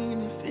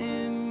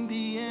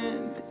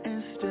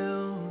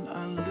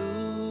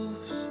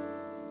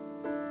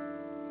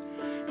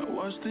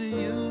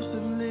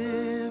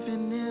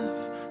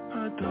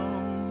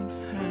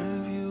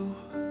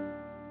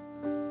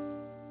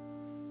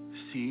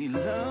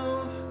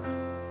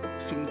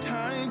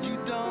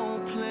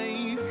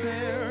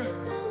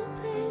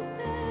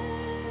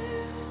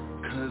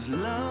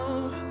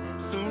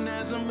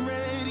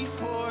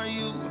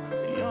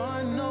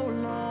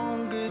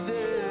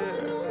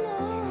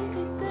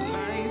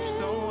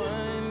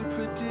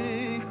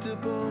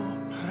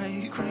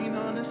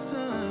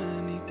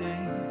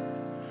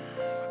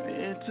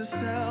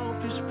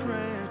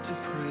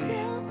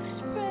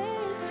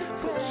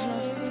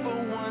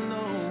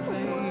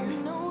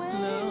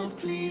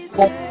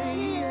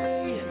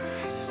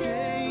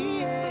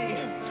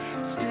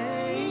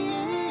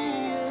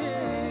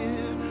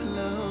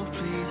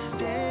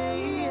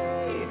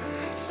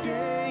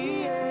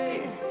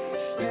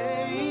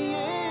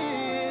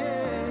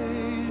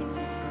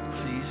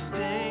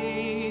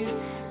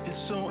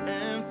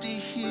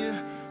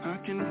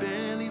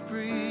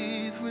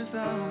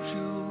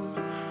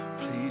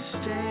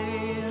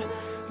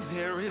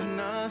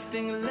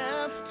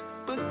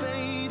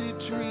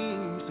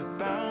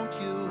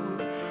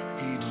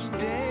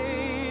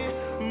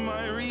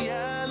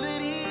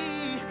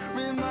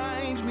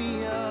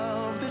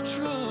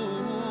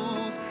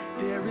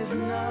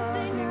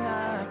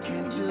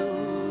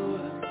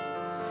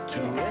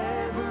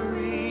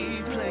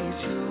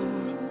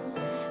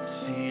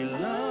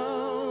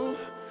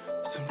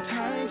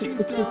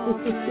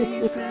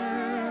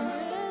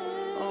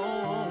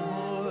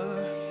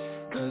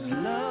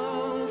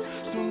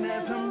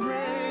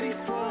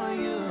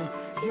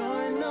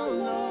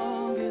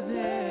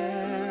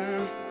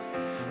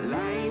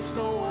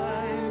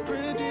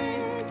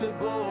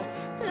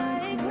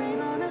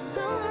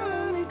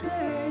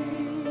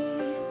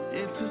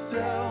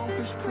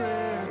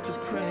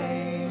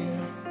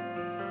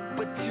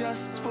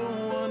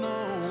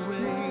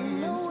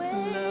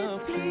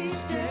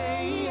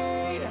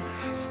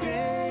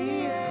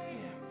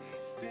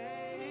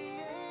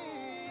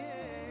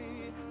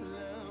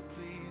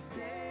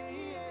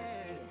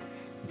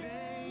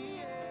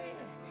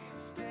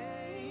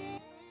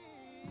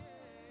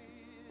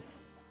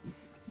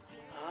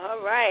All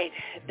right,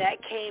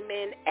 that came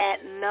in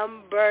at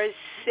number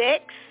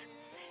 6.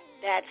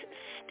 That's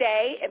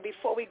Stay. And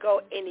before we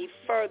go any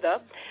further,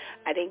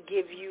 I didn't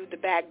give you the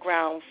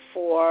background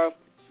for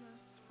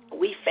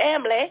We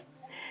Family.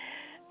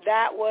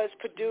 That was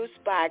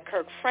produced by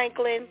Kirk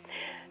Franklin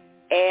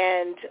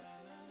and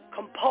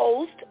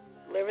composed,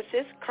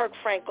 lyricist Kirk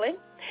Franklin,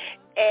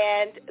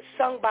 and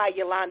sung by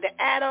Yolanda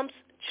Adams,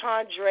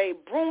 Chandra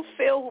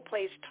Broomfield, who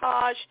plays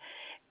Taj,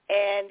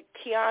 and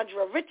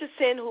Keandra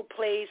Richardson, who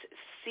plays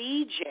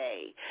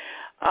CJ.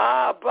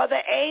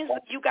 Brother Ames,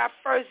 you got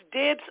first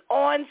dibs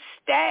on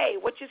Stay.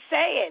 What you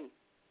saying?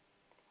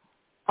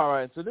 All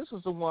right, so this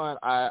was the one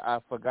I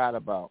forgot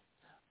about.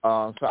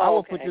 I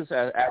will put this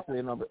as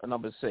actually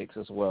number 6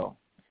 as well.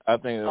 I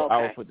think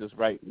I will put this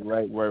right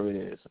where it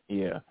is.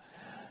 Yeah.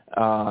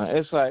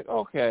 It's like,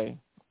 okay.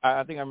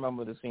 I think I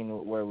remember the scene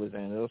where it was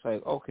in. It was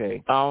like,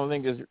 okay. I don't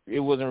think it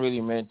wasn't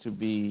really meant to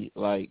be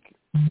like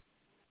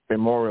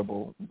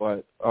memorable,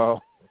 but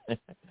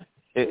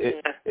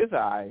it's all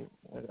right.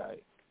 It's all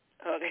right.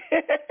 Okay.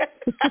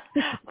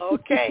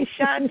 Okay,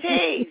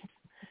 Shantice.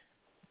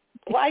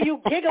 Why are you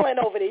giggling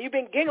over there? You've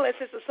been giggling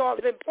since the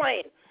song's been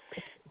playing.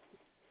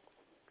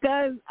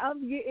 Because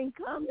I'm getting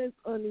comments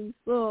on these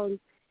songs.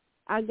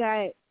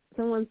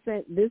 Someone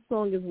said this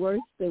song is worse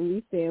than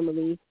We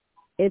Family.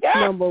 It's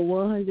number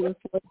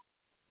 104.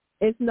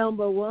 It's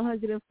number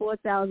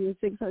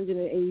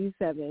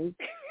 104,687.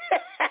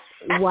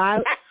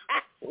 Why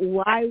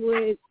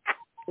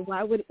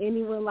would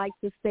anyone like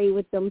to stay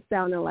with them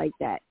sounding like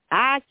that?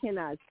 I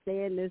cannot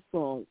stand this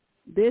song.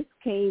 This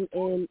came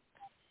in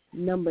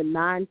number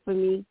 9 for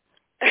me.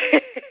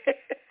 It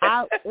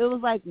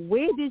was like,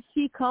 where did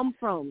she come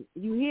from?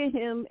 You hear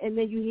him and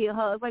then you hear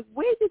her. It's like,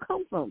 where did you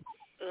come from?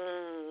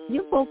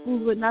 Your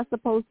vocals were not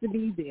supposed to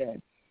be there.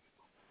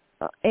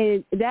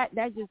 And that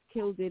just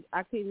killed it.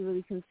 I couldn't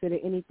really consider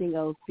anything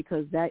else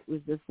because that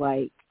was just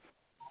like,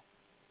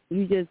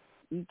 you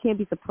can't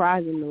be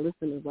surprising the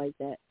listeners like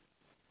that.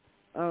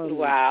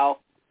 Wow.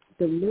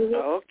 The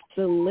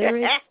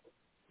lyrics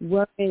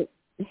weren't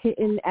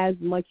hitting as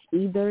much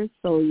either.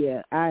 So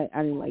yeah, I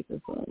didn't like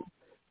this song.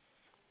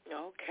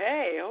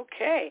 Okay.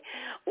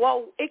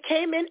 Well, it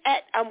came in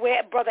at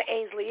where Brother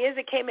Ainsley is.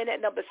 It came in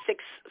at number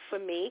 6 for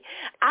me.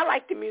 I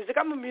like the music.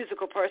 I'm a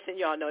musical person.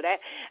 Y'all know that.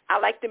 I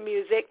like the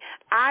music.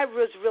 I'm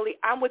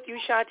with you,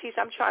 Shantice.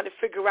 I'm trying to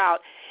figure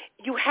out.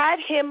 You had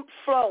him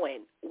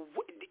flowing.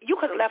 You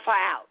could have left her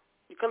out.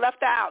 You could have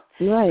left her out.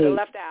 Right. You could have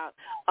left her out.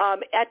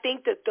 I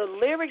think that the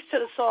lyrics to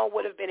the song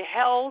would have been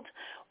held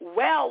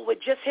well with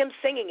just him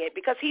singing it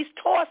because he's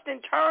tossed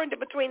and turned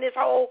between this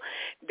whole,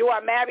 do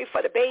I marry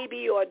for the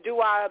baby or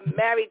do I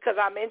marry because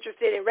I'm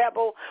interested in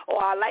Rebel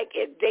or I like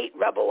it, date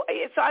Rebel.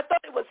 So I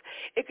thought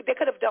they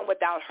could have done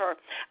without her.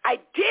 I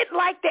did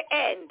like the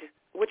end,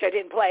 which I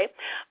didn't play.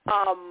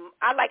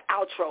 I like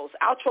outros.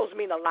 Outros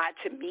mean a lot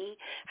to me,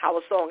 how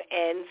a song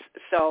ends.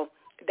 So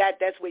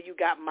that's where you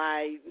got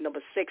my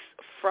number 6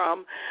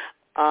 from.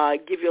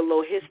 Give you a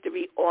little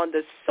history on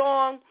the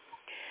song.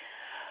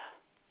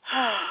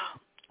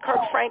 Kirk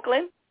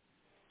Franklin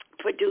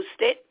produced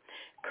it.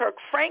 Kirk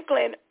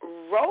Franklin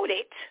wrote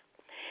it.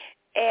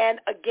 And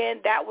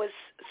again, that was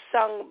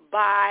sung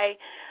by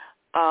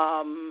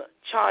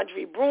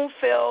Chandra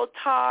Broomfield,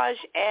 Taj,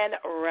 and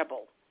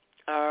Rebel.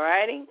 All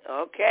righty?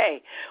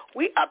 Okay.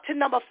 We up to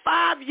number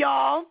 5,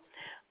 y'all.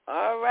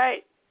 All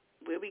right.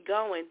 Where we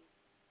going?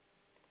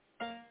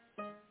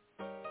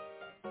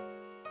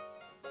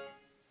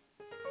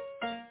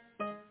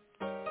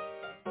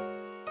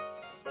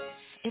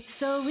 It's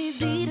so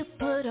easy to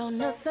put on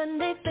a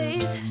Sunday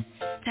face,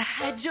 to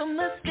hide your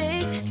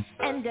mistakes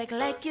and act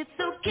like it's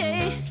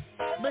okay.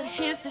 But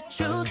here's the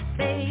truth,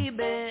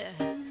 baby.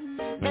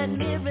 That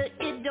mirror,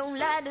 it don't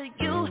lie to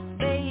you,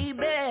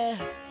 baby.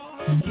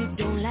 You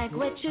don't like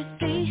what you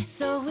see,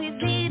 so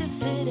easy to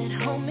sit at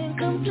home and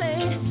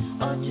complain,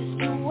 or just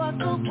to walk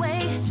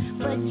away.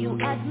 But you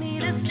ask me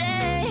to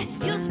stay,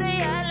 you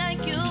say I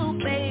like you,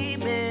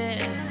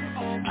 baby.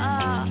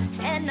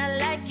 And I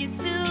like you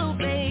too,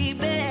 baby.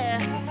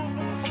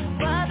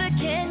 Brother,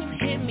 can you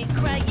hear me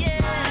crying?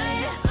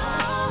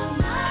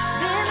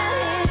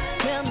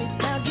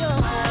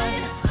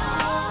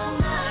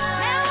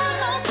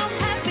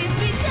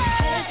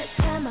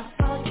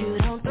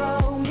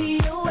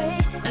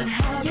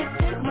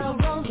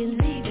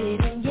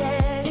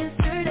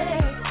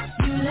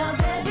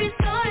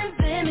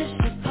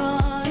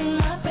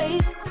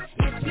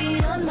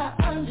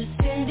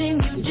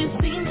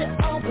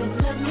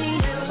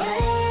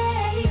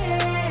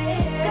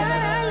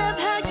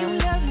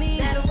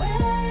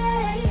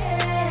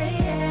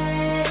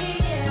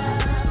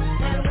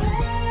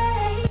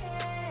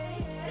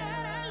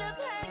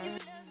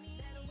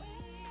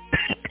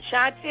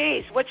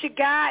 Shantice, what you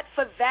got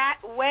for That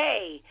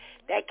Way?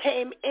 That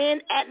came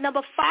in at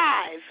number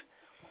 5.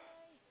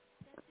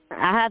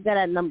 I have that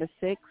at number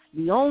 6.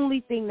 The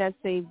only thing that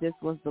saved this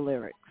was the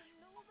lyrics.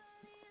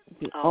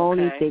 The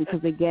only thing,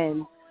 because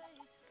again,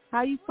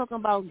 how you talking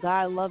about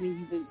God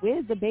loving you?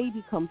 Where's the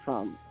baby come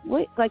from?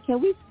 What, like, can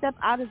we step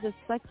out of the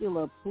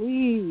secular,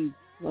 please,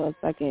 for a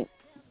second?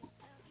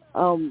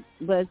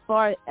 But as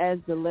far as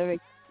the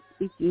lyrics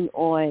speaking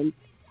on,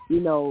 you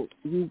know,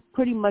 you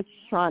pretty much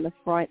trying to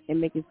front and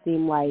make it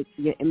seem like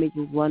your image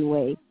is one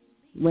way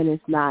when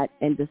it's not.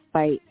 And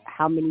despite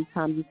how many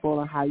times you fall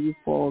and how you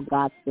fall,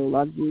 God still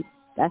loves you.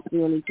 That's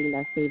the only thing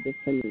that saved it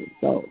for me.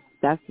 So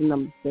that's the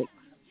number 6.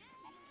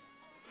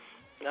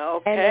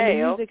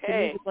 Okay, and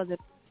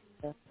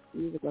the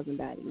music wasn't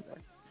bad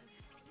either.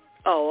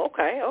 Oh,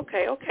 okay.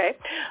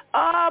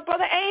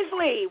 Brother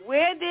Ainsley,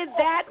 where did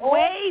That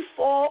Way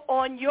fall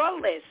on your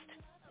list?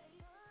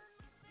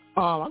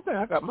 I think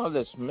I got my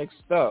list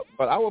mixed up,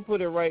 but I will put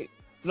it right.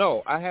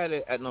 No, I had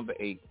it at number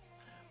 8.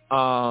 That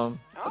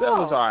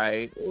was all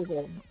right.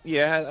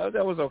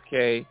 That was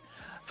okay.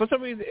 For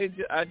some reason,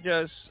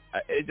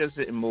 it just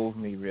didn't move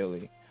me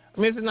really. I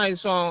mean, it's a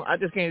nice song. I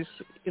just can't,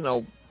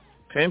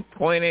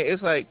 pinpoint it.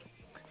 It's like,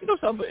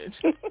 something.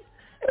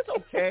 It's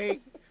okay.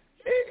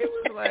 It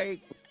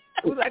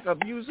was like a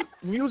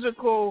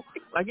musical,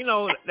 like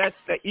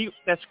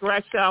that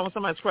scratch sound when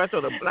somebody scratched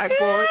on the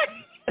blackboard.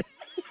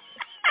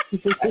 It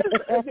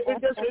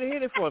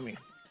hit it for me.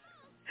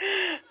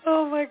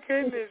 Oh my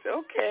goodness.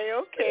 Okay.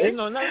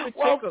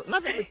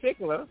 Nothing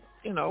particular,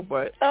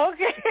 but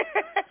okay.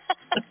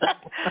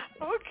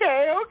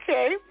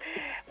 Okay.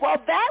 Well,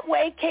 That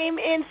Way came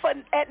in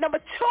at number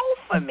 2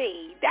 for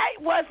me. That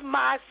was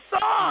my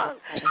song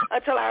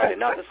until I heard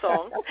another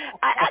song.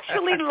 I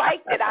actually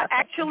liked it. I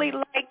actually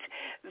liked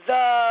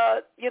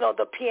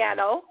the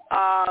piano.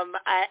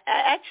 I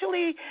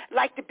actually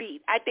liked the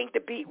beat. I think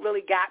the beat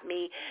really got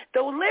me.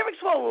 The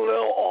lyrics were a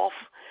little off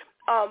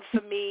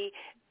for me,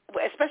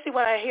 especially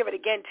when I hear it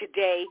again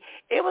today.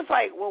 It was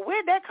like, well,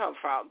 where'd that come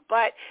from?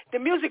 But the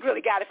music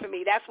really got it for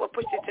me. That's what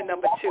pushed it to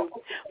number 2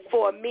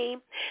 for me.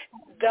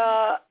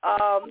 The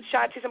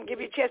Shantice, I'm going to give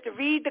you a chance to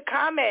read the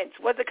comments.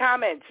 What's the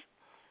comments?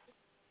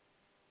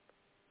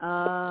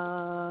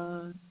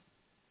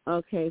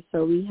 Okay,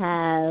 so we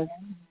have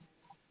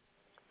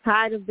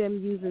tired of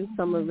them using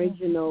some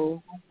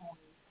original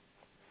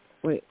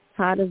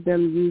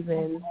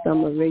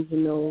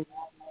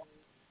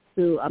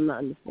too. I'm not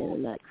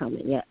understanding that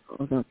comment yet.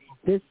 Hold on.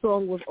 This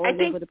song was all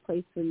over the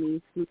place for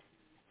me.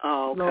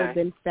 Oh, okay. Slow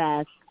than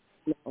fast.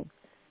 No.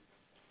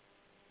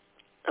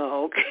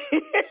 Oh,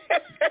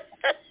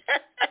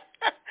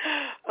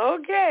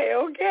 okay.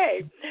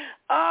 Okay.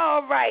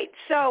 All right.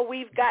 So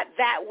we've got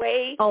That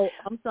Way. Oh,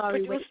 I'm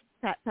sorry. Wait,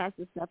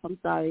 Pastor Steph, I'm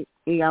sorry.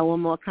 We got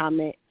one more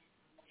comment.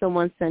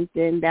 Someone sent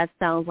in, that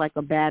sounds like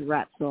a bad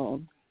rap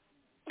song.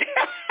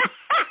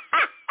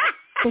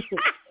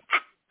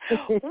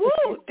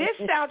 Woo, this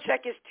sound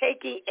check is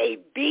taking a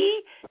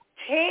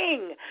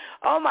beating.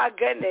 Oh, my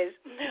goodness.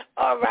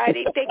 All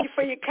righty. Thank you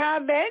for your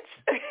comments.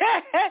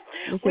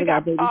 We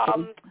got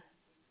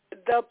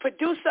the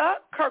producer,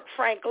 Kirk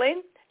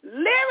Franklin,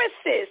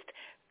 lyricist,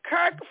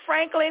 Kirk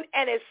Franklin,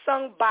 and it's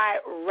sung by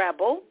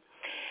Rebel.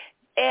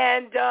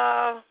 And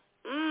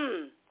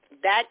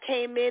that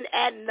came in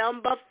at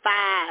number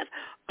 5.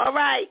 All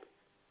right.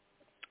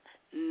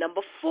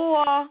 Number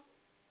 4.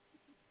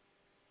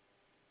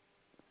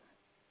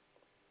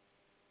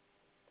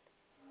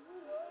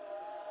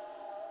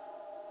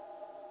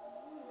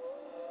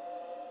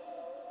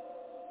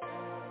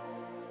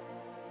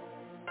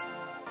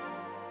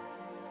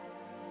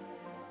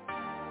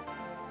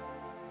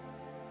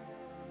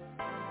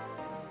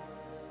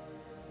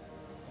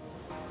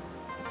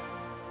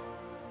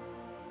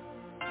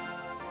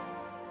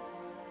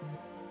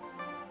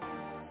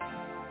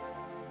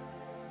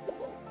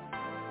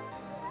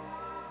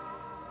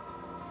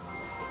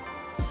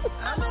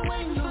 I've been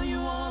waiting for you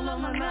all of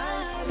my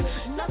life.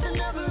 Nothing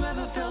ever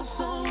felt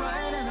so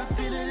right, and I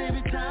feel it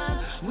every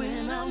time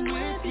when I'm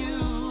with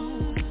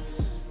you.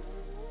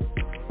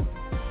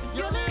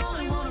 You're the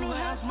only one who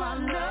has my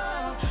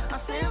love.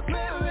 I say a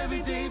prayer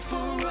every day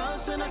for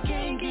us, and I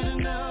can't get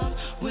enough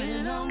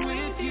when I'm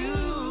with you.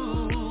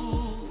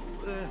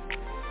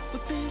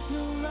 But there's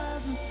no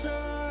rising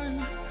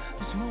sun,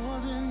 it's more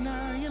than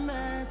I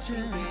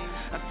imagined.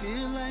 I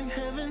feel like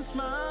heaven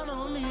smiled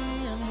on me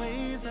in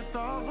ways I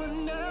thought would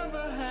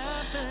never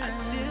happen. I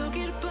still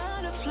get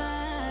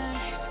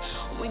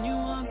butterflies when you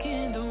walk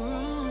in the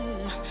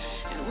room,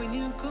 and when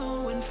you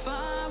go and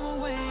far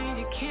away,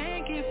 you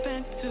can't get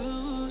back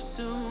too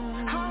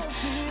soon. How it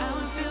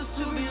feels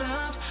to be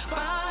loved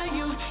by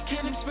you,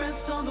 can't express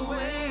all the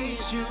ways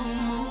you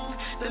move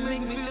that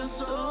make me feel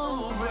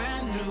so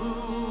brand new.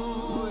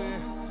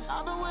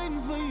 I've been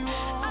waiting for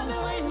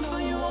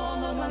you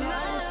all of my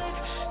life.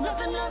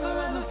 Nothing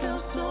ever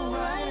felt so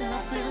right, and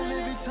I feel it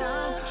every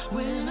time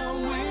when I'm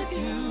with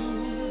you.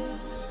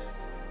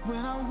 When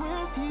I'm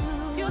with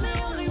you, you're the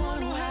only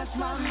one who has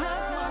my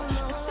heart. I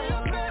say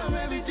a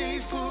prayer every day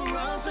for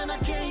us, and I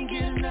can't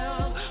get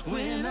enough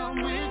when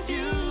I'm with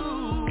you.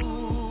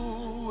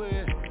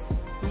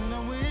 When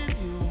I'm with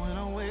you, when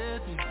I'm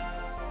with you.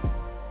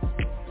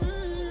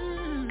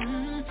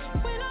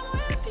 When I'm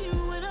with you,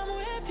 when I'm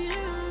with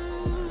you.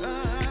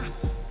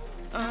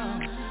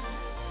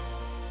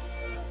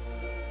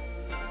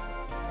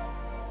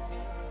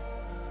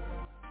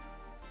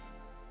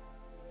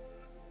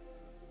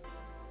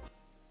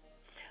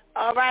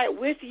 All right,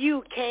 With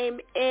You came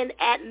in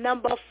at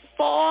number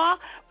 4.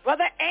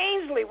 Brother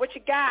Ainsley, what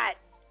you got?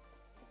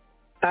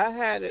 I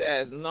had it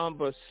as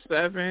number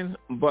 7,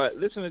 but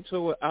listening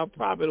to it, I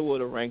probably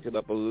would have ranked it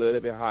up a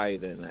little bit higher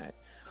than that.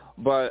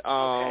 But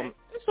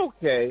It's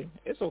okay.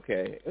 It's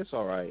okay. It's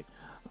all right.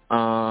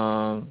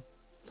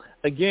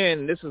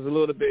 Again, this is a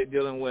little bit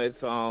dealing with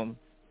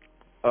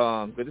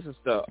but this is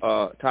the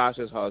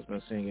Tasha's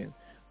husband singing,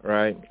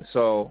 right?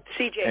 So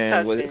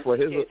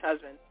CJ's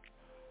husband.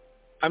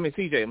 I mean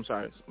CJ. I'm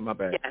sorry, my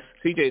bad. Yes.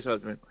 CJ's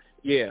husband.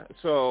 Yeah.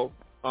 So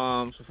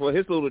for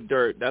his little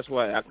dirt, that's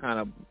why I kind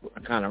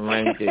of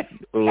ranked it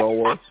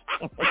lower.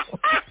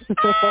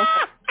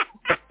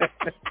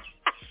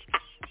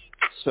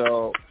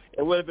 So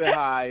it would have been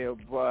higher,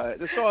 but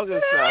the song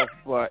itself,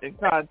 but in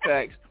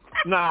context,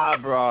 nah,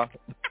 bro,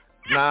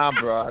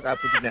 I got to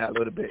put you down a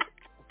little bit.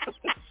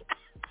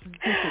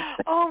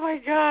 Oh my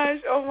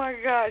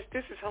gosh,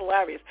 this is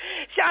hilarious.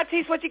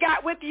 Shantice, what you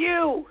got With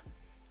You?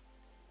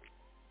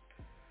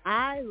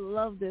 I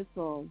love this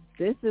song.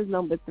 This is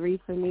number 3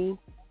 for me.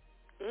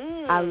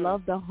 I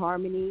love the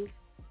harmony.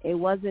 It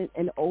wasn't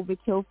an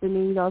overkill for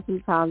me. You know,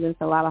 sometimes there's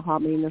a lot of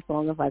harmony in the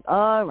song. It's like,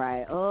 all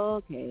right,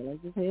 okay,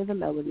 let's just hear the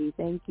melody.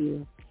 Thank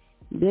you.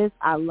 This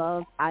I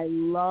loved. I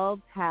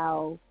loved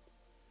how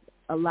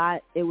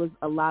it was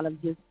a lot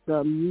of just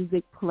the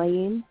music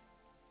playing,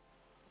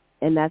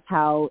 and that's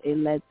how it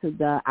led to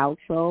the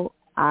outro.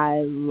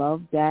 I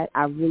love that.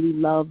 I really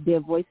love their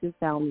voices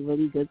sound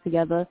really good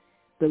together.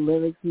 The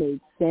lyrics made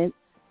sense.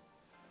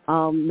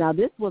 Now,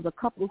 this was a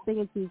couple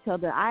singing to each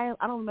other. I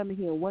don't remember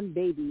hearing one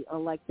baby,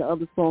 unlike the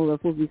other songs that were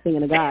supposed to be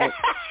singing a guy,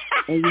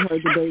 and you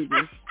heard the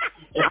baby.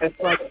 It's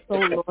like so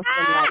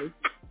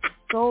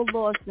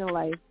lost in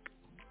life.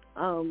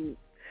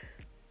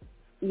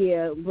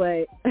 Yeah,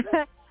 but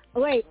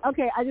wait,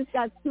 okay, I just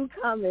got 2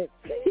 comments.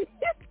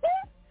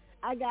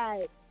 I got,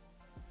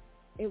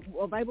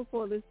 right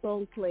before this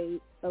song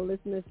played, a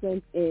listener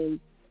sent in,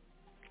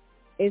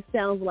 it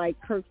sounds like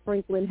Kirk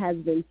Franklin has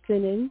been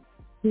sinning.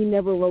 He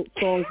never wrote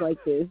songs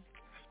like this.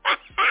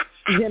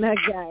 Then I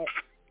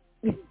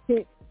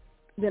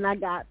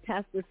got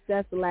Pastor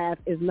Steph's laugh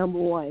is number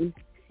 1.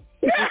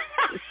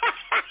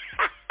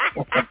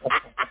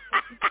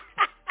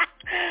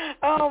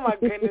 Oh my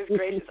goodness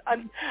gracious!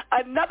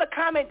 Another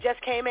comment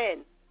just came in.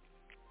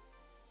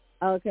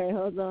 Okay,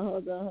 hold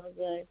on.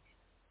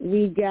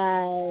 We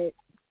got.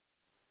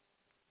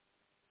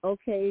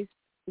 Okay,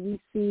 we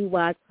see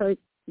why Kirk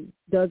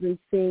doesn't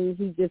sing.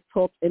 He just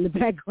talks in the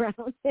background.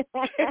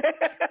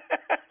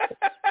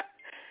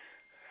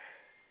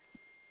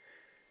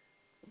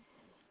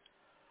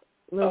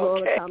 Those are all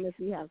the comments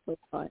we have so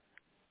far.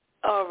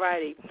 All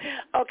righty.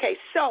 Okay,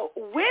 so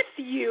With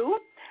You,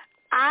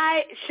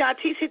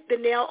 Shantice hit the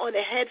nail on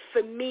the head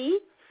for me.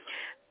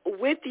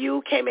 With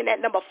You came in at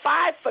number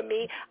 5 for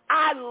me.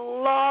 I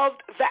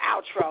loved the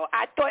outro.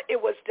 I thought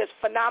it was just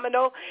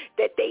phenomenal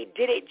that they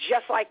did it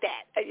just like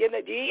that. You know,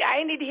 I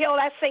didn't need to hear all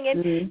that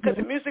singing because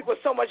the music was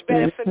so much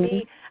better for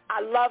me.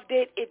 I loved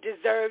it. It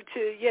deserved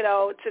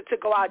to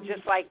go out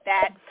just like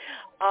that.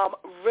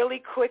 Really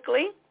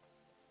quickly,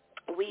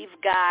 we've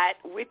got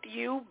With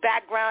You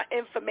background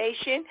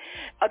information.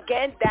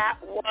 Again, that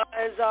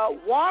was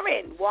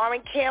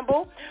Warren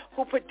Campbell,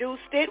 who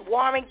produced it.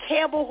 Warren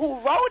Campbell, who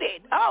wrote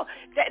it. Oh,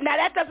 now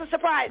that doesn't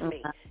surprise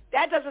me.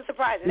 That doesn't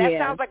surprise me. That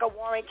sounds like a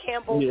Warren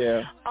Campbell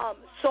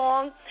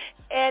song.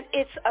 And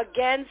it's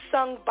again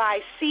sung by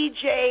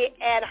CJ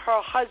and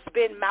her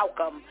husband,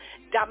 Malcolm,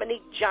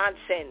 Dominique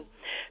Johnson.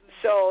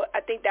 So I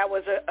think that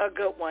was a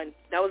good one.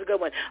 That was a good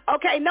one.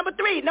 Okay, number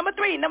three.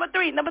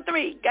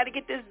 Got to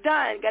get this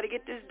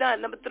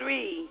done. Number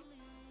 3.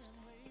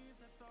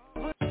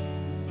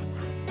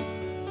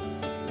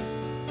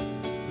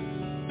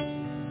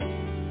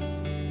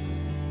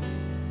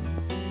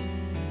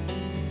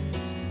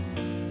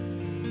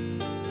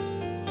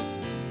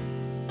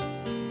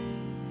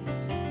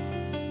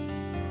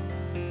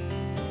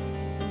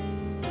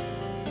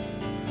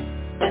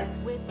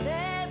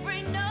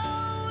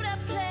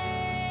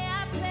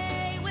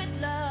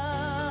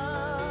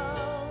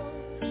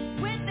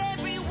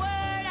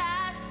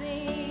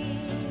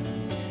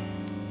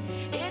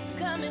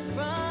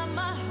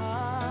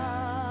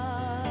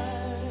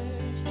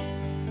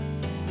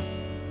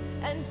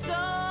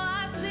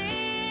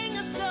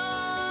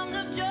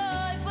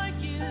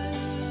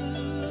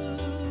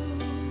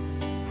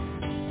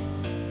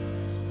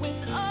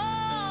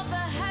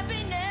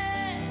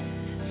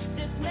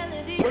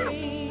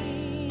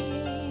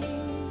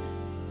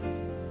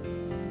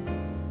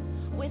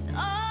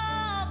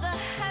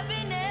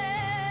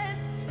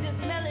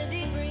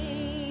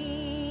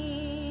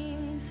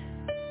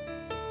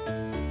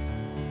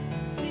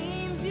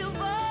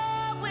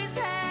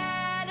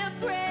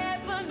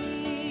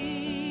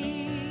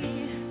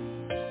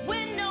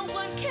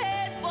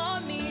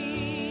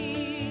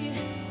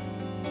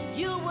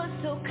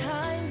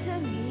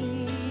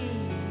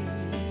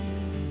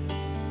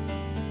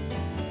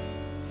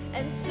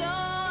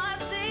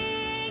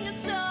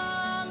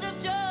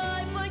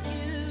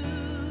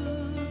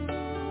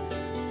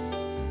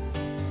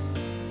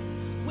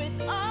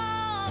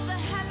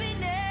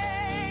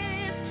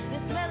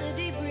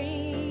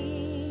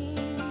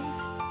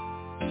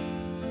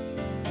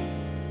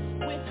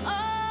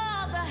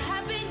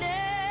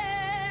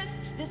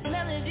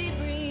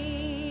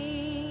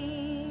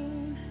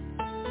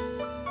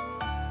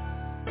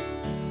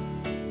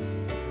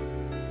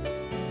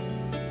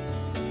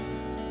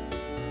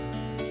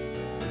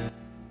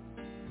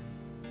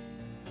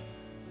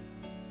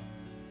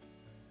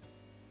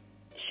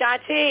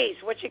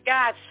 Shantice, what you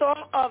got?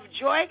 Song of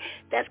Joy,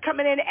 that's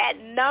coming in at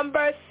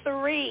number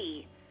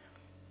 3.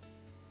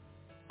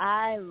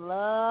 I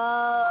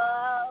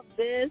love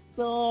this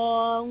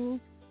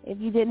song. If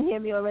you didn't hear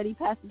me already,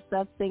 Pastor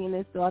Steph singing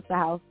this throughout the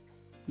house.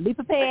 Be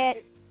prepared.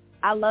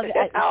 I love it.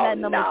 It's at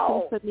number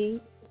 2 for me.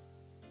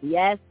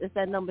 Yes, it's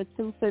at number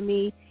 2 for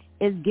me.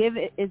 It's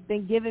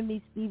been giving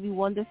me Stevie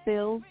Wonder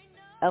feels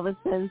ever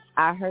since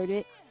I heard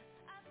it.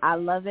 I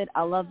love it.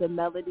 I love the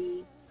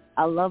melody.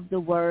 I love the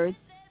words.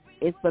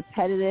 It's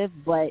repetitive,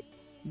 but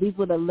these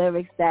were the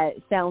lyrics that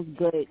sounds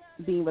good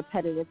being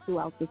repetitive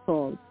throughout the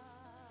song.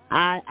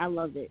 I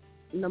love it.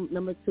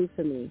 Number 2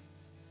 for me.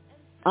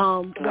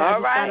 All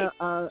right.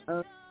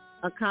 Got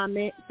a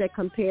comment that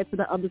compared to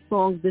the other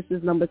songs, this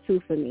is number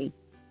 2 for me.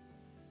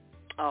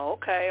 Oh,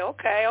 okay.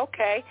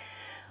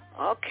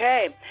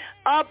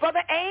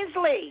 Brother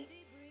Ainsley.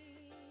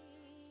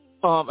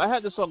 I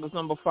had the song as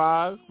number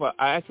 5, but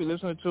I actually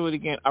listened to it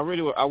again. I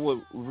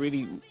would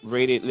really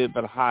rate it a little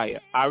bit higher.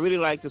 I really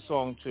like the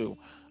song too.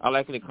 I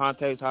like it in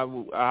context how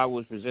it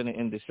was presented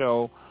in the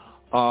show.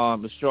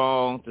 The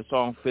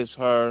song fits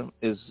her.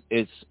 Is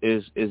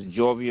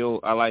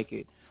jovial. I like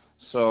it.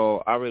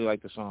 So I really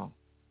like the song.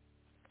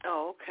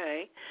 Oh,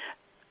 okay.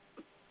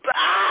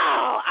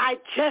 Oh, I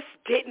just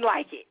didn't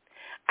like it.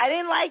 I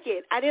didn't like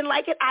it. I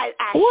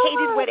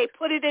hated where they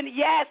put it in.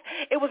 Yes,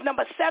 it was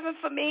number 7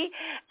 for me.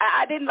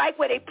 I didn't like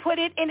where they put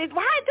it in it.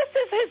 Why? This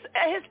is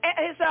his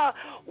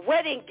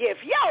wedding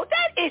gift. Yo,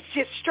 that is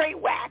just straight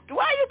whack.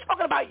 Why are you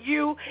talking about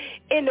you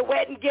in the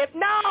wedding gift?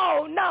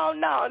 No.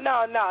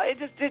 It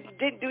just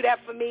didn't do that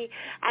for me.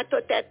 I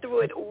thought that threw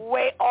it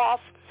way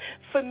off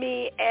for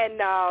me, and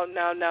no.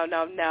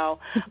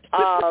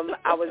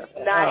 I was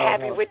not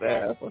happy with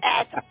that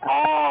at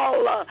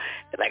all.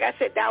 Like I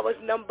said, that was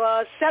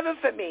number 7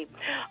 for me.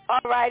 All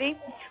righty.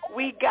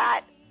 We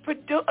got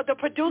the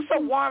producer,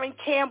 Warren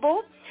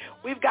Campbell.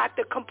 We've got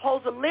the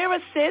composer,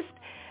 lyricist,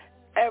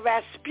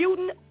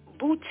 Rasputin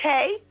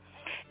Boutte.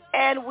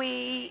 And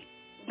we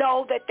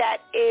know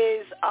that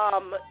is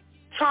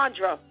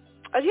Chandra.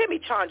 Hear me,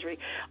 Chandri.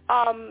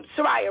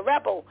 Soraya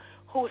Rebel,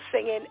 who's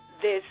singing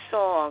this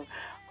song.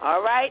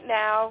 All right,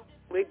 now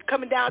we're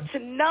coming down to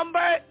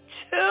number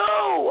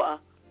 2.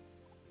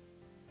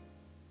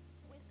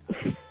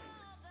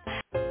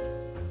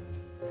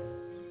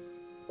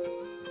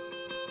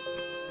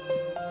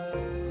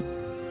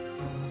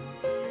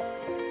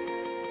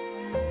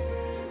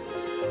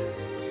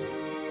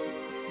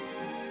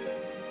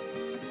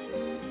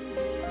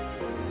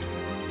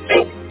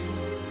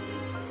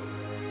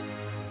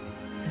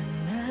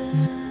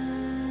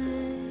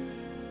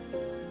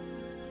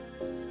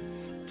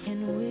 Can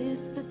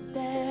whisper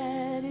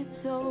that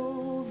it's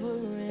over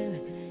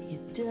and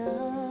you're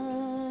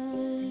done.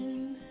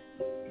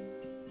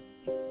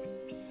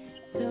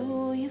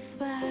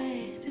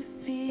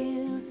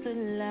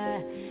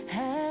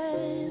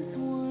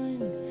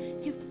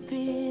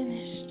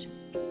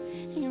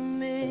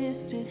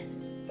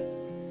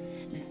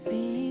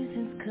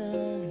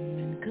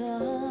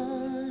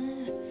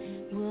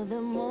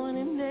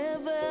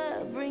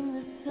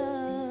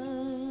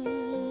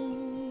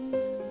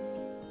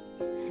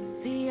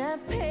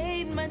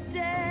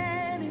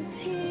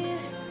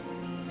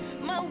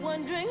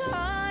 wondering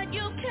hard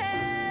you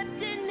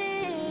kept it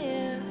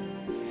near.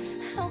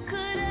 How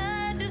could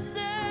I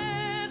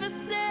deserve a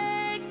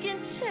second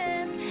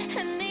chance?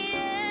 And the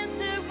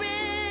answer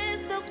is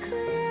so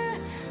clear.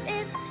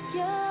 It's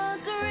your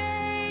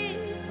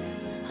grace,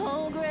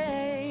 oh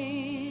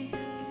grace.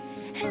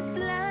 It's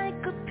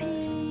like a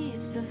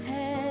piece of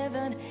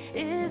heaven.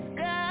 It's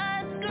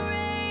God's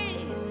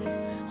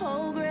grace,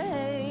 oh grace.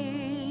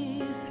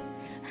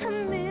 A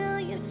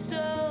million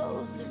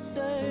souls are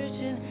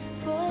searching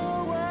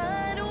for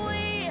what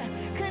we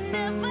could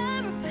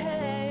never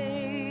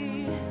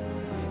repay,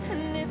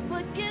 and it's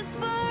what gives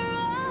for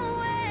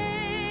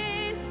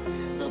always.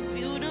 So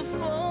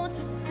beautiful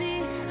to see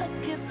a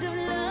gift of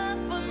love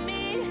for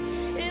me.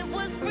 It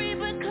was free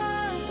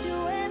because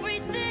you're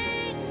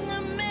everything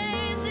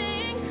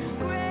amazing.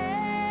 Grace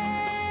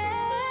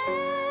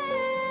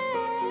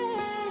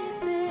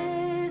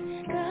is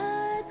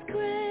God's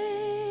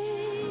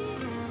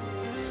grace.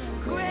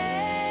 Grace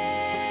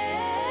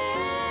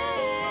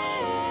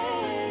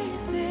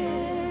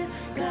is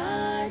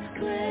God's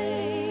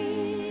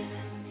grace.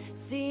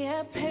 See,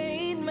 I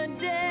paid my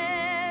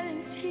debt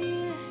in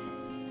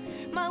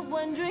tears. My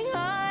wondering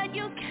heart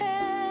you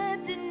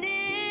kept it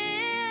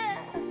near.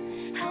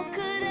 How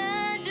could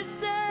I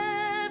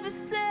deserve a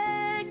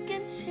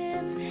second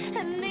chance?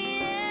 And the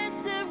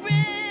answer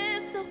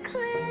is so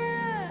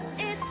clear.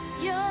 It's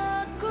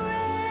your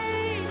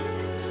grace,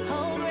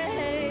 oh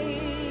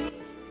grace.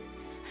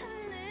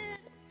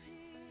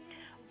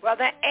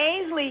 Brother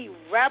Ainsley,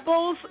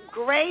 Rebels,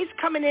 Grace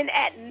coming in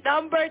at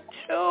number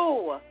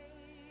 2.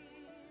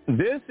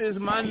 This is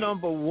my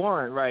number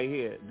 1 right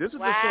here. This is the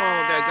song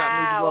that got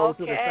me to go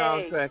to the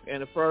soundtrack in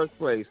the first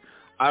place.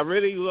 I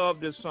really love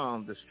this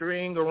song. The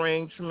string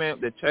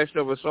arrangement, the texture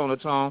of a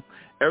sonotone,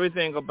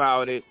 everything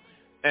about it.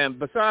 And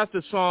besides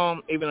the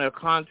song, even in the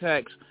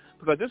context,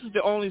 because this is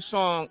the only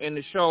song in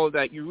the show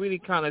that you really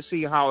kind of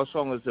see how a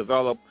song is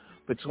developed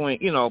between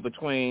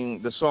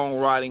the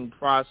songwriting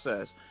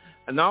process.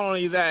 And not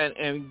only that,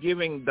 and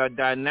giving the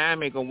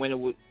dynamic of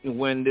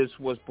when this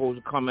was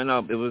supposed to coming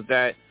up, it was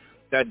that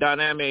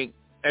dynamic,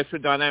 extra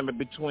dynamic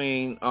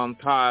between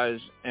Taj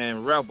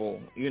and Rebel,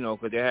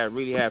 because they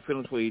really had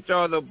feelings for each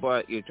other,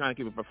 but you're trying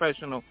to keep it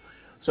professional.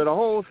 So the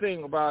whole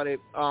thing about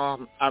it, I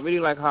really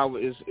like how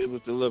it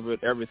was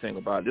delivered, everything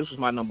about it. This was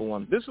my number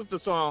 1. This was the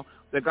song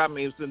that got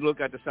me to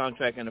look at the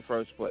soundtrack in the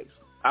first place.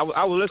 I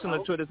was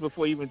listening to this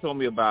before you even told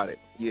me about it.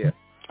 Yeah.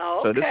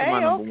 Okay, so this is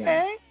my number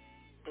 1.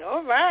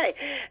 All right.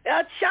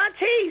 Now,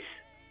 Shantice.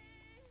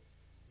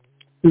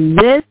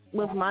 This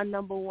was my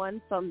number 1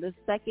 from the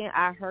second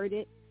I heard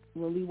it.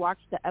 When we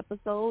watched the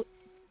episode,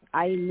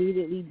 I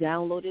immediately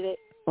downloaded it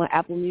on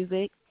Apple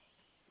Music,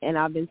 and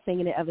I've been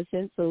singing it ever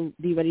since. So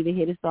be ready to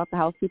hear this off the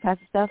house too,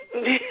 Pastor Steph.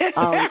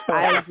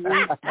 I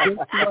agree. This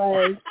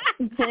was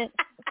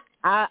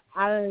I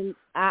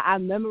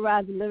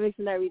memorized the lyrics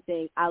and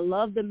everything. I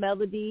love the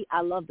melody. I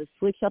love the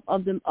switch up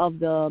of the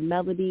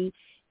melody.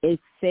 It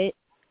fit.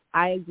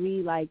 I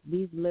agree. Like,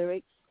 these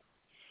lyrics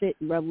fit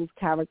Rebel's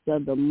character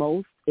the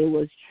most. It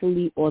was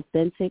truly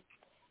authentic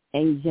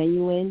and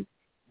genuine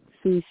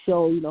to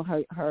show,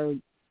 her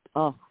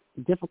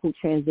difficult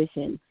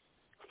transition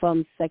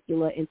from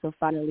secular into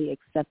finally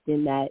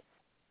accepting that,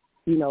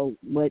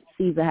 what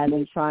Caesar has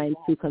been trying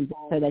to convince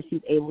her that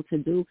she's able to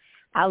do.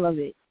 I love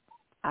it.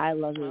 I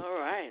love it. All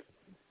right.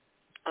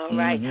 All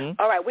right.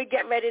 Mm-hmm. All right. We're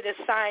getting ready to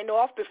sign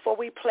off before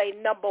we play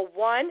number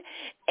 1.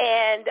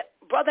 And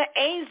Brother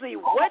Ainsley,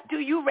 what do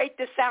you rate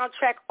the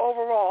soundtrack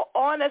overall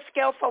on a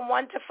scale from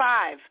 1 to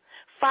 5?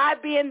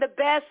 5 being the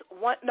best,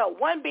 1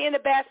 being the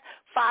best,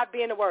 5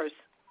 being the worst.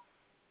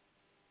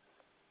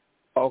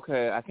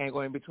 Okay, I can't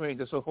go in between.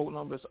 Just so whole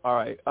numbers. All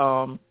right.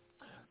 I'll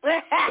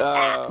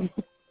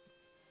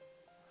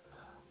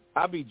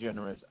be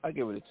generous. I'll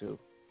give it a 2.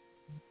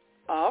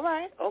 All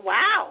right. Oh,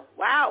 wow.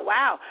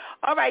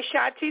 All right,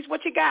 Shantice,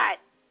 what you got?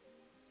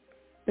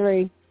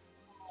 3.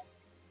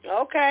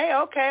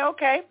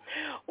 Okay.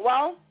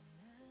 Well,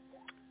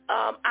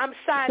 I'm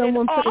signing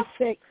Someone off. put a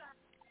 6.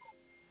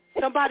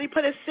 Somebody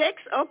put a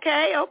 6?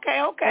 Okay.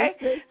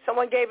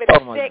 Someone gave it a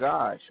 6. Oh, my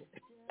gosh.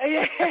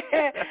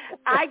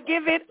 I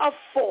give it a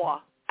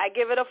 4.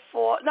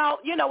 No,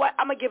 you know what?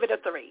 I'm going to give it a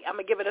 3.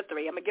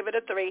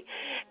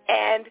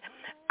 And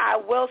I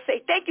will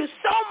say thank you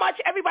so much,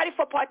 everybody,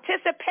 for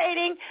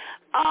participating.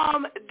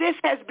 This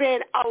has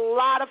been a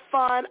lot of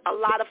fun.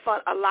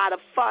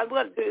 We're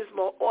going to do this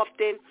more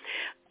often.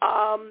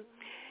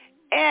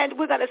 And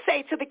we're going to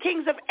say to the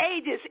kings of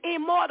ages,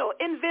 immortal,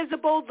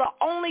 invisible, the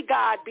only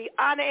God, be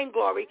honor and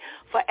glory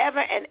forever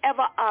and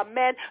ever.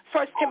 Amen.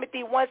 1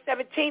 Timothy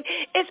 1:17.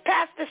 It's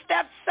Pastor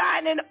Steph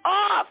signing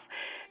off.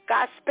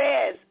 God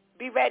spares.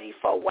 Be ready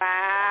for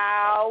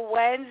Wow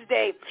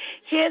Wednesday.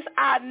 Here's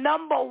our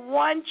number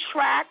 1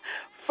 track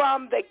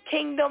from the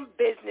Kingdom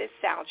Business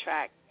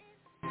soundtrack.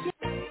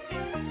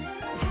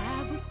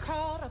 I was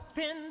caught up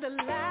in the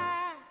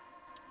light,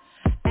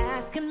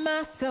 asking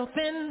myself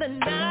in the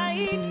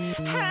night,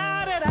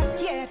 how did I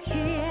get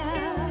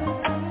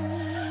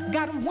here?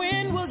 God,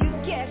 when will you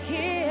get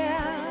here?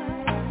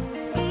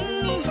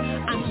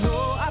 I'm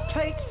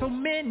played so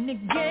many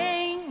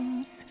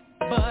games,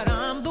 but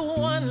I'm the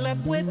one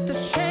left with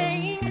the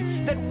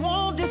shame that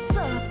won't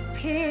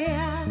disappear.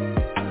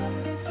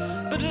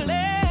 But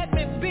let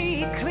me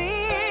be clear.